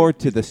was more to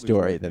specific- the lose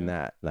story weight, than yeah.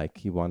 that. Like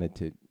he wanted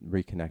to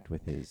reconnect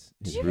with his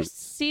Did you ever roots.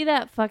 see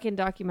that fucking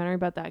documentary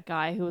about that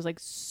guy who was like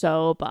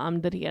so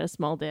bummed that he had a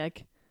small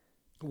dick?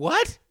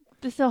 What?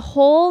 It's a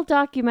whole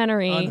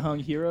documentary. Unhung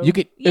hero. You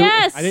could.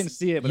 Yes. I didn't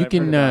see it, but You I've heard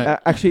can. about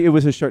it. Actually, it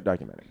was a short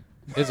documentary.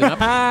 There's an up.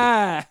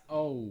 Ah!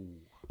 Oh.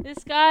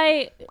 This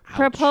guy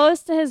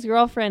proposed to his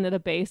girlfriend at a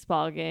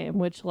baseball game,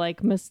 which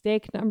like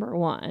mistake number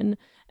one.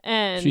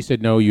 And She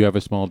said, "No, you have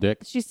a small dick."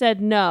 she said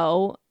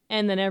no,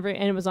 and then and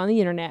it was on the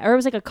internet, or it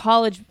was like a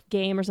college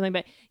game or something.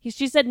 But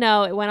she said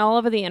no, it went all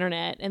over the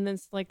internet, and then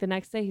like the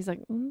next day he's like,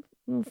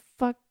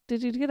 "Fuck,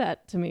 did you do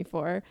that to me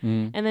for?"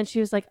 Mm. And then she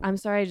was like, "I'm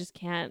sorry, I just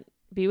can't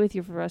be with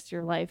you for the rest of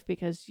your life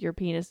because your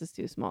penis is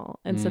too small."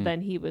 And so Mm.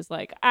 then he was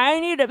like, "I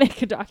need to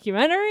make a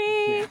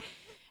documentary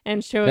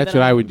and show." That's that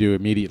what I I'm-" would do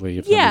immediately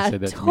if Yeah, somebody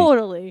said that to me.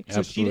 totally. So she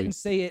Absolutely. didn't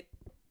say it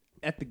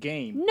at the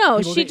game. No,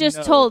 People she didn't just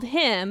know. told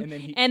him,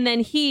 And then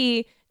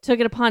he took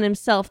it upon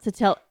himself to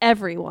tell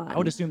everyone. I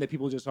would assume that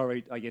people just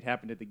already like it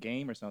happened at the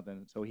game or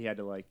something, so he had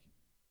to like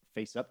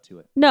face up to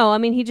it. No, I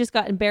mean he just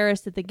got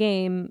embarrassed at the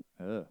game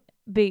Ugh.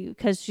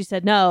 because she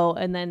said no,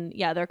 and then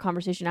their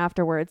conversation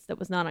afterwards that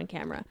was not on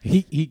camera.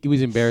 He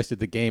was embarrassed at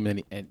the game,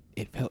 and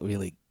it felt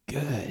really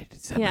good. Yeah,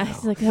 somehow.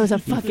 he's like, that was a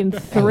fucking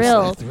That was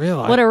thrill. a thrill.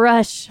 What a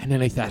rush. And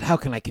then I thought, how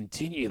can I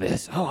continue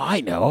this? Oh, I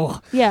know.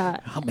 Yeah.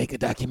 I'll make a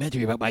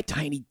documentary about my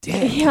tiny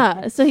dick.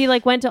 Yeah. So he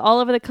like went to all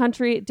over the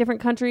country,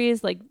 different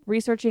countries, like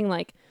researching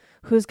like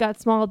who's got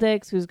small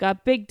dicks, who's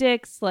got big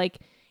dicks. Like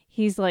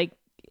he's like,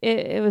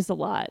 it was a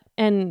lot.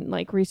 And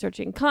like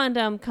researching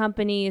condom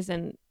companies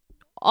and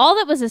all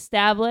that was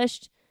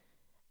established.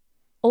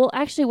 Well,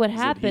 actually what Is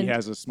that happened He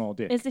has a small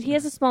dick. is that he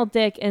has a small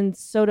dick and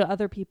so do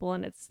other people,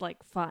 and it's like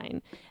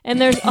fine. And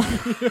there's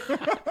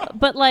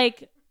but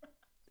like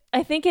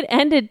I think it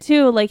ended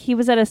too, like he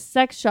was at a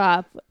sex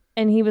shop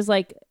and he was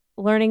like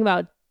learning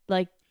about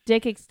like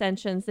dick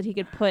extensions that he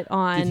could put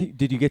on.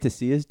 Did you get to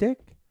see his dick?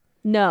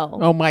 No.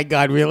 Oh my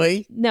God,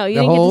 really? No, you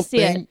The didn't get whole to see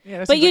thing? it. Yeah,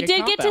 that But seems you like a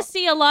did get to cop-out.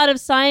 see a lot of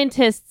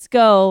scientists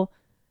go,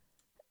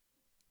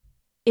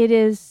 it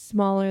is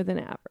smaller than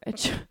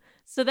average.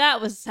 So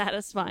that was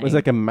satisfying. It was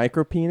like a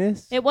micro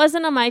penis. It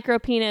wasn't a micro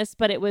penis,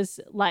 but it was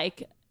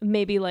like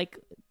maybe like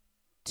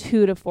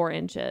 2 to 4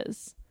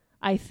 inches,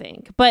 I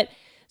think. But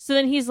so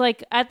then he's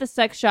like at the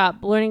sex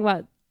shop learning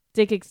about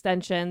dick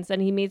extensions,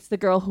 and he meets the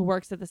girl who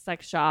works at the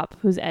sex shop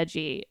who's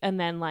edgy, and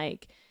then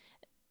like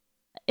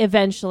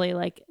eventually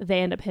like they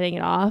end up hitting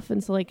it off.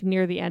 And so like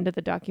near the end of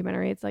the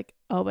documentary, it's like,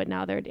 oh, but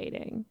now they're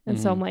dating. And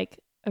so I'm like,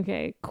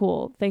 okay,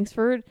 cool. Thanks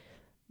for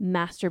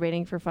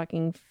masturbating for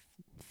fucking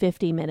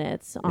 50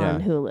 minutes on Yeah.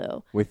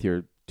 Hulu. With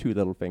your 2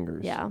 little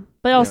fingers. Yeah,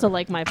 but also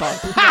like my fault.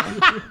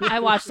 I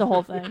watched the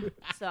whole thing.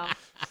 So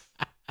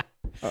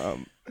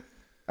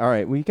All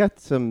right, we got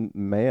some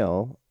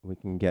mail we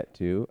can get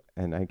to,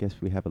 and I guess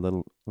we have a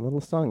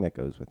little song that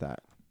goes with that.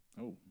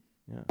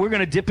 We're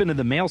gonna dip into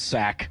the mail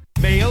sack.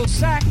 Mail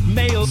sack,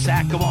 mail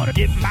sack. I wanna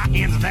dip my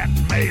hands in that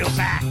mail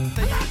sack.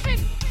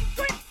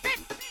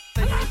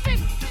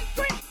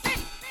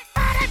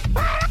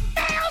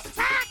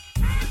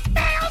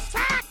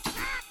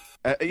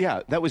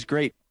 Yeah, that was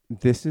great.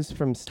 This is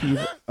from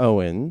Steve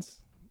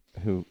Owens,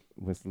 who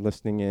was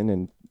listening in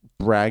and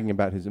bragging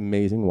about his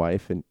amazing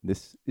wife, and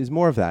this is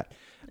more of that.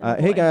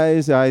 Hey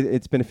guys,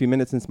 it's been a few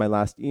minutes since my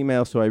last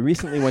email, so I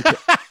recently went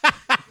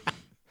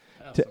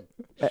to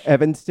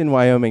Evanston,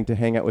 Wyoming, to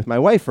hang out with my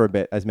wife for a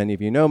bit. As many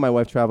of you know, my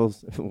wife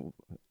travels.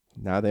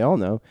 Now they all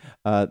know.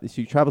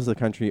 She travels the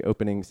country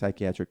opening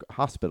psychiatric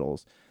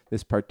hospitals.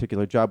 This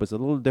particular job was a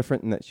little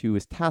different in that she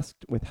was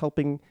tasked with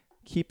helping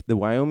keep the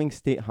Wyoming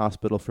State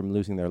Hospital from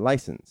losing their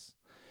license.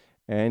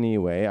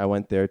 Anyway, I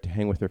went there to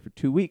hang with her for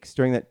 2 weeks.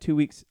 During that 2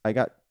 weeks, I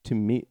got to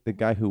meet the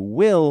guy who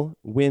will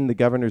win the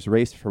governor's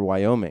race for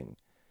Wyoming.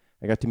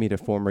 I got to meet a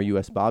former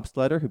U.S.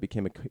 bobsledder who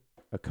became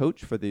a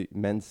coach for the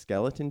men's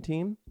skeleton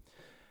team.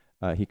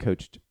 He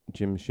coached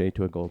Jim Shea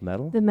to a gold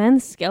medal. the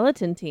men's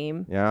skeleton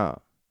team. Yeah.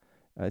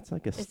 It's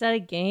like a Is that a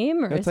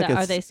game, or It's is like that, a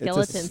are they s- it's a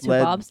skeletons who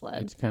sled.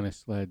 bobsled? It's kind of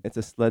sled. it's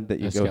a sled that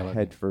you A go skeleton.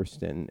 head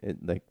first in. It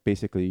like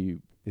basically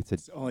it's a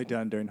It's only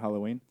done during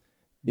Halloween.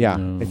 yeah,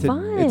 No. it's a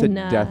Fun.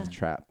 death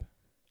trap.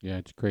 Yeah,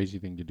 it's a crazy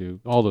thing to do.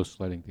 All those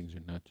sledding things are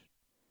nuts.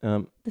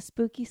 The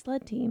spooky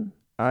sled team.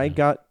 I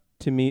got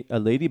to meet a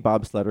lady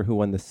bobsledder who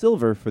won the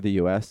silver for the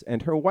U.S.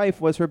 and her wife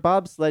was her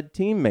bobsled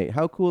teammate.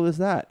 How cool is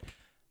that?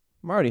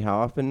 Marty, how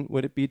often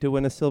would it be to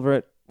win a silver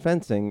at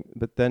fencing,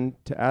 but then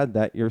to add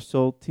that your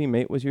sole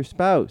teammate was your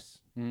spouse?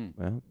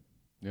 Well,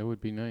 That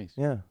would be nice.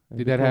 yeah.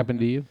 Did that happen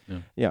to you?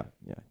 No. Yeah,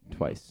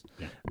 twice.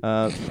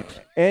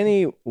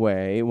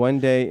 Anyway, one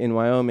day in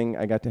Wyoming,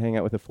 I got to hang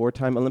out with a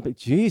 4-time Olympic.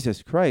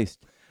 Jesus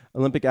Christ.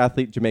 Olympic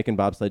athlete Jamaican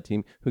bobsled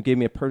team, who gave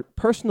me a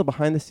personal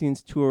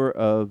behind-the-scenes tour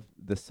of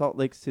the Salt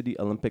Lake City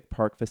Olympic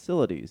Park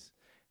facilities.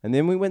 And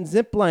then we went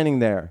ziplining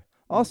there.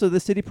 Also, the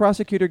city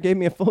prosecutor gave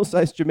me a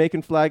full-size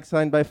Jamaican flag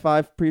signed by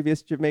 5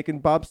 previous Jamaican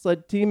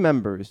bobsled team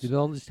members. Did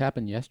all this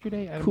happen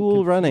yesterday? I'm Cool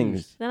confused.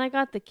 runnings. Then I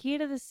got the key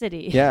to the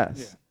city.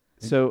 Yes.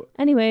 So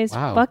Anyways,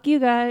 Wow. fuck you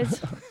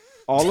guys.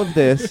 all of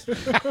this,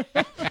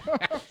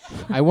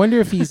 I wonder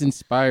if he's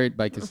inspired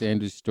by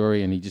Cassandra's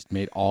story and he just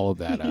made all of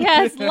that up.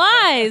 Yeah, it's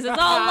lies. It's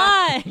all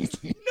lies.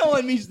 No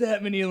one meets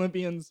that many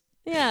Olympians.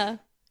 Yeah.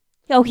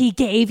 Oh, he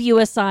gave you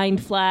a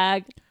signed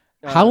flag.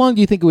 How long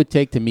do you think it would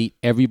take to meet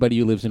everybody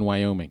who lives in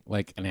Wyoming?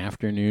 Like an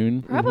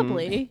afternoon?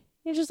 Probably.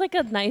 It's just like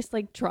a nice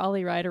like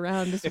trolley ride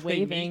around, just If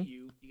waving. they meet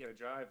you, you gotta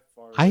drive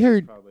far. I ways,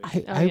 heard,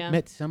 probably. I yeah.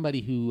 met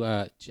somebody who,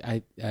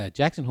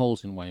 Jackson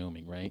Hole's in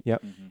Wyoming, right?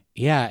 yep.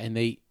 Yeah, and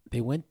they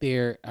went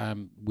there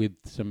with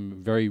some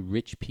very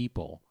rich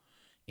people,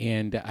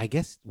 and I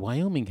guess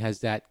Wyoming has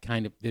that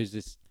kind of. There's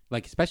this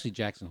like, especially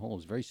Jackson Hole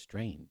is very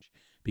strange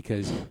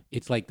because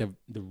it's like the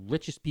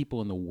richest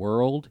people in the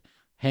world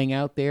hang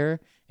out there,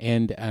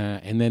 and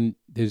then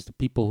there's the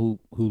people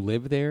who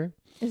live there.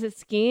 Is it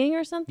skiing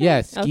or something?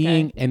 Yeah,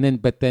 skiing, Okay. and then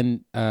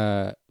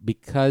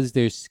because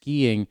there's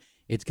skiing,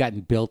 it's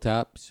gotten built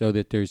up so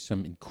that there's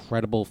some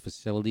incredible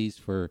facilities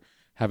for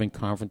having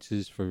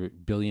conferences for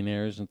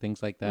billionaires and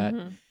things like that.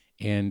 Mhm.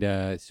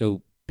 And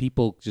so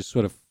people just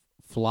sort of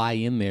fly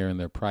in there in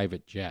their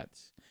private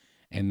jets,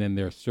 and then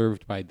they're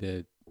served by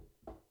the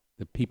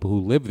people who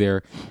live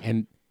there,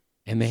 and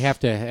they have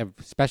to have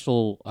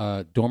special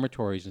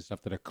dormitories and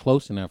stuff that are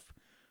close enough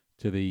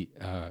to the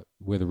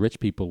where the rich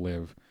people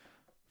live.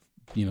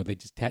 You know, they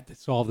just had to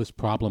solve this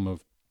problem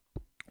of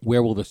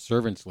where will the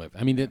servants live.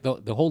 I mean,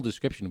 the whole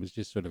description was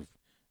just sort of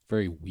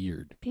very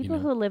weird. People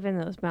you know? who live in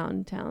those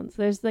mountain towns,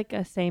 there's like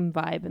a same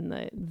vibe in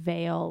the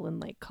Vail and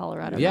like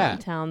Colorado Yeah.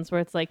 mountain towns where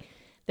it's like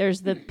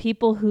there's the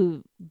people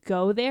who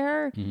go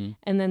there, Mhm.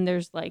 and then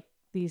there's like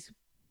these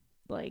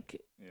like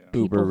Yeah.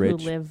 people Uber rich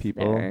who live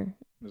people. there.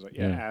 There's like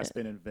Yeah.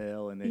 Aspen and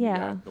Vale, and then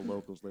Yeah. you got the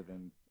locals live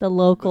in The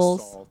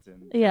locals. Basalt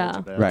and Yeah.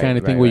 Roosevelt. Right. Kind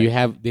of thing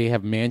where they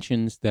have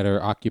mansions that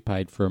are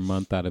occupied for a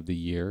month out of the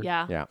year.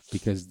 Yeah. Yeah.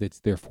 Because it's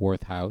their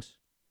fourth house.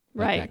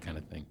 Like Right. that kind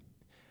of thing.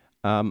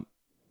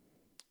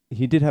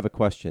 He did have a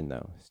question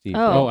though, Steve.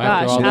 Oh, Oh,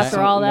 after gosh. all that? After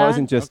all that,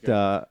 Wasn't just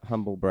Okay.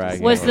 humble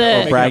bragging. Was or-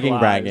 the- or bragging, Lies.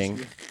 bragging.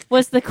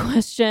 was the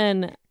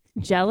question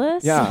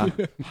jealous? Yeah.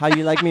 How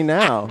you like me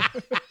now?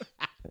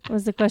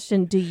 Was the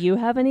question, do you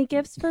have any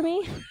gifts for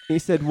me? He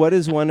said, "What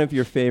is one of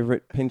your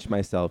favorite pinch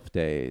myself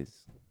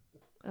days?"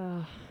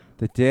 Ugh.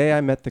 The day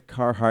I met the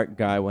Carhartt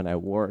guy when I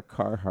wore a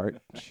Carhartt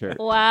shirt.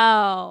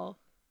 Wow.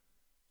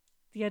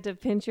 You had to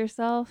pinch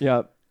yourself?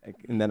 Yep.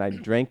 And then I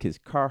drank his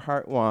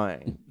Carhartt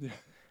wine.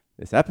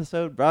 This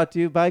episode brought to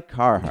you by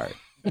Carhartt.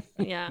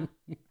 Yeah.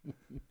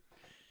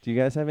 Do you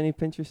guys have any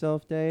pinch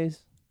yourself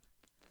days?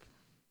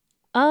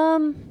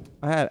 Um.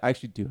 I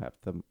actually do have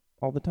them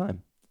all the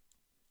time.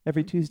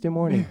 Every Tuesday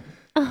morning.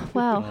 Oh,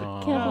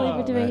 wow. Can't believe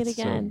we're doing it that's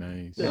again. So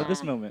nice. So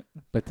this moment.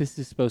 But this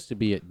is supposed to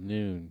be at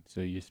noon,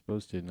 so you're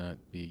supposed to not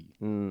be.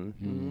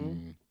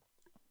 Mhm.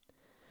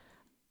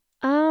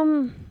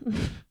 Um.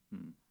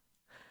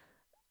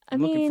 I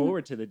I'm looking mean,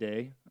 forward to the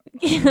day.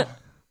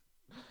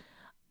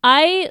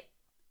 I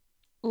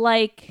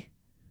like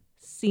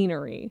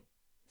scenery.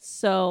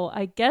 So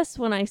I guess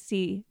when I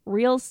see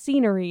real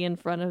scenery in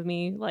front of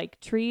me, like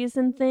trees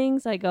and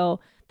things, I go,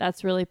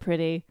 that's really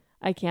pretty.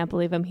 I can't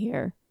believe I'm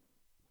here.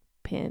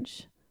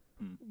 Pinch.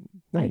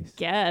 Nice. I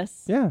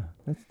guess. Yeah,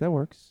 that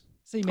works.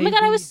 See, Oh my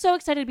God, I was so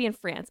excited to be in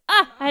France.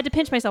 I had to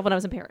pinch myself when I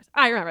was in Paris.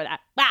 I remember that.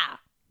 Wow.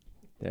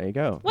 There you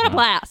go. What a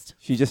blast.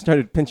 She just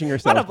started pinching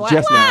herself What a blast.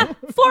 just Ah, now.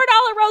 $4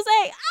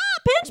 rosé.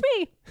 Pinch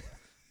me.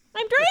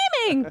 I'm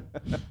dreaming.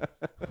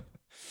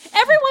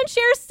 Everyone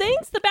shares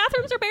sinks. The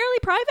bathrooms are barely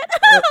private.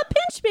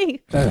 Pinch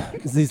me.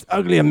 These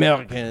ugly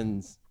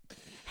Americans.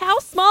 How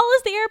small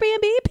is the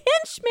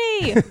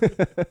Airbnb?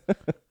 Pinch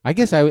me. I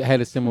guess I had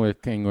a similar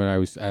thing when I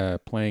was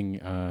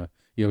playing. I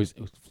was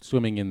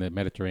swimming in the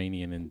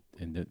Mediterranean and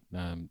in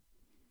the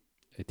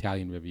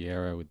Italian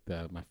Riviera with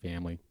my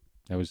family.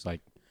 I was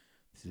like,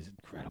 this is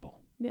incredible.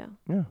 Yeah.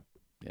 Yeah.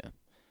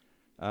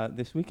 Yeah.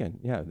 This weekend.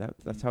 Yeah,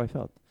 that's how I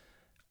felt.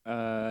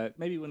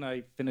 Maybe when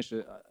I finish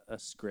a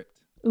script.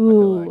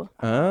 Ooh. I feel like,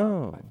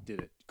 Oh. I did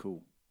it.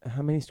 Cool.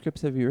 How many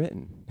scripts have you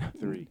written?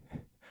 3.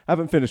 I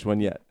haven't finished one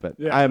yet, but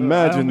Yeah, I I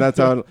imagine don't- that's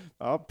how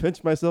I'll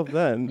pinch myself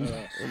then.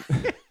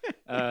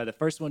 The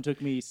first one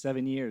took me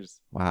 7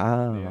 years.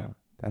 Wow. Yeah.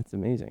 That's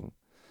amazing.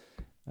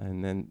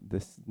 And then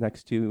this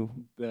next two,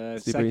 The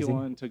Super second easy.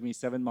 one took me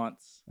 7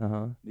 months.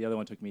 uh-huh. The other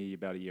one took me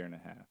about 1.5 years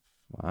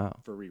Wow.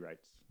 for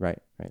rewrites. Right.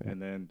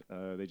 And then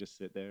they just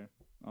sit there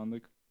on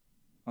the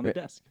Right.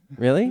 desk.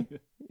 Really?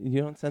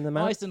 You don't send them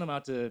Well, I out? send them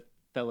out to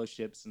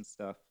fellowships and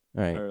stuff,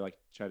 Right. or like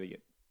try to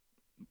get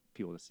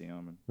people to see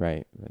them. And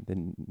Right.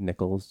 The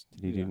Nichols.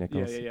 Did you do yeah.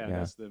 Nichols? Yeah.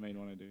 That's the main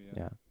one I do.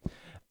 Yeah.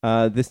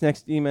 Yeah. This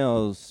next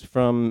email's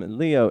from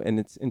Leo, and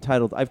it's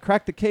entitled, I've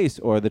Cracked the Case,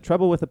 or The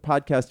Trouble with a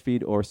Podcast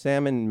Feed, or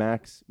Sam and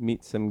Max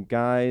Meet Some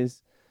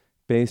Guys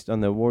based on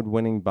the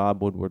award-winning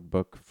Bob Woodward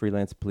book,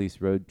 Freelance Police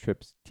Road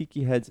Trips,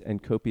 Tiki Heads,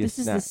 and Copious This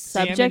is the Snacks.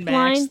 subject Sam and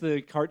Max, line.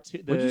 the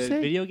cartoon, What'd you the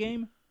say? video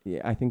game.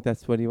 Yeah, I think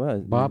that's what he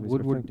was. Bob he was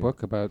Woodward referring to.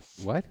 book about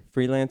what?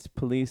 Freelance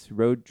Police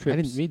Road Trips.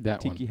 I didn't read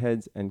that Tiki one.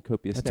 Heads and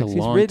Copious That's Snacks. a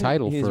long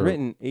title He's for-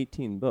 written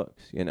 18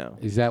 books, you know.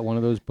 Is that one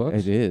of those books?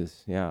 It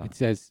is, yeah. It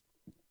says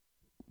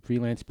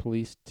Freelance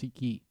Police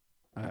Tiki.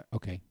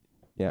 Okay.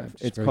 Yeah, I'm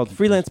just it's very called confused.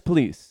 Freelance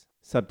Police,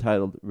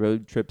 subtitled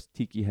Road Trips,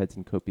 Tiki Heads,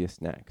 and Copious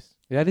Snacks.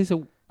 That is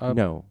a.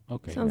 No.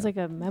 Okay. Sounds like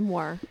a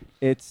memoir.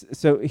 It's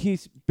so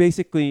he's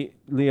basically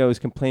Leo is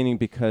complaining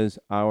because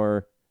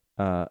our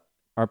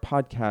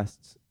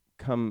podcasts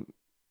come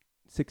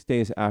 6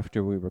 days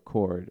after we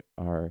record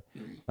our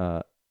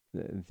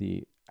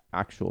the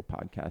actual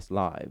podcast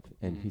live,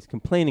 and he's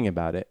complaining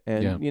about it.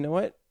 And Yeah. you know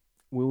what?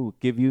 We'll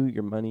give you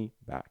your money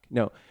back.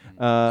 No,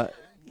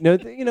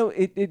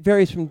 it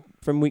varies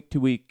from week to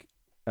week.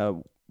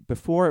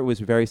 Before it was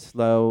very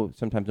slow.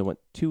 Sometimes it went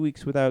 2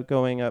 weeks without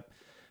going up.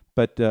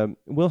 But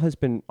Will has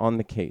been on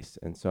the case,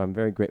 and so I'm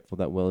very grateful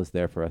that Will is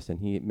there for us, and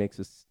he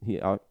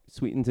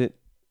sweetens it,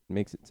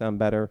 makes it sound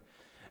better,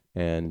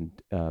 and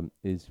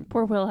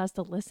Poor Will has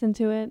to listen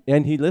to it.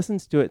 and he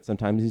listens to it.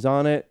 Sometimes he's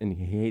on it, and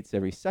he hates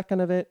every second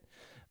of it.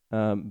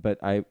 But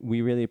we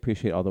really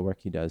appreciate all the work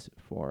he does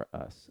for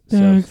us.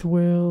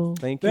 Will.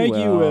 Thank you,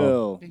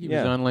 Will. I think he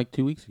Yeah. was on like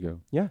 2 weeks ago.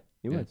 Yeah,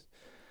 he Yeah.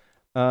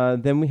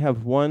 was. Then we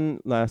have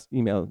one last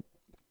email.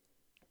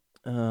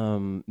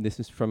 This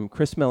is from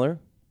Chris Miller,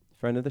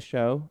 friend of the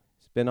show.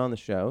 He's been on the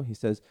show. He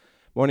says,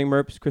 "Morning,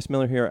 Merps. Chris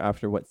Miller here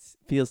after what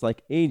feels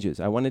like ages.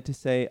 I wanted to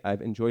say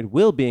I've enjoyed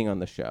Will being on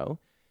the show.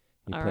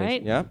 All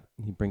right. Yeah.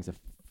 He brings a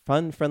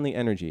fun, friendly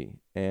energy.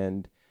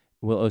 And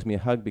Will owes me a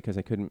hug because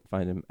I couldn't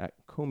find him at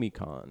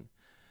Comic-Con.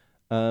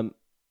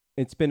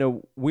 It's been a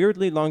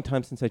weirdly long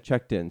time since I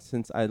checked in.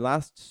 Since I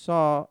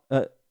saw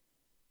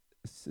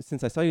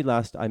you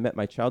last, I met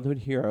my childhood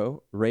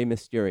hero, Rey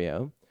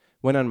Mysterio,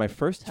 went on my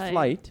first Tight.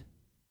 flight,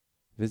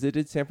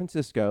 visited San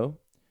Francisco,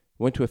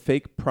 went to a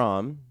fake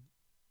prom,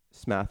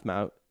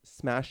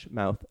 Smash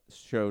Mouth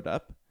showed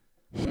up.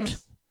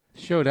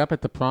 Showed up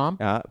at the prom.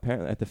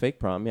 Apparently at the fake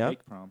prom, yeah.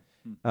 Fake prom.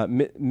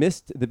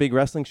 Missed the big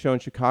wrestling show in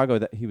Chicago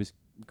that he was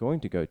going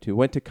to go to.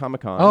 Went to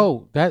Comic-Con.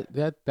 Oh, that.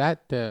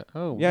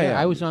 Yeah.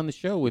 I was on the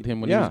show with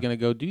him when he Yeah. was going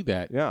to go do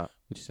that. Yeah.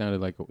 Which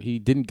sounded like he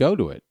didn't go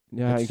to it.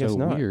 Yeah, That's I guess so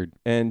not. weird.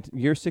 And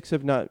year 6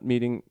 of not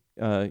meeting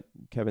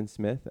Kevin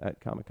Smith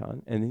at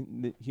Comic-Con.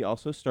 And he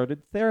also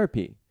started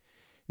therapy.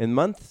 In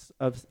months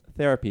of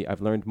therapy, I've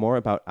learned more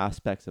about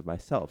aspects of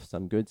myself,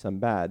 some good, some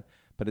bad,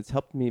 but it's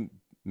helped me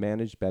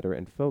manage better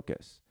and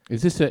focus.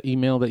 Is this an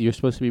email that you're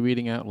supposed to be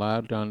reading out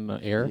loud on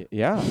air?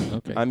 Yeah.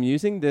 Okay. I'm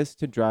using this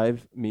to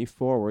drive me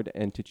forward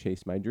and to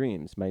chase my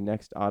dreams. My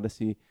next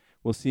odyssey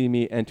will see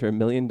me enter a $1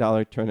 million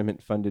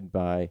tournament funded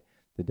by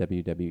the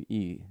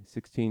WWE.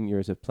 16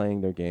 years of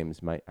playing their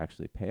games might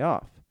actually pay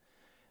off.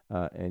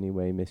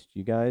 Anyway, missed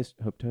you guys.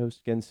 Hope to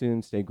host again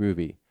soon. Stay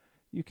groovy.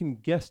 You can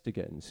guest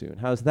again soon.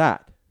 How's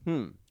that?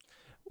 And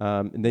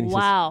then he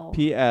Wow. says,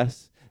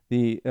 P.S.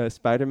 The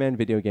Spider-Man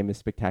video game is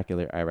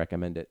spectacular. I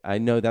recommend it. I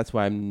know that's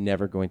why I'm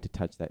never going to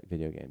touch that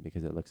video game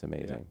because it looks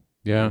amazing.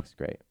 It Yeah. looks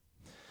great.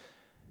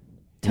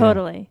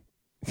 Totally.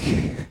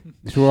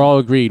 So we're all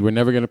agreed. We're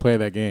never going to play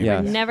that game.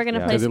 Yeah. Never gonna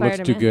Yeah. play Because it Spider-Man.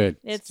 looks too good.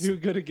 It's Too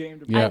good a game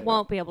to Yeah. I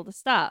won't be able to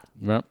stop.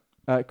 Yep.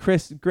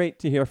 Chris, great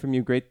to hear from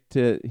you. Great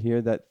to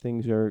hear that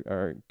things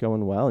are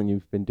going well and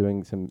you've been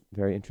doing some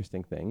very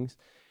interesting things.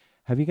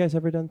 Have you guys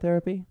ever done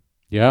therapy?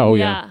 Yeah. Oh,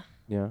 yeah.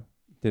 Yeah.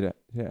 Did it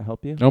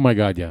help you? Oh, my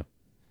God. Yeah.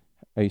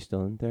 Are you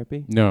still in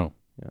therapy? No.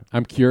 Yeah.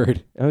 I'm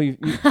cured. Oh, you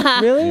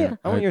really? Yeah.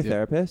 I want your Yeah.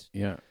 therapist.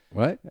 Yeah.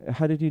 What?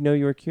 How did you know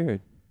you were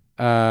cured?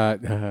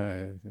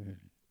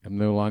 I'm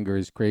no longer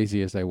as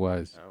crazy as I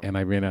was, and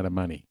I ran out of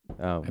money,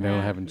 Oh, and I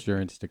don't have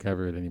insurance to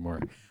cover it anymore.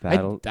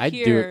 that'll. I'd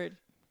do it. Cured.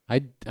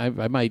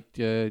 I might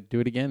do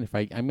it again if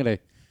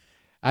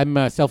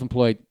I'm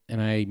self-employed,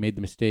 and I made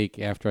the mistake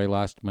after I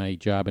lost my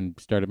job and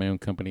started my own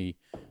company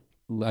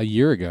a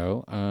year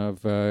ago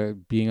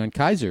of being on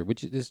Kaiser,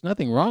 which there's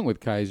nothing wrong with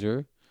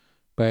Kaiser,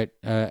 but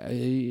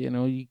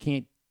you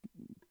can't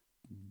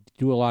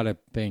do a lot of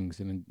things,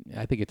 and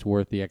I think it's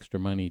worth the extra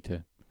money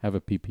to have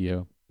a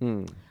PPO.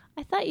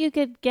 I thought you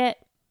could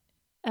get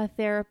a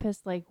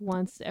therapist like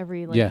once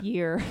every Yeah.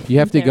 year. You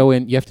have to There. go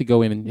in. You have to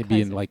go in and be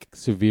in Kaiser. like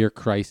severe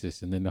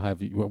crisis, and then they'll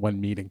have one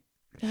meeting.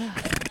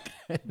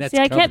 That's See,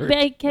 I covered.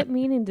 kept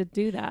meaning to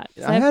do that.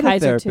 'Cause I had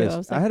Kaiser a too. therapist.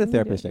 was I like, had a "Let me do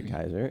therapist it." at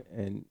Kaiser,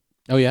 and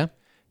Oh yeah.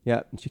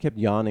 yeah, and she kept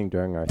yawning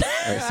during our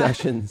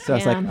sessions. So I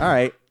was like, Damn. all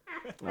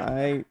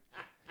right,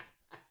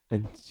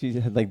 and she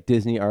had like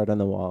Disney art on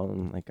the wall,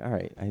 and I'm like, all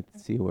right, I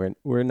see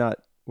we're not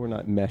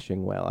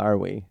meshing well, are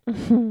we?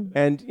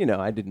 And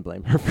I didn't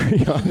blame her for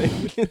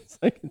yawning. It's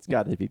like it's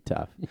got to be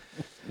tough,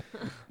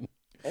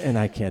 and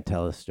I can't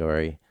tell a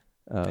story.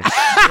 Did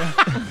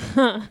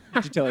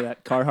you tell her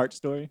that Carhartt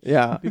story?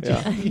 Yeah,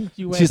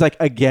 You went, she's like,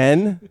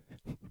 again.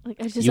 Like,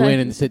 I just you went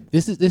and said,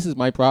 "This is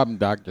my problem,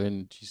 doctor,"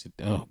 and she said,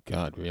 "Oh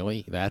God,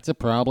 really? That's a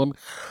problem."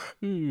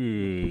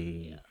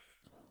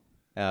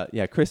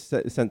 Yeah, Chris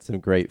sent some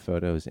great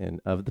photos in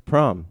of the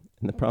prom,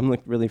 and the prom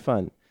looked really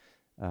fun.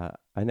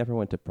 I never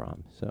went to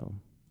prom, so.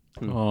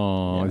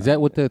 Oh, Yeah. is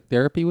that what the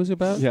therapy was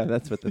about? Yeah,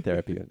 that's what the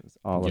therapy was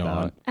all John.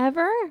 about.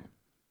 Ever?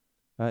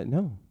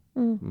 No.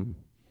 Mm.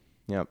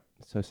 Yep,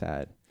 so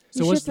sad.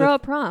 So You what's should throw a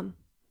prom.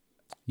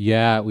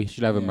 Yeah, we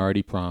should have a Yeah.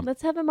 Marty prom.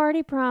 Let's have a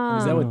Marty prom.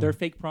 Is that what their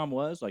fake prom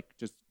was? Like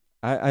just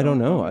I don't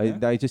know. Oh,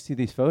 yeah. I just see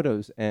these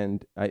photos,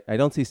 and I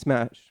don't see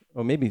Smash.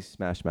 Or maybe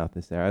Smash Mouth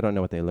is there. I don't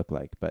know what they look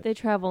like, but They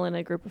travel in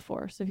a group of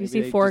 4. So if you Maybe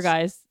see they 4 just-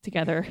 guys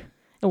together,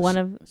 and one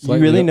of you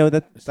really know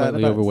that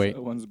slightly about-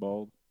 overweight. one's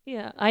bald.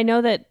 yeah, I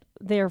know that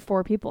they are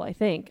 4 people. I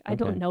think I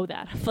Okay. don't know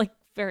that. I'm like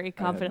very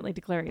confidently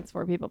declaring it's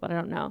 4 people, but I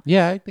don't know.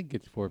 Yeah, I think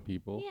it's 4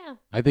 people. Yeah.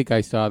 I think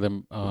I saw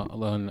them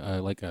on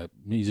like a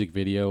music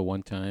video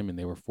one time, and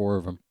there were 4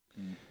 of them.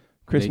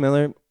 Chris They-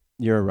 Miller,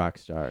 you're a rock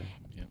star.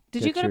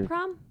 Did you Get go to your-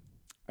 prom?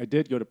 I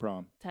did go to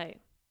prom.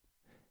 Tight.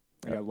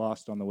 I got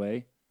lost on the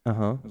way.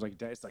 Uh-huh. I was like,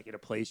 it's like in a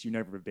place you've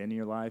never been in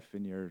your life,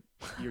 and you're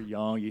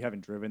young, you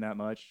haven't driven that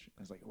much.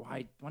 I was like,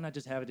 why not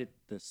just have it at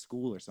the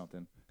school or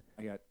something?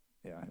 It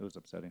was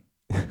upsetting.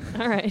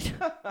 All right.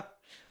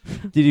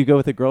 Did you go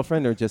with a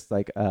girlfriend or just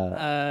like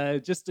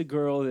Just a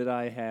girl that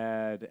I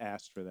had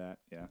asked for that,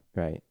 yeah,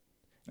 right?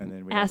 and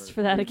then we Asked never-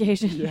 for that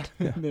occasion. Yeah,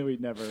 and then we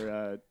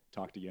never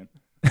talked again.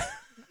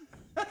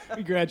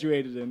 We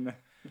graduated and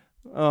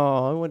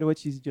Oh, I wonder what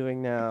she's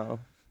doing now.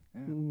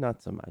 Yeah.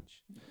 Not so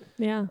much.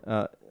 Yeah.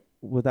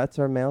 Well, that's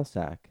our mail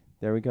sack.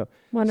 There we go.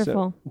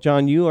 Wonderful. So,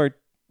 John, you are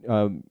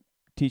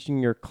teaching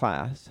your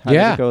class. How did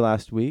Yeah. it go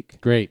last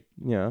week? Great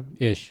Yeah.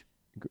 ish.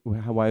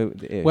 Why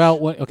the ish? Well,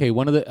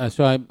 one of the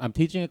so I'm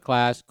teaching a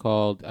class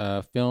called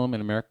Film and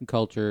American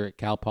Culture at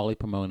Cal Poly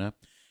Pomona,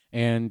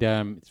 and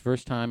it's the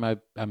first time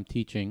I'm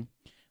teaching.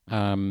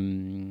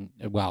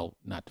 Well,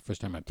 not the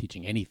first time I'm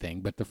teaching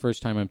anything, but the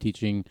first time I'm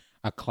teaching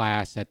a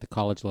class at the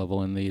college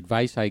level. And the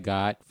advice I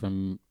got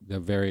from the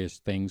various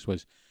things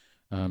was,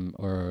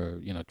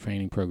 or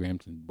training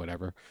programs and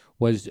whatever,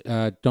 was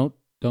don't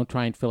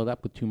try and fill it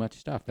up with too much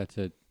stuff. That's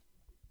a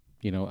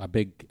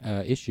big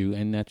issue,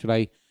 and that's what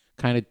I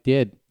kind of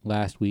did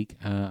last week.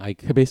 I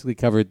basically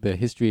covered the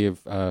history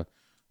of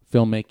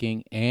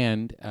filmmaking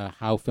and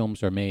how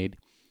films are made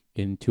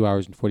in 2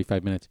 hours and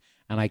 45 minutes,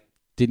 and I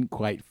didn't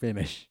quite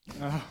finish.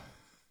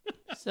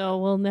 So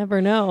we'll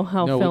never know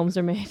how No, films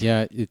are made.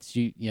 Yeah,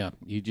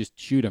 you just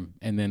shoot them,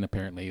 and then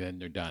apparently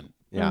they're done.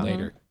 Yeah.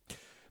 Later.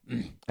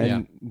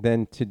 and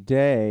then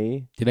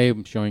today Today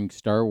I'm showing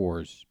Star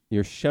Wars.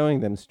 you're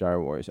showing them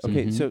Star Wars.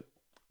 Okay, Mhm. so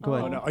go Oh.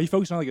 ahead. Oh, no. Are you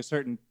focused on like a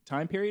certain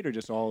time period or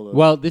just all of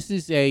Well, this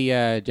is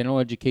a general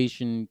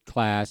education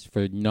class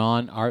for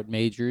non-art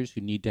majors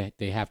who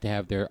they have to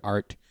have their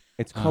art.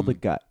 It's called The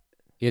Gut.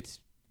 Yeah.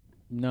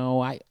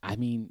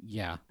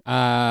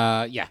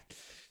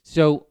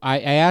 So I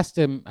asked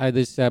them,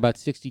 there's about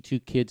 62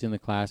 kids in the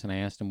class, and I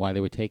asked them why they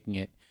were taking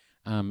it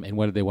and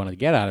what did they want to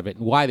get out of it.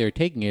 And why they're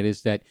taking it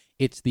is that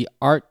it's the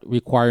art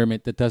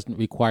requirement that doesn't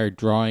require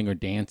drawing or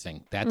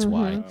dancing. That's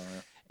why.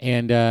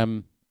 And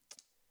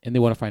they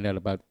want to find out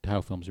about how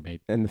films are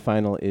made. And the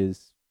final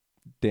is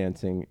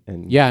dancing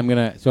and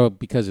Yeah, so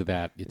because of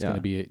that, it's Yeah. going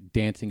to be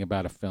dancing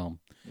about a film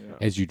Yeah.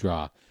 as you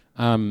draw.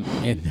 And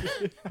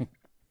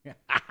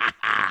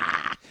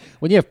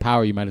when you have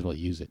power, you might as well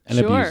use it and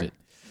abuse Sure. it.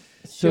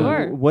 So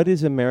Sure. what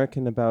is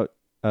American about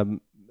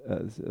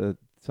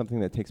something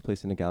that takes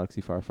place in a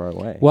galaxy far, far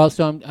away? Well,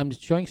 so I'm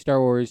showing Star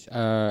Wars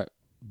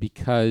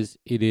because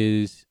it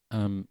is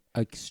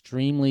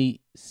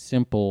extremely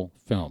simple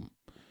film.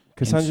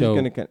 Cassandra's so-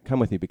 going to come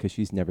with you because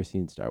she's never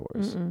seen Star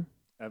Wars. Mm-mm.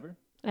 ever.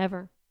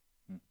 Ever.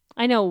 Hmm.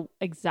 I know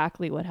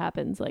exactly what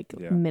happens, like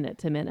Yeah. minute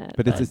to minute.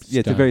 But it's a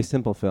Stunned. very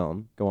simple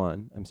film. Go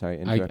on. I'm sorry.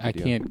 I interrupted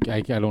you. can't.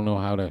 I don't know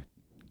how to.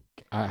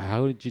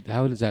 How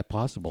is that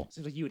possible?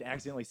 Seems like you would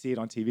accidentally see it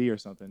on TV or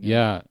something.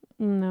 Yeah,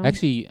 No.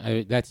 actually,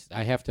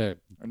 I have to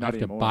Or not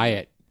anymore. buy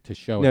it to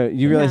show No, it.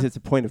 you realize Yeah. it's a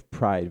point of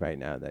pride right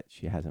now that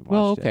she hasn't watched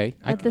Well, it. okay,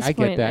 At this I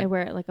point, get that. I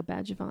wear it like a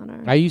badge of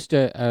honor. I used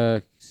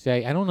to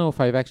say I don't know if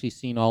I've actually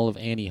seen all of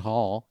Annie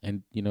Hall,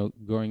 and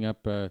growing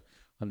up on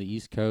the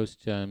East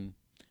Coast,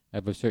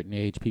 of a certain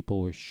age,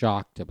 people were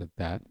shocked about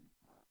that.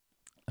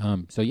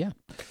 So yeah,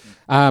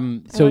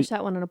 I so watched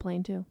that one on a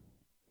plane too.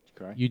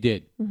 Cry. you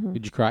did. Mhm.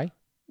 Did you cry?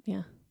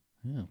 Yeah.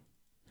 Yeah,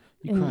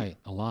 you And- cry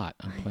a lot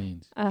on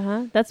planes.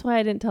 That's why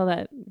I didn't tell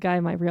that guy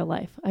my real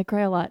life. I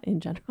cry a lot in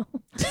general.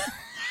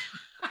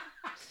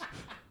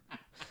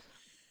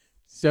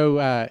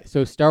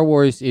 So Star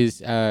Wars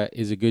is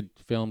a good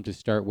film to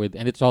start with,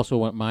 and it's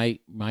also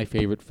my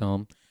favorite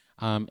film.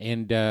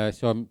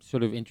 So I'm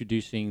sort of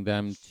introducing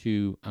them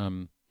to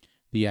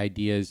the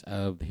ideas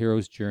of the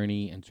hero's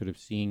journey and sort of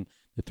seeing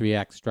the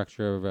 3-act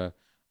structure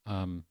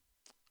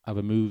of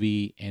a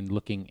movie and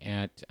looking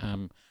at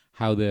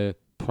how the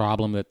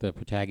problem that the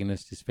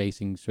protagonist is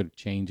facing sort of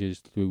changes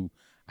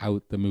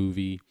throughout the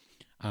movie.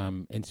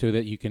 And so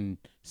that you can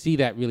see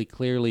that really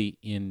clearly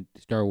in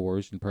Star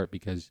Wars, in part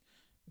because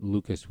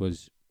Lucas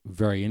was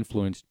very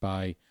influenced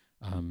by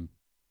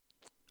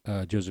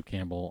Joseph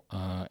Campbell,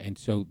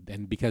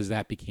 and because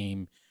that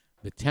became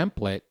the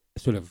template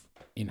sort of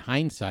in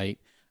hindsight,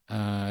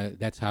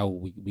 that's how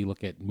we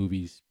look at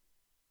movies.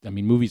 I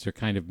mean, movies are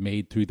kind of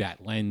made through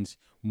that lens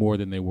more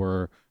than they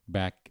were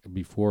back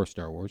before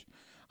Star Wars.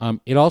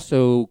 It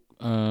also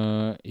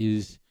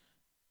is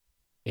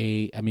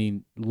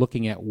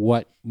looking at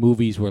what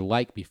movies were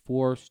like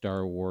before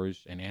Star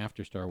Wars and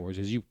after Star Wars.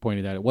 As you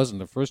pointed out, it wasn't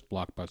the first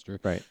blockbuster,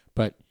 Right.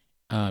 but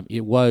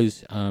it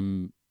was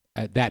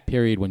at that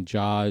period when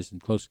Jaws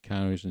and Close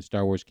Encounters and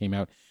Star Wars came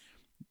out.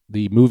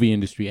 The movie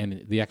industry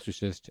and The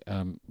Exorcist,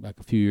 like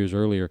a few years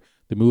earlier,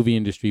 the movie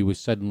industry was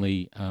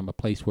suddenly a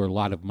place where a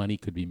lot of money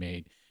could be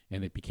made,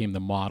 and it became the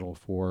model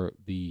for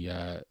the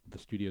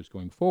studios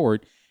going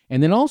forward.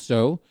 And then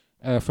also,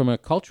 from a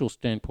cultural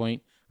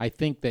standpoint, I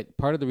think that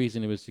part of the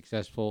reason it was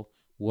successful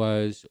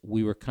was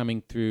we were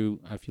coming through.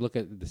 If you look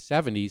at the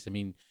 70s, I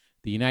mean,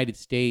 the United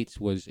States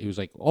was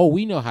like, oh,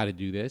 we know how to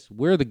do this.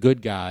 We're the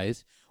good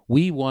guys.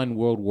 We won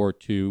World War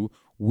II.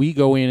 We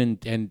go in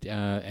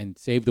and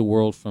save the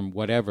world from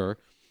whatever.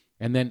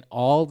 And then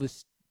all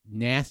this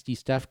nasty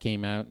stuff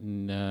came out,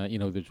 and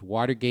there's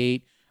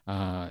Watergate,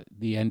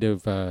 the end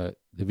of the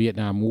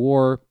Vietnam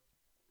War.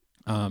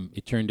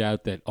 It turned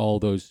out that all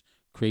those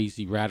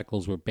crazy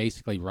radicals were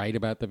basically right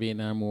about the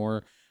Vietnam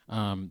War.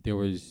 There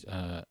was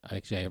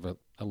actually I have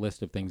a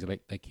list of things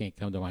that can't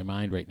come to my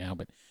mind right now,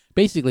 but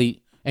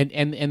basically,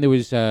 and there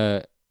was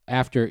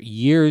after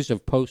years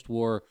of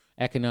post-war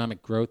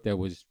economic growth that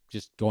was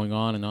just going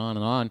on and on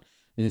and on.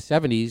 In the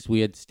 70s, we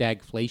had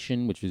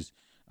stagflation, which was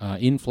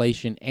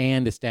inflation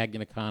and a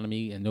stagnant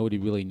economy, and nobody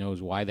really knows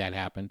why that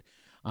happened.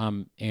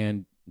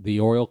 And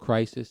the oil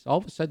crisis. All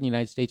of a sudden, the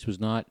United States was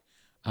not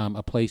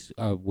a place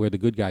where the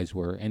good guys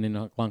were. And then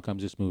along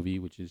comes this movie,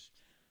 which is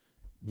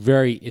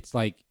it's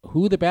like,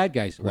 who are the bad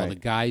guys? Well, the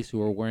guys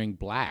who are wearing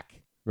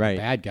black are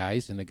bad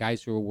guys, and the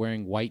guys who are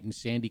wearing white and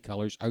sandy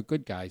colors are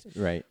good guys.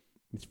 Right.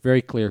 It's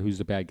very clear who's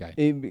the bad guy.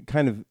 It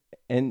kind of,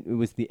 and it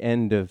was the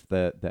end of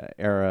the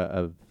era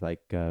of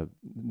like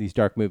these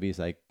dark movies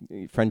like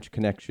French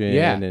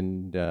Connection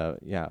and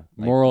like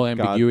moral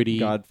ambiguity,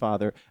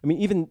 Godfather. I mean,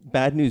 even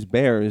Bad News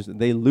Bears,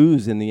 they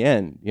lose in the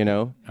end,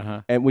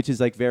 and which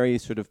is like very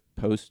sort of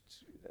post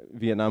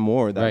Vietnam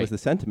War. That was the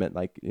sentiment.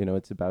 Like,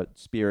 it's about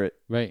spirit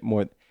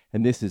more,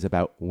 and this is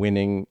about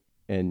winning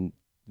and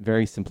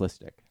very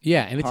simplistic.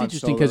 Yeah, and it's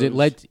interesting because it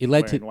led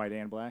to white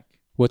and black.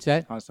 What's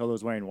that? Han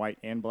Solo's wearing white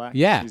and black.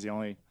 Yeah. He's the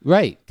only...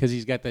 Right, because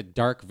he's got the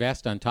dark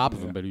vest on top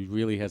of him, but he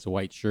really has a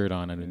white shirt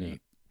on underneath.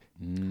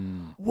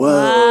 Mm. Whoa!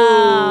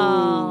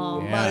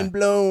 Wow. Yeah. Mind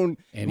blown.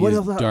 And What his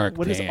is that- dark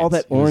What does pants. all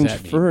that What does orange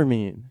that mean? fur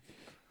mean?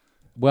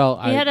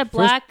 Well, He had a first,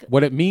 black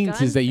what it means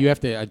gun? is that you have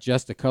to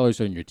adjust the colors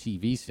on your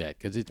TV set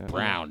because it's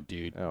brown,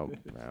 dude. Oh,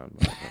 brown.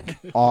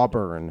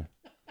 Auburn.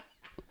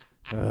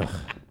 Ugh.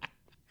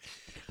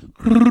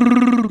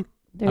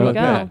 There How you about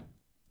go. that?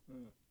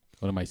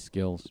 One of my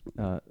skills,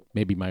 Uh,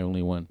 maybe my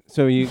only one.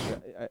 So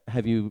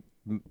have you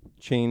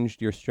changed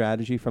your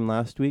strategy from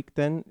last week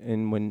then,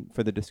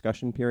 for the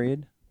discussion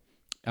period?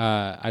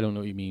 I don't know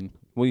what you mean.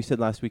 Well, you said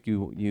last week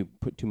you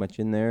put too much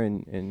in there,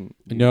 and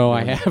No,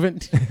 I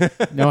haven't.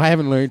 No, I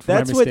haven't learned from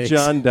That's my what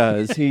mistakes. John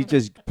does. He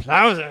just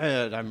plows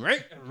ahead. I'm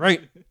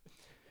right.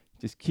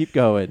 Just keep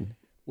going.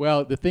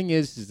 Well, the thing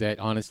is that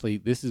honestly,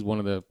 this is one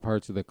of the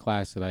parts of the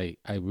class that I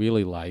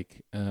really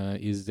like.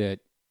 Is that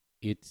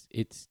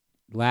it's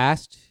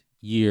last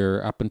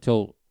year up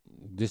until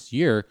this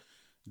year,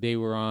 they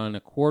were on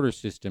a quarter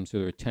system, so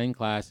there were 10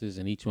 classes,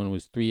 and each one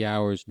was 3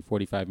 hours and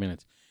 45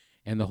 minutes,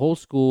 and the whole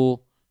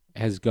school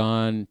has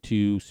gone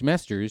to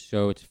semesters,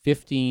 so it's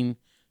 15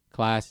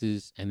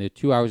 classes, and they're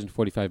 2 hours and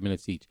 45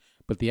 minutes each.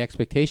 But the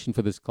expectation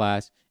for this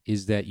class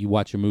is that you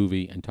watch a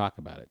movie and talk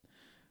about it.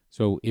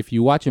 So if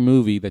you watch a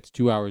movie that's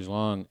 2 hours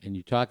long and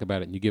you talk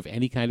about it and you give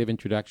any kind of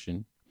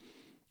introduction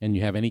and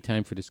you have any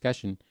time for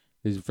discussion,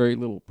 there's very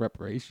little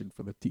preparation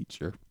for the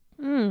teacher.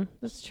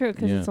 That's true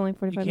because Yeah. it's only You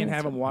 45 can't minutes.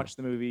 have them watch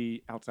the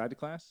movie outside the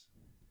class?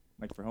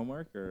 Like for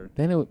homework? Or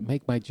Then it would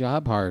make my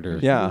job harder.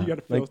 Yeah, You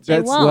gotta like filter.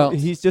 that's won't. well.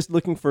 He's just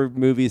looking for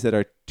movies that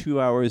are 2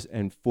 hours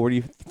and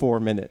 44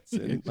 minutes.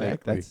 And like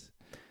Exactly. that's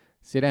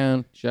Sit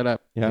down, shut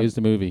up. Yeah. Here's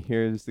the movie.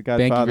 here's the Thank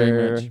you Godfather.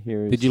 very much.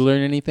 Here's, Did you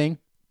learn anything?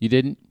 You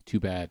didn't?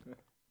 Too bad.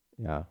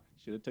 Yeah,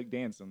 should have took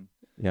dancing.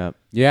 yeah.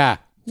 Yeah.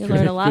 You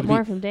learn a lot Could more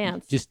be- from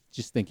dance.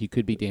 Just think you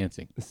could be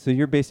dancing. So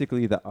you're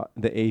basically the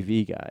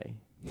AV guy.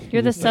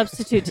 You're the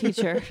substitute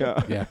teacher.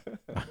 Yeah.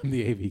 I'm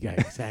the AV guy.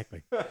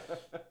 Exactly.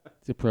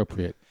 It's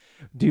appropriate.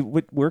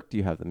 What work do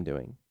you have them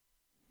doing?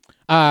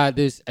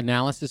 There's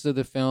analysis of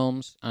the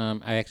films.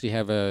 I actually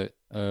have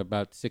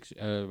about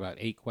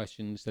 8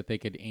 questions that they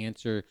could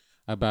answer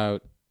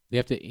about. They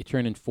have to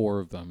turn in 4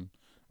 of them,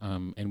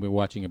 and we're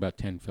watching about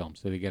 10 films,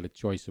 so they get a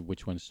choice of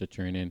which ones to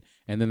turn in,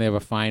 and then they have a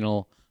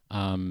final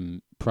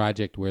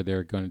project where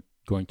they're going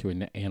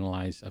to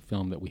analyze a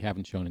film that we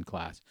haven't shown in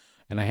class,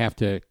 and I have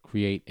to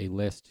create a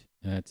list.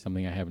 And that's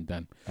something I haven't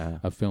done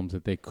of films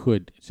that they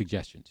could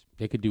suggestions.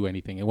 They could do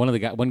anything. And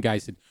one guy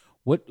said,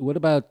 what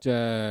about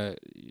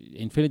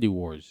Infinity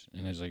Wars?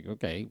 And I was like,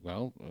 okay,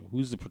 well,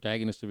 who's the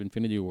protagonist of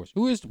Infinity Wars?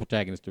 Who is the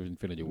protagonist of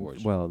Infinity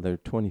Wars? Well, there are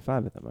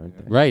 25 of them, aren't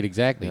there? Right,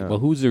 exactly. Yeah. Well,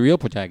 who's the real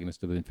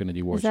protagonist of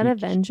Infinity Wars? Is that Who-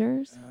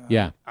 Avengers?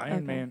 Yeah. Iron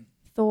Okay. Man.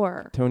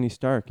 Thor. Tony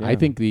Stark. Yeah. I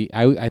think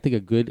I think a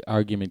good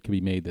argument could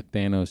be made that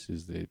Thanos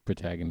is the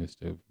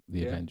protagonist of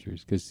the Yeah.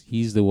 Avengers because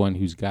he's the one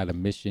who's got a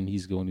mission.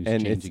 He's the one who's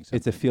and changing it's a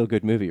something.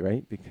 feel-good movie,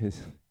 right?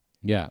 Because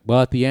Yeah.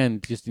 Well, at the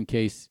end, just in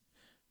case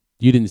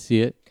you didn't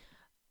see it,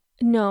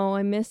 No,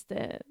 I missed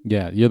it.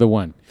 yeah, you're the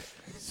one.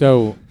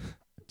 So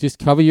just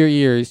cover your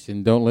ears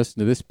and don't listen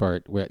to this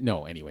part.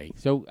 Anyway.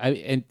 So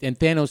and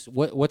Thanos,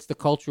 what's the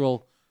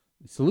cultural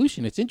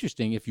solution? It's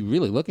interesting if you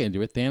really look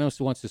into it. Thanos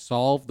wants to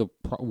solve the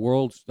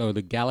world's or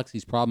the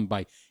galaxy's problem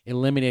by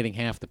eliminating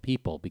half the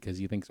people because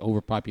he thinks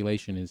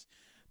overpopulation is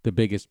the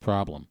biggest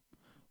problem,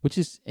 which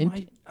is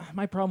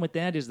My problem with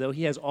that is though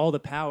he has all the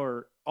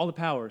power.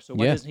 So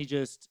why Yeah. doesn't he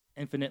just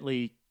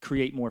infinitely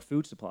create more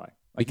food supply?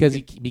 Like,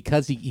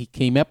 because he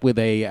came up with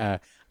a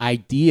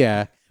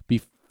idea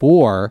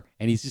before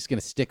and he's just going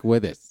to stick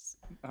with it.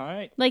 all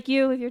right. Like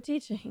you with your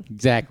teaching.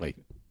 Exactly.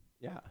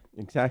 yeah,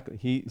 exactly.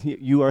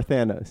 You are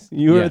Thanos.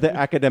 You Yeah. are the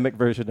academic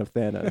version of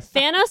Thanos.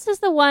 Thanos is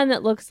the one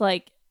that looks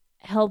like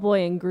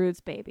Hellboy and Groot's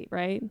baby,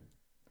 right?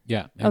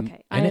 Yeah.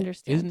 Okay, I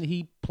understand. Isn't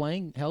he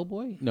playing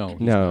Hellboy? No. he's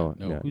No, not.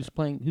 No. no. Who's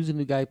the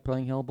new guy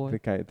playing Hellboy? the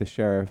guy, the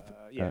sheriff.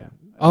 Yeah.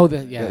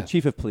 The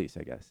chief of police,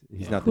 I guess.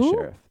 He's not the Who?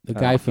 sheriff. The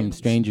guy from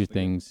Stranger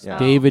Things, Yeah.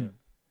 David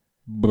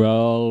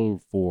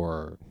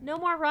Balfour. No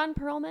more Ron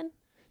Perlman?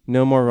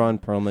 No more Ron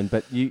Perlman,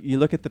 but you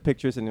look at the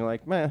pictures and you're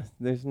like, meh,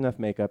 there's enough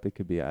makeup. It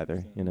could be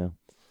either, you know.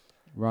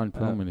 Ron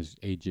Perlman is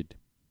aged.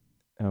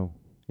 Oh,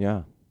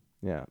 yeah.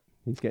 Yeah.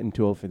 He's getting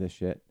too old for this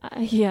shit.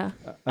 Yeah.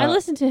 I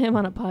listened to him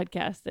on a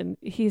podcast, and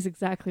he's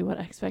exactly what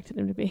I expected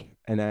him to be.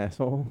 An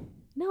asshole.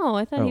 No,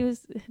 I thought he Oh.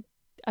 was,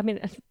 I mean,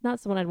 not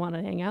someone I'd want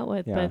to hang out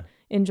with, Yeah. but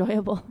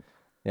enjoyable.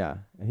 Yeah.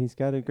 He's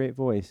got a great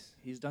voice.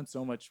 He's done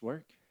so much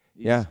work.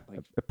 He's Yeah. like,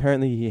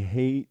 Apparently he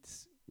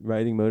hates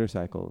riding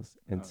motorcycles.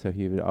 And so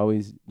he would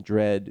always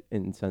dread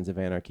in Sons of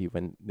Anarchy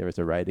when there was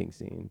a riding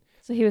scene.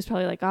 So he was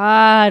probably like,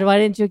 God, why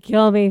didn't you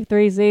kill me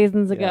 3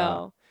 seasons Yeah.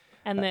 ago?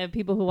 And the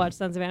people who watch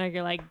Sons of Anarchy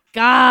are like,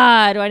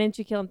 God, why didn't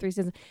you kill him 3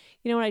 seasons?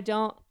 You know what?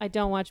 I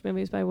don't watch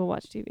movies, but I will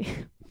watch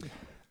TV.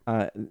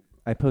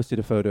 I posted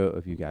a photo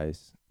of you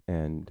guys,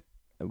 and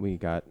we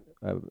got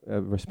a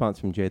response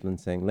from Jadlin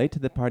saying, late to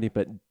the party,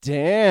 but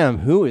damn,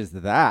 who is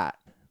that?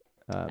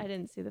 I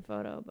didn't see the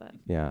photo, but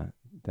Yeah,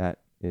 that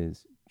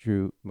is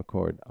Drew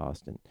McCord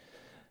Austin.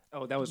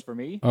 oh, that was for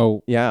me.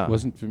 Oh, Yeah. it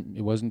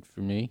wasn't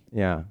for me.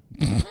 Yeah.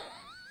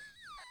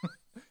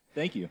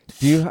 Thank you.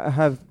 Do you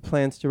have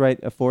plans to write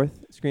a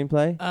 4th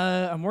screenplay?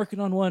 I'm working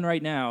on one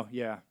right now.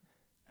 Yeah.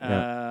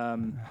 Yeah.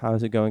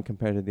 How's it going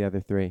compared to the other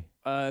 3?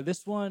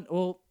 This one,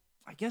 well,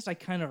 I guess I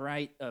kind of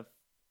write a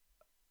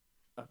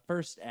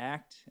first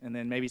act, and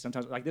then maybe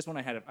sometimes like this one,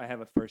 I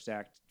have a first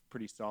act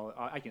pretty solid.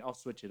 I'll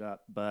switch it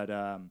up, but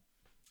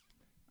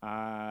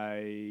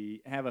I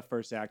have a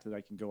first act that I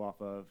can go off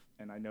of,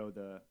 and I know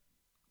the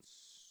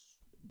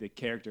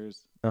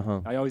characters.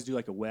 Uh-huh. I always do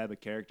like a web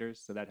of characters,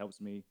 so that helps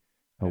me.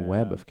 A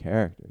web of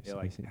characters. Yeah, I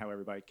like see. how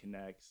everybody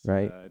connects,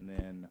 Right. And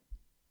then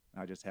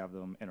I just have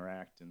them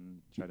interact and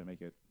try to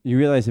make it. You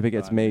realize if it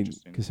gets made,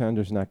 interesting.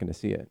 Cassandra's not going to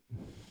see it.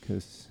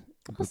 Because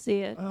I'll see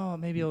it. Oh,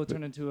 maybe it'll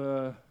turn into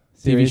a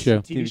TV show.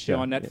 TV show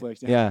on Netflix.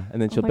 Yeah,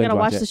 and then she'll I binge gotta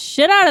watch watch the it.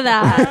 shit out of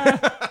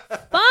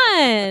that.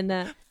 Fun.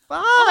 Oh my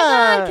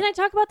God. Can I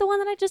talk about the one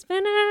that I just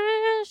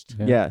finished?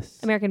 Yeah. Yes.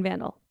 American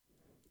Vandal.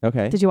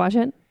 Okay. Did you watch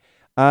it?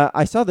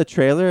 I saw the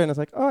trailer and I was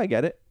like, oh, I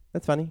get it.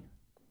 That's funny.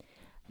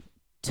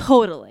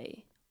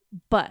 Totally.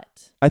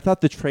 But I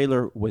thought the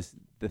trailer was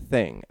the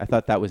thing. I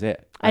thought that was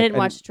it. I didn't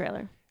watch the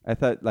trailer. I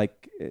thought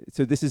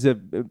so this is a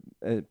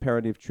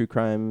parody of true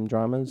crime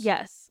dramas?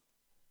 Yes.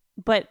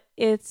 But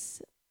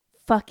it's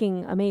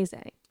fucking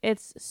amazing.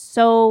 It's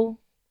so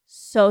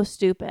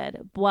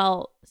stupid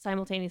while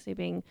simultaneously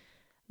being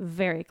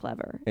very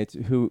clever. It's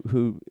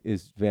who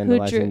is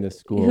vandalizing the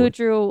school? Who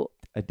drew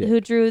a dick. who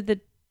drew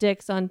the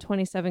dicks on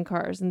 27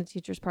 cars in the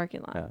teacher's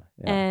parking lot. Yeah.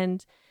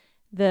 And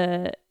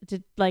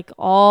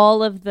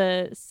all of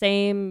the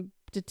same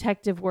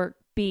detective work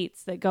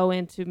beats that go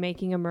into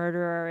making a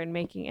murderer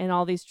and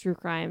all these true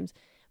crimes,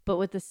 but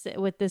with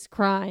this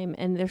crime,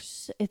 and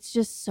it's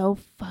just so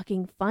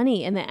fucking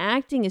funny, and the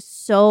acting is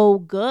so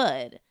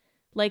good,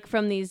 like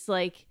from these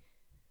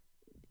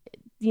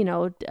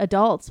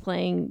adults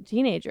playing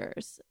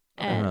teenagers,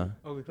 and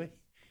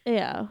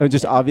yeah. Oh,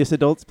 just obvious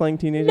adults playing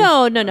teenagers?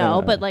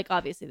 No, but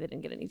obviously they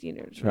didn't get any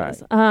teenagers for Right.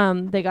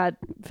 this. They got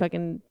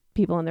fucking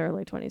people in their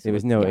early 20s. It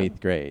was no yeah. 8th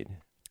grade.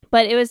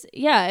 But it was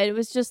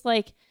just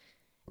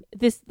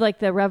this,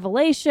 the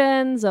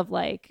revelations of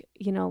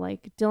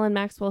Dylan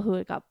Maxwell, who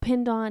had got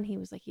pinned on. He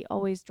was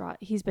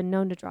he's been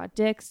known to draw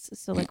dicks.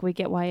 So we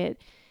get why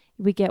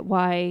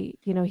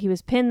he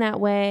was pinned that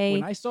way.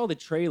 When I saw the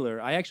trailer,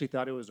 I actually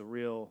thought it was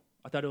real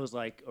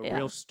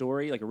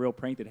story, like a real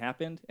prank that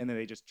happened, and then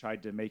they just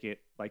tried to make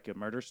it like a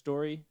murder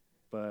story.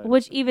 but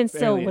which even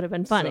still barely. would have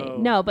been funny. So-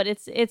 No, but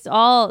it's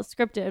all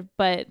scripted.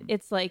 But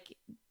it's like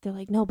they're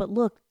like, no, but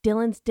look,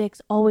 Dylan's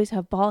dicks always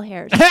have ball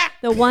hairs.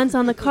 The ones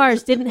on the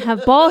cars didn't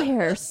have ball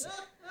hairs.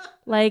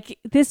 Like,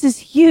 this is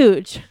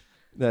huge.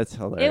 That's It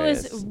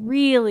hilarious. was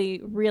really,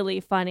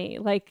 really funny.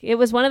 Like, it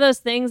was one of those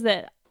things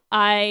that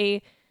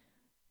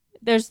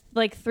there's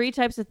like 3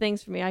 types of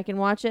things for me. I can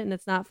watch it and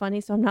it's not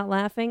funny, so I'm not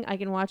laughing. I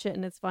can watch it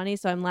and it's funny,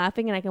 so I'm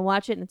laughing. And I can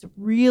watch it and it's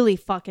really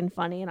fucking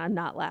funny and I'm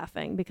not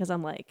laughing because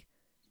I'm like,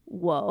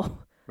 whoa.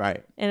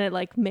 right. And it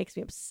like makes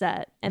me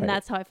upset. And Right.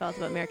 that's how I felt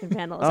about American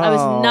Vandals. I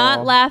was not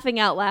Oh. laughing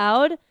out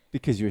loud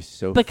Because you're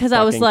so Because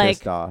I was fucking like-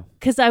 pissed off.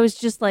 because I was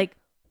just like,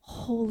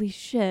 holy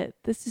shit,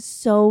 this is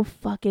so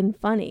fucking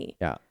funny.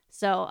 Yeah.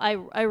 So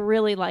I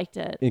really liked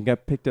it. It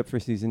got picked up for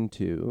season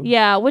 2.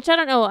 Yeah, which I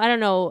don't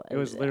know. It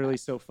was literally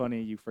so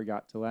funny you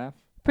forgot to laugh.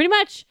 Pretty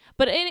much.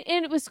 But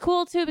and it was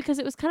cool too because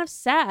it was kind of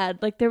sad.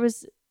 Like there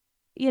was,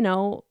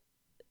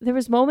 there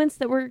was moments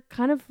that were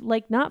kind of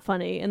like not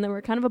funny and they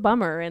were kind of a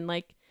bummer. And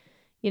like,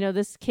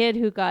 this kid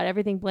who got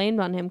everything blamed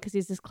on him because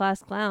he's this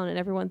class clown and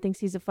everyone thinks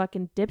he's a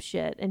fucking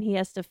dipshit. And he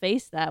has to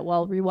face that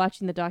while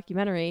rewatching the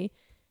documentary,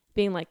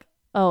 being like,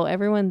 oh,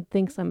 everyone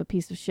thinks I'm a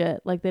piece of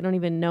shit. Like they don't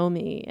even know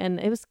me. And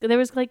there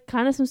was like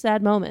kind of some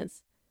sad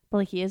moments. But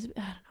like I don't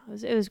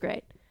know. It was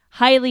great.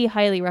 Highly,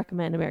 highly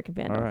recommend American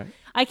Vandal. All right.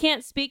 I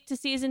can't speak to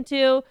season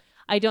 2.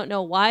 I don't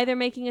know why they're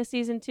making a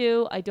season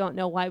 2. I don't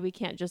know why we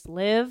can't just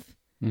live.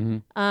 Mm-hmm.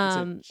 It's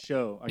a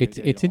show. I can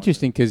tell you It's don't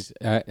interesting because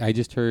I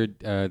just heard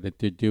that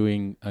they're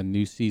doing a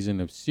new season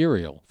of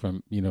Serial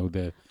from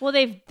the. Well,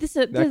 this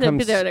will comes-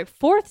 be their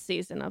 4th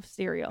season of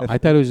Serial. I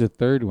thought it was the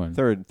third one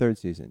Third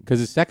season. because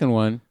the second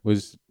one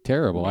was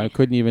terrible. I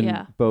couldn't even.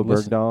 Yeah. Bo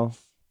listen. Bergdahl.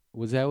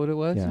 Was that what it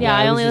was? Yeah.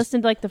 I was only just-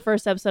 listened to like the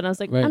first episode. And I was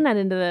like, Right. I'm not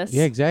into this.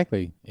 Yeah,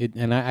 exactly.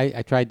 And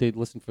I tried to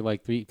listen for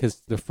like 3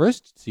 because the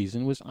first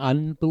season was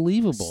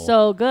unbelievable.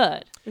 So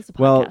good. It's a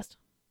Well,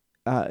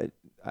 podcast.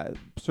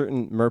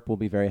 Certain Merp will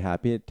be very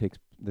happy.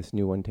 This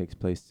new one takes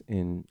place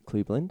in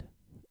Cleveland,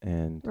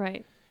 and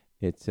Right.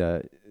 it's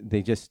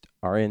they just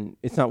are in.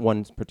 It's not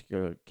one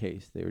particular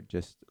case. They would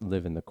just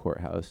live in the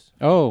courthouse.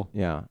 oh,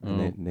 Yeah, Oh.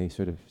 and they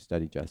sort of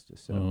study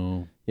justice. So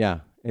oh, yeah,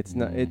 it's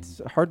not.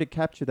 It's hard to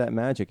capture that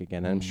magic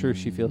again. I'm sure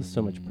she feels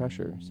so much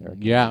pressure, Sarah.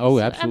 yeah. Oh,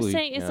 So absolutely. I'm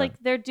saying it's Yeah. like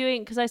they're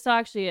doing, because I saw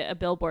actually a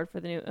billboard for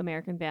the new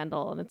American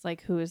Vandal, and it's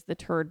like, who is the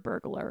turd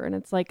burglar? And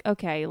it's like,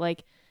 okay,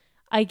 like,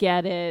 I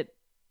get it.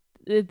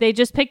 They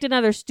just picked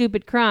another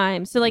stupid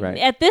crime. So, like, Right.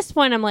 at this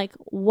point, I'm like,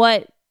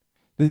 what?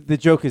 The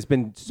joke has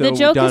been so The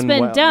joke has done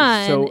been well-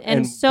 done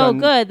and so done-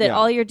 good that yeah.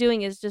 all you're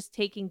doing is just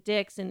taking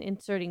dicks and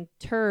inserting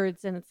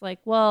turds. And it's like,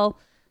 well,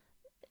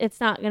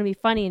 it's not going to be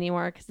funny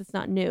anymore because it's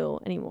not new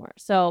anymore.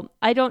 So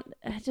I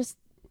just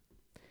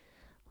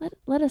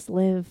let us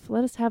live.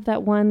 Let us have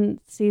that one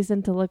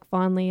season to look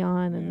fondly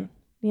on.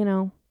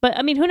 And, but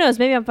I mean, who knows?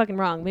 Maybe I'm fucking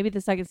wrong. Maybe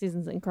the second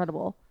season's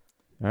incredible.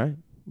 All right,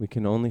 we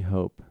can only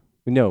hope.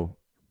 No,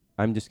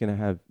 I'm just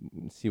gonna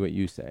see what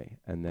you say,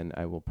 and then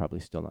I will probably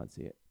still not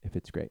see it if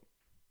it's great.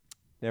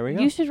 There we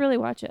go. You should really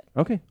watch it.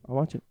 Okay, I'll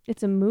watch it.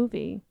 It's a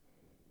movie.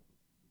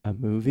 A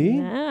movie?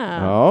 Yeah.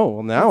 Oh,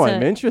 well, now It's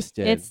I'm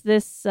interested. It's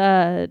this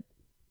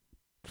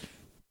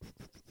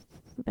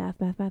math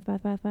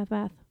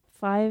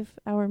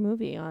 5-hour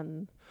movie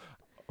on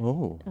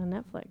oh,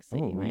 Netflix. that oh,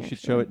 you you might should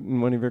show it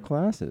in one of your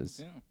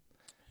classes.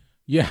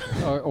 Yeah.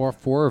 Yeah, or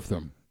 4 of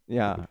them.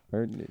 Yeah.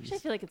 Actually, I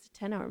feel like it's a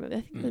 10-hour movie.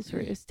 I think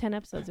it was 10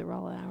 episodes that were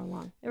all an hour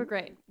long. They were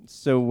great.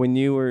 So when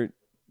you were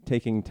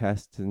taking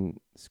tests in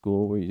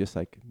school, were you just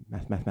like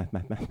math?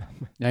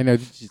 I know.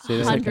 Did you say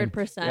that?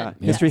 100%. Yeah.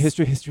 Yes.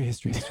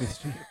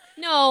 History.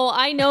 No,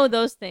 I know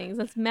those things.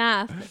 That's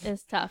math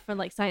is tough. For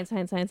like science.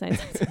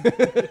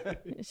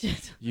 It's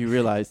just- You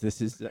realize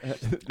this is.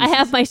 I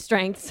have my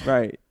strengths.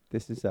 Right.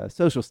 This is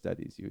social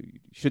studies. You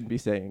shouldn't be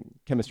saying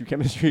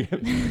chemistry.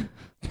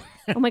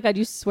 Oh my God,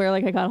 you swear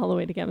like I got all the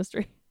way to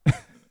chemistry.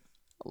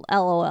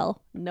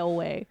 LOL. No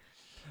way.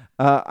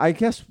 I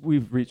guess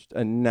we've reached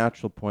a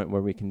natural point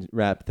where we can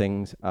wrap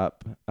things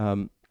up.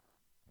 Oh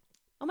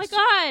my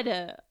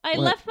God. I What?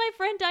 left my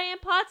friend Diane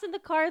Potts in the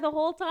car the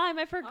whole time.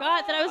 I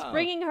forgot that I was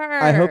bringing her.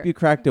 I hope you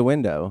cracked a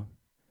window.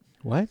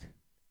 What?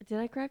 Did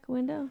I crack a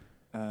window?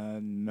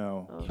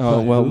 No.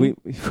 Oh well, Who?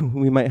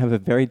 we might have a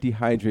very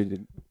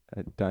dehydrated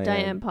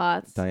Diane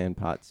Potts. Diane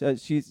Potts.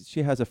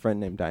 She has a friend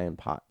named Diane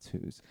Potts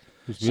who's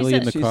Who's really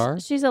in the car?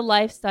 She's a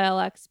lifestyle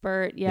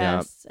expert, Yeah.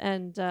 yes,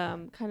 and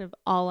kind of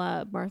a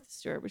la Martha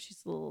Stewart, but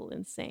she's a little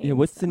insane. yeah.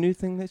 What's so. the new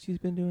thing that she's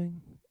been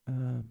doing?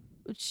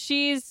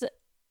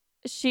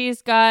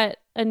 She's got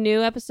a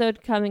new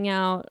episode coming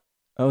out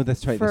Oh,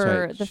 that's right. for That's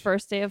right. the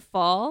first day of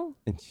fall.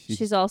 And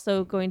She's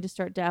also going to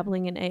start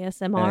dabbling in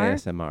ASMR,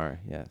 ASMR.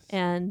 Yes.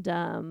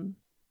 and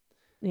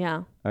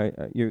yeah,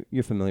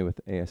 You're familiar with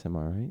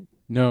ASMR, right?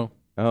 No.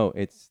 Oh,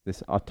 it's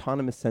this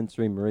autonomous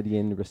sensory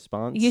meridian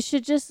response. you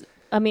should just.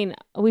 I mean,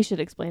 we should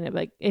explain it.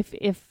 Like if we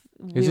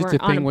Is it weren't the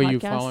on a thing where you're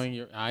podcast- following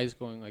your eyes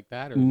going like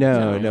that? Or No,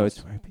 something it's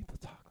else? where people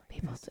talk like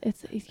people,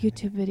 this. it's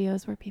YouTube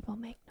videos where people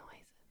make noise.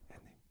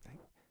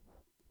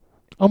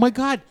 Oh my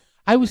God!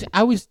 I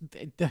was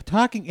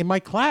talking in my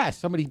class.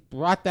 Somebody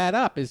brought that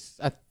up as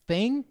a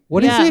thing.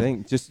 What is Yeah. it?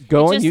 Thing. Just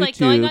go on just YouTube. like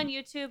going on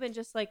YouTube and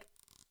just like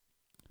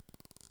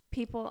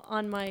people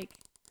on mic,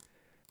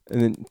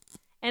 and then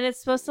and it's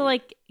supposed to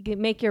like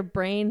make your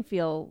brain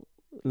feel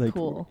like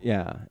cool.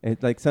 Yeah,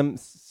 it like some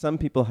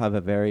people have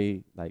a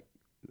very like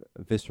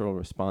visceral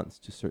response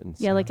to certain.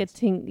 Yeah, like a sounds.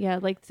 ting. Yeah,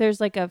 like there's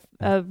like a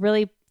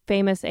really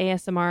famous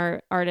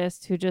ASMR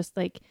artist who just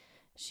like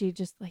she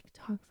just like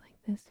talks like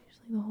this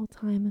usually the whole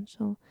time, and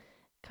she'll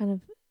kind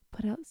of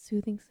put out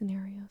soothing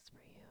scenarios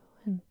for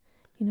you,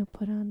 and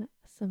put on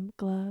some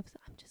gloves.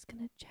 I'm just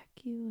gonna check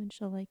you, and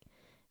she'll like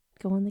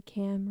go on the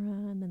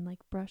camera and then like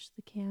brush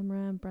the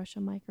camera and brush a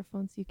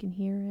microphone so you can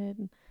hear it.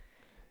 And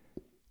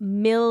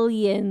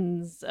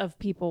millions of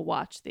people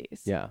watch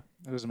these. Yeah,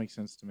 That doesn't make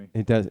sense to me.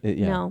 it does.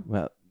 Yeah. No.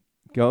 Well,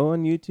 go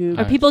on YouTube.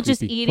 Are people it's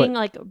just creepy. eating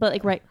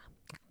but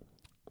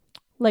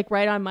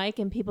right on mic,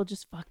 and people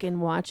just fucking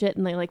watch it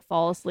and they like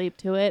fall asleep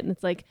to it, and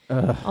it's like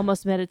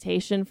almost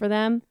meditation for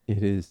them.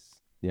 It is.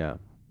 Yeah.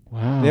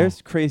 Wow.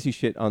 There's crazy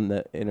shit on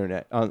the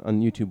internet on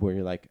YouTube where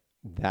you're like,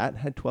 that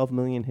had 12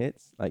 million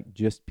hits, like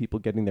just people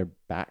getting their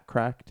back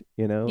cracked,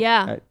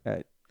 Yeah.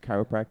 at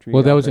chiropractic.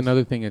 Well, that was office.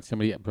 another thing that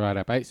somebody brought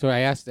up. I guess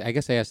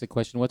I asked the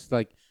question, what's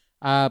like,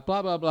 blah,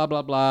 blah, blah,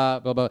 blah, blah,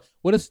 blah, blah.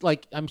 What is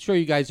like, I'm sure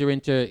you guys are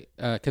into,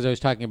 because I was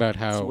talking about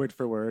It's how, word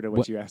for word of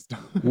what you asked.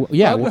 That's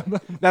Yeah,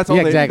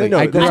 all exactly. No,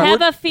 I that's grew I up-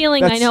 word- have a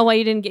feeling I that's- know why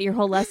you didn't get your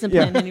whole lesson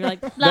Yeah. plan, and you're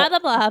like blah blah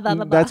blah blah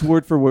blah. That's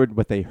word for word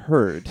what they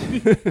heard.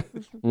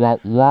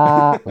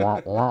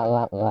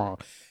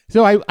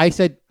 so I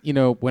said,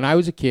 when I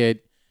was a kid,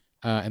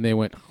 and they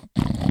went,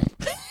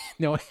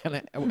 no,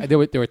 and there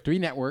were 3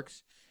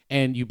 networks,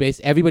 and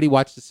everybody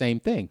watched the same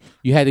thing.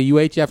 You had a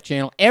UHF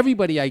channel.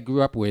 Everybody I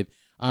grew up with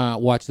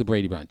watched the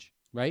Brady Bunch,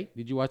 right?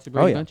 Did you watch the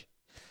Brady yeah. Bunch?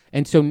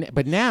 And so,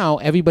 but now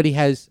everybody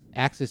has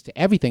access to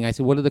everything. I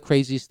said, what are the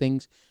craziest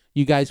things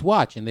you guys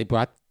watch? And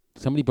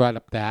somebody brought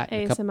up that.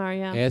 ASMR,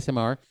 yeah.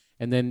 ASMR.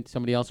 And then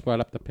somebody else brought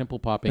up the pimple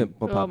popping.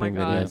 Pimple Oh my popping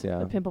god, videos, yeah.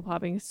 the pimple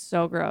popping is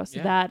so gross.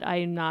 Yeah. That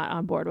I'm not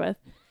on board with.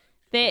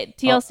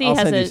 TLC I'll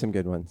has send a you some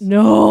good ones.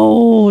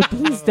 no,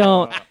 please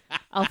don't.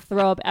 I'll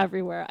throw up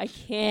everywhere. I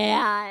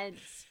can't.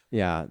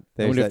 Yeah, I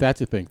there's wonder if that.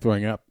 that's a thing,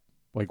 throwing up.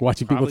 Like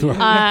watching people Probably.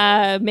 throw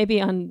up.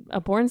 Maybe on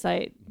a porn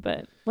site,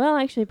 but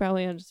actually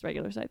probably on just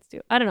regular sites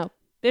too. I don't know.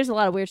 There's a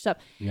lot of weird stuff.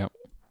 Yep.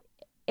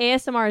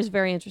 ASMR is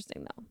very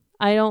interesting though.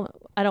 I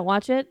don't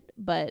watch it,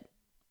 but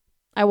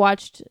I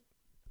watched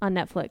on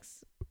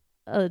Netflix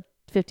a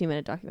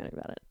 15-minute documentary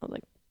about it. I was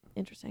like,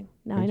 interesting.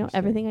 Now I know Interesting.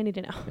 everything I need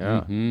to know.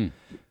 Yeah. Mhm.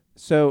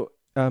 So,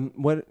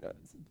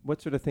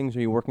 what sort of things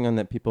are you working on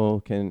that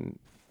people can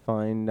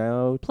find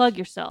out? Plug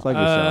yourself. Plug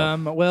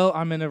yourself. Well,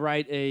 I'm gonna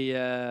write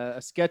a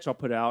sketch I'll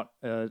put out.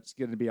 It's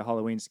gonna be a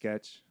Halloween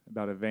sketch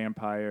about a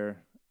vampire.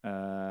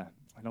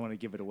 I don't want to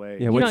give it away.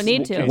 Yeah, You what's- don't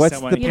need to. What's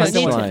someone, the You don't need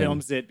to. someone punchline?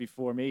 films it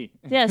before me.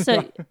 Yeah,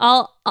 so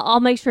I'll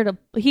make sure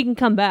he can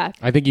come back.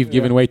 I think you've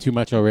given away too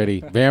much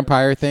already.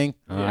 Vampire thing?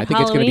 I think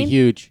it's going to be Halloween?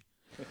 huge.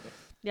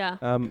 Yeah.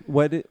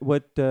 What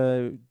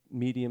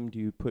medium do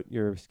you put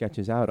your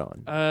sketches out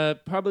on?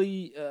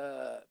 Probably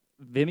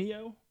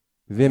Vimeo.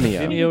 Vimeo.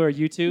 Vimeo or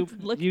YouTube.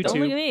 Don't look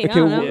YouTube. at me. I Okay,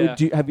 don't know.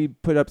 Yeah. have you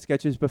put up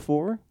sketches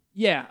before?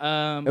 Yeah.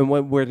 And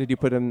where did you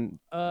put them?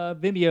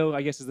 Vimeo,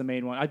 I guess, is the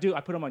main one. I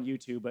put them on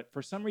YouTube, but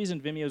for some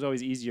reason, Vimeo is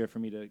always easier for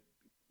me to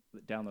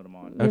download them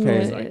on. Okay.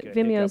 It's like a hiccup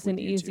Vimeo's with an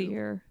YouTube.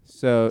 easier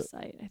So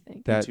site, I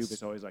think. that's YouTube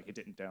is always like it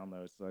didn't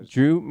download. So I just,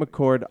 Drew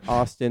McCord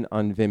Austin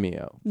on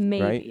Vimeo,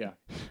 Maybe. right? yeah.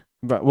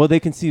 Right. Well, they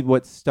can see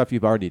what stuff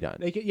you've already done.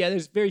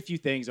 There's very few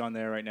things on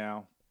there right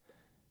now.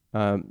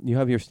 You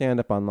have your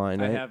stand-up online,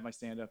 right? I have my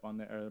stand up on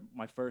there.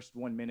 My first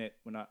 1 minute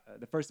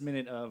the first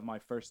minute of my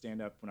first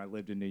stand up when I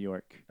lived in New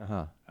York.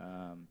 Uh-huh.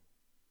 Um,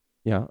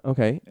 Yeah.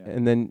 Okay. Yeah.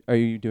 And then, are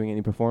you doing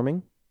any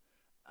performing?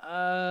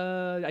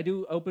 I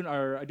do open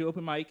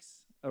mics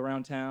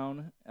around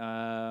town.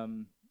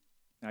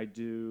 I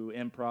do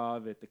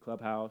improv at the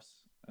Clubhouse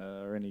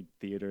or any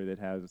theater that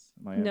has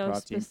my No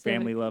improv team. specific-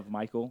 Family Love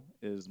Michael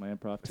is my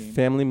improv team.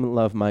 Family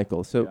Love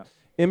Michael. So,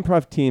 Yeah.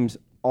 improv teams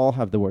all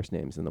have the worst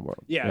names in the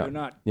world. Yeah, they're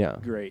not Yeah.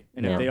 great,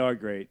 and Yeah. if they are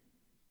great,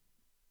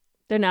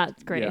 They're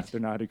not great. yeah, they're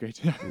not a great.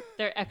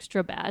 They're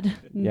extra bad.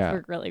 Yeah.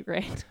 We're really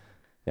great.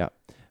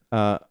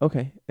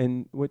 Okay.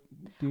 And what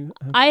do you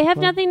have I to have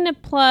plug? nothing to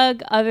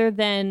plug other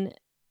than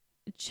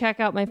check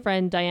out my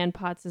friend Diane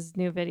Potts'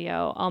 new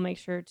video. I'll make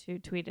sure to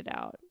tweet it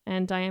out.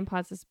 And Diane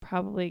Potts is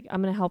I'm going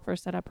to help her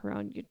set up her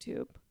own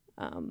YouTube.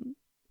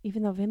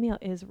 Even though Vimeo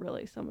is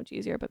really so much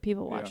easier, but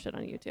people watched it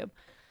on YouTube.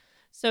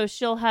 So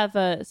she'll have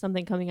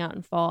something coming out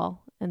in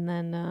fall. And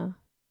then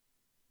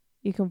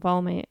you can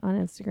follow me on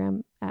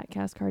Instagram at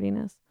Cass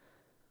Cardenas.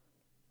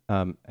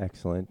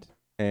 Excellent.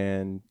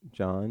 And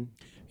John?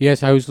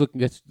 Yes, I was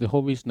looking. That's the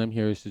whole reason I'm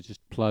here is to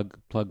just plug.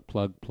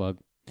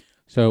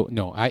 So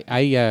no,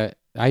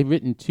 I've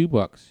written 2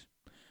 books,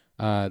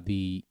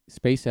 the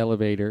Space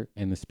Elevator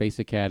and the Space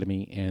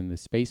Academy, and the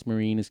Space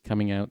Marine is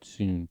coming out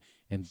soon,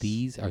 And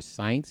these are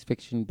science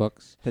fiction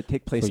books. That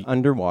take place So-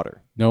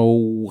 underwater.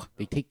 No,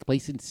 they take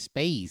place in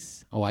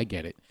space. Oh, I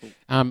get it.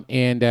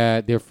 And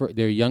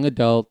they're young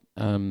adult.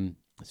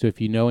 So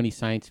if you know any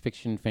science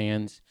fiction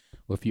fans,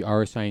 or if you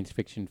are a science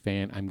fiction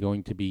fan, I'm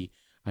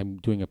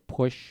doing a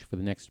push for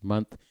the next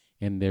month,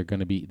 and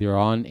they're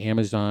on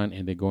Amazon,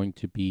 and they're going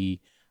to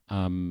be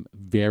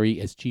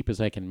very as cheap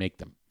as I can make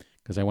them,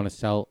 because I want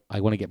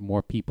to get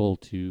more people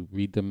to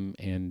read them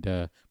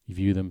and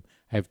review them.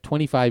 I have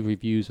 25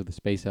 reviews of the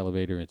Space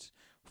Elevator. It's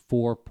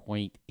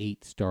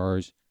 4.8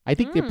 stars. I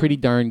think they're pretty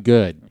darn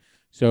good.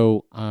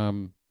 So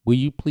will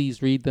you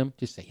please read them?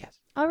 Just say yes.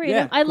 I'll read Yeah,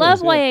 them. I of love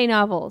course, YA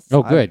novels.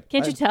 Oh, good.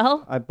 Can't you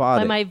tell? I bought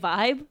by it. my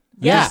vibe.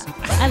 Yeah.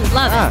 I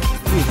love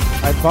it.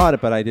 Geez, I bought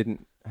it, but I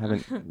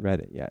haven't read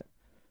it yet.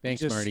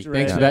 Thanks, Just Marty. read,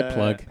 Thanks for that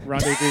plug.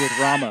 Rendezvous with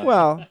Rama.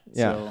 Well,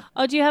 yeah. So,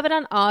 Oh, do you have it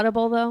on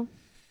Audible though?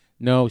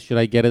 No, should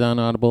I get it on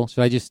Audible?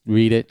 Should I just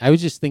read it? I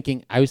was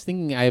thinking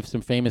I have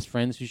some famous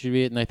friends who should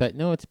read it, and I thought,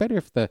 no, it's better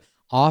if the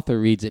author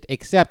reads it.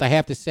 Except I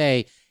have to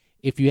say,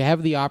 if you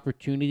have the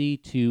opportunity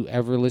to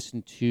ever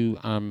listen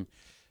to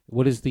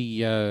what is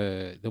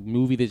the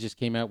movie that just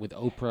came out with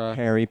Oprah?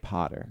 Harry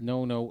Potter.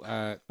 No,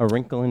 A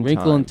Wrinkle in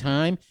Wrinkle Time. in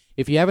Time.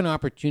 If you have an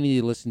opportunity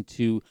to listen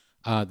to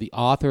the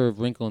author of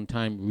Wrinkle in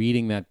Time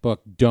reading that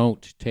book,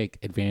 don't take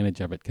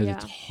advantage of it because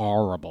it's Yeah.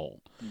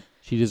 horrible.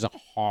 She does a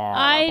horrible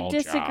I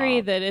disagree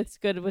job. that it's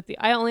good with the.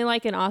 I only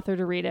like an author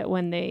to read it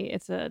when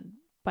it's an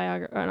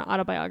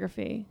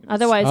autobiography.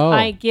 Otherwise,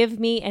 Oh. give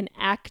me an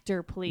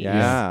actor, please.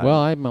 Yeah. Well,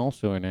 I'm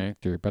also an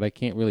actor, but I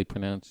can't really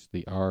pronounce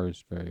the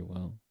R's very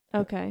well.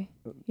 Okay.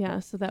 Yeah.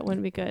 So that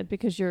wouldn't be good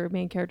because your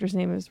main character's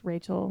name is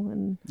Rachel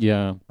and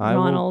Yeah. I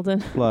will Ronald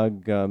and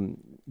plug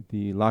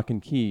the Lock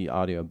and Key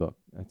audiobook.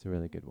 That's a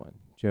really good one.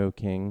 Joe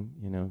King,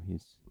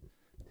 he's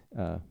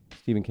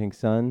Stephen King's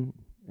son,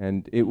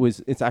 and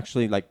it's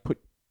actually like put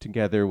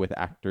together with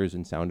actors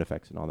and sound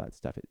effects and all that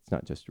stuff. It's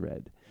not just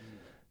read.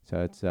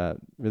 So it's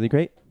really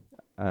great.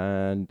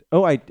 And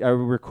I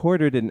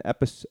recorded an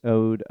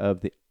episode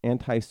of the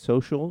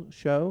Antisocial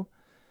Show.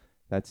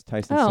 That's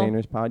Tyson Oh.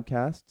 Saner's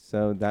podcast.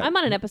 So that I'm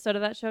on an episode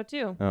of that show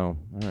too. Oh, all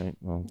right.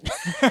 Well,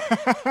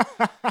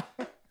 I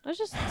was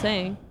just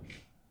saying.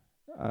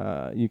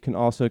 you can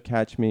also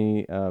catch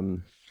me.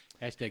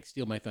 Hashtag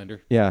steal my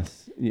thunder.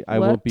 Yes, I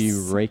will be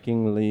Whoops.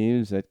 raking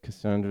leaves at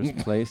Cassandra's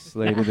place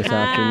later this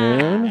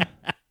afternoon.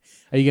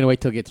 Are you going to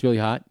wait till it gets really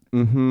hot?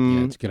 Mm-hmm.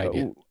 Yeah, it's a good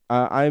idea.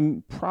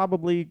 I'm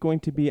probably going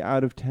to be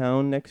out of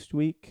town next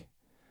week,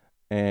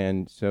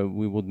 and so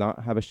we will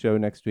not have a show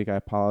next week. I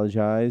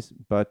apologize,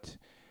 but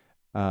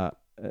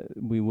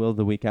we will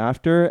the week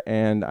after,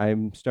 and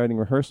I'm starting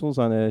rehearsals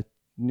on a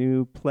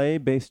new play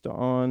based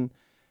on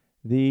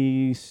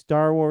the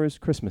Star Wars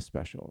Christmas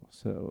special.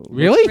 So look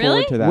Really? forward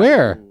Really? to that.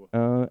 Where?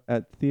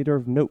 At Theater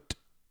of Note.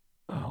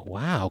 Oh,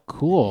 wow.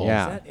 Cool.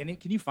 Yeah. Can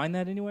you find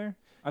that anywhere?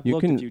 I've You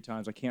looked can- a few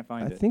times. I can't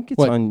find I it. think it's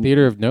What, on.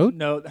 Theater of Note?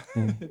 No.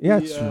 Yeah,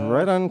 it's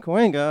right on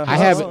Cahuenga.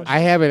 I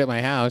have it at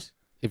my house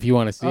if you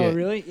want to see Oh, it.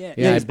 really? Yeah.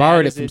 Yeah, I As borrowed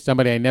bad it as from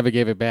somebody. I never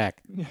gave it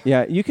back.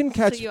 Yeah, you can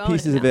catch you own it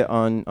pieces of now. it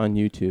on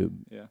YouTube,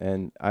 Yeah.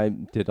 and I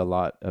did a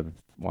lot of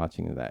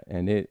watching of that,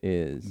 and it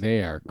is.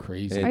 They are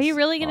crazy. Are It's you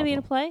really going to be in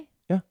a awful. play?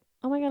 Yeah.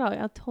 Oh my god,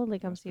 I'll totally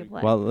come see a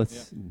play. Well,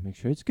 let's make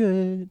sure it's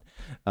good,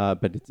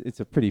 but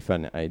it's a pretty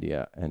fun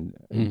idea, and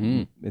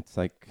Mhm. it's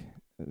like,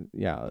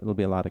 it'll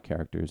be a lot of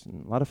characters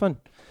and a lot of fun.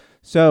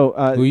 So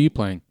Who are you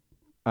playing?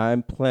 I'm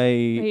Are play.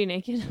 you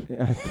naked?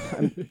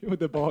 With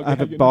the ball. I have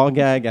a gag, ball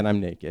gag, and I'm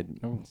naked.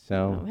 Oh. Oh,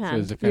 So man.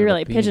 is it kind You of a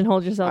really theme?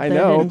 pigeonholed yourself I there,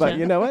 know, didn't but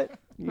you know what?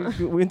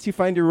 Once you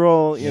find your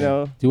role, you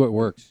know. Do what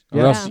works. Or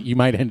Yeah. else you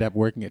might end up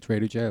working at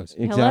Trader Joe's.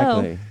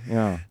 Exactly.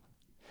 Yeah.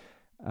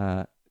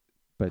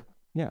 But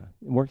yeah,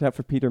 it worked out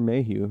for Peter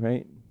Mayhew,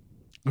 right?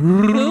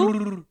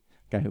 Who?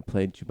 Guy who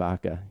played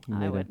Chewbacca. He I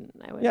made a- wouldn't.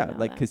 Yeah, know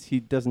like that. because he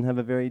doesn't have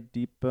a very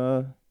deep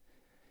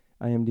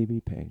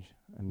IMDb page.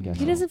 I'm guessing.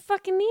 He doesn't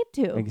fucking need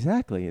to.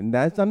 Exactly, and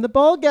I'm the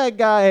ball gag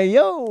guy.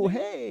 Yo,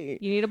 hey.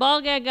 You need a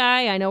ball gag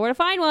guy. I know where to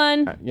find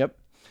one. Yep.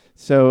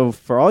 So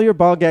for all your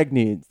ball gag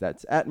needs,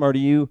 that's at Marty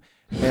U,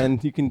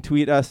 and you can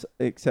tweet us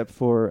except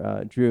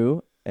for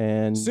Drew.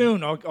 And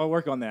Soon, I'll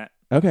work on that.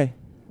 Okay.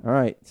 All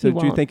right. So, He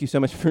Drew, won't. thank you so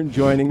much for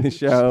joining the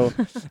show.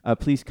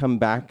 Please come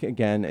back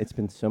again. It's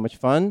been so much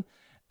fun.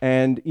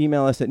 And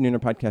email us at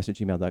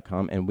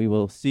noonerpodcast@gmail.com, and we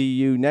will see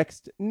you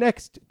next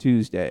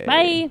Tuesday.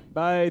 Bye.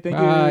 Bye. Thank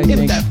Bye. you.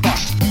 Thank- that fuck.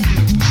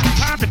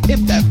 Time to tip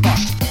that fuck.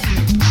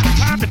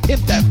 Time to tip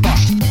that fuck.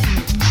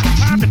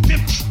 Time to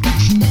tip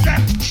that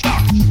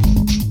fuck.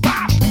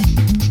 Bop,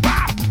 bop,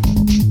 bop,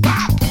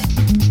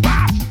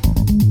 bop,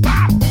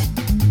 bop, bop,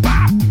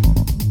 bop,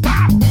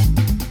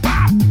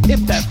 bop.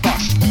 Tip that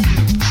fuck.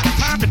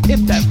 Time to tip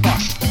that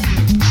fuck.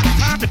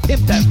 Time to tip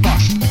that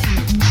fuck.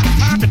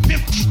 Time to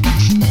tip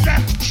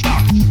that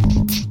fuck.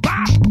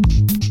 Bop,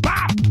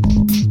 bop,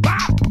 bop,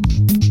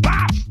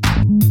 bop,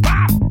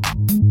 bop,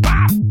 bop,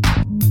 bop,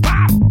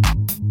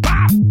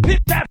 bop.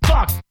 Hit that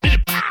fuck.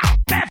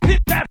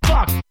 Hit that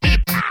fuck.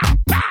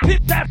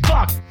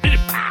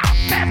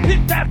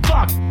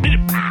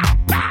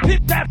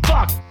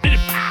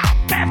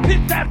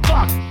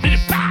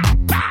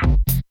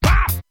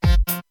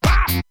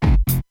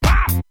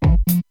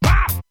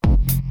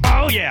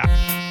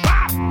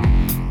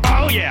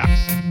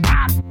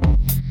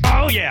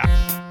 yeah.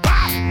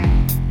 Bop.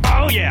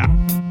 Oh yeah.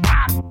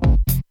 Bop.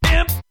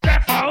 Imp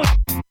that phone.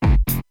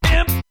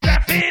 Imp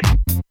that beep.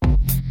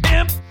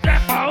 Imp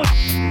that phone.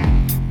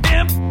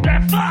 Imp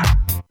that fuck.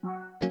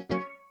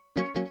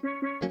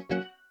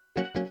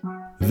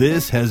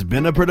 This has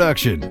been a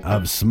production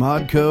of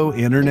Smodco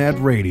Internet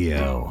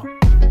Radio.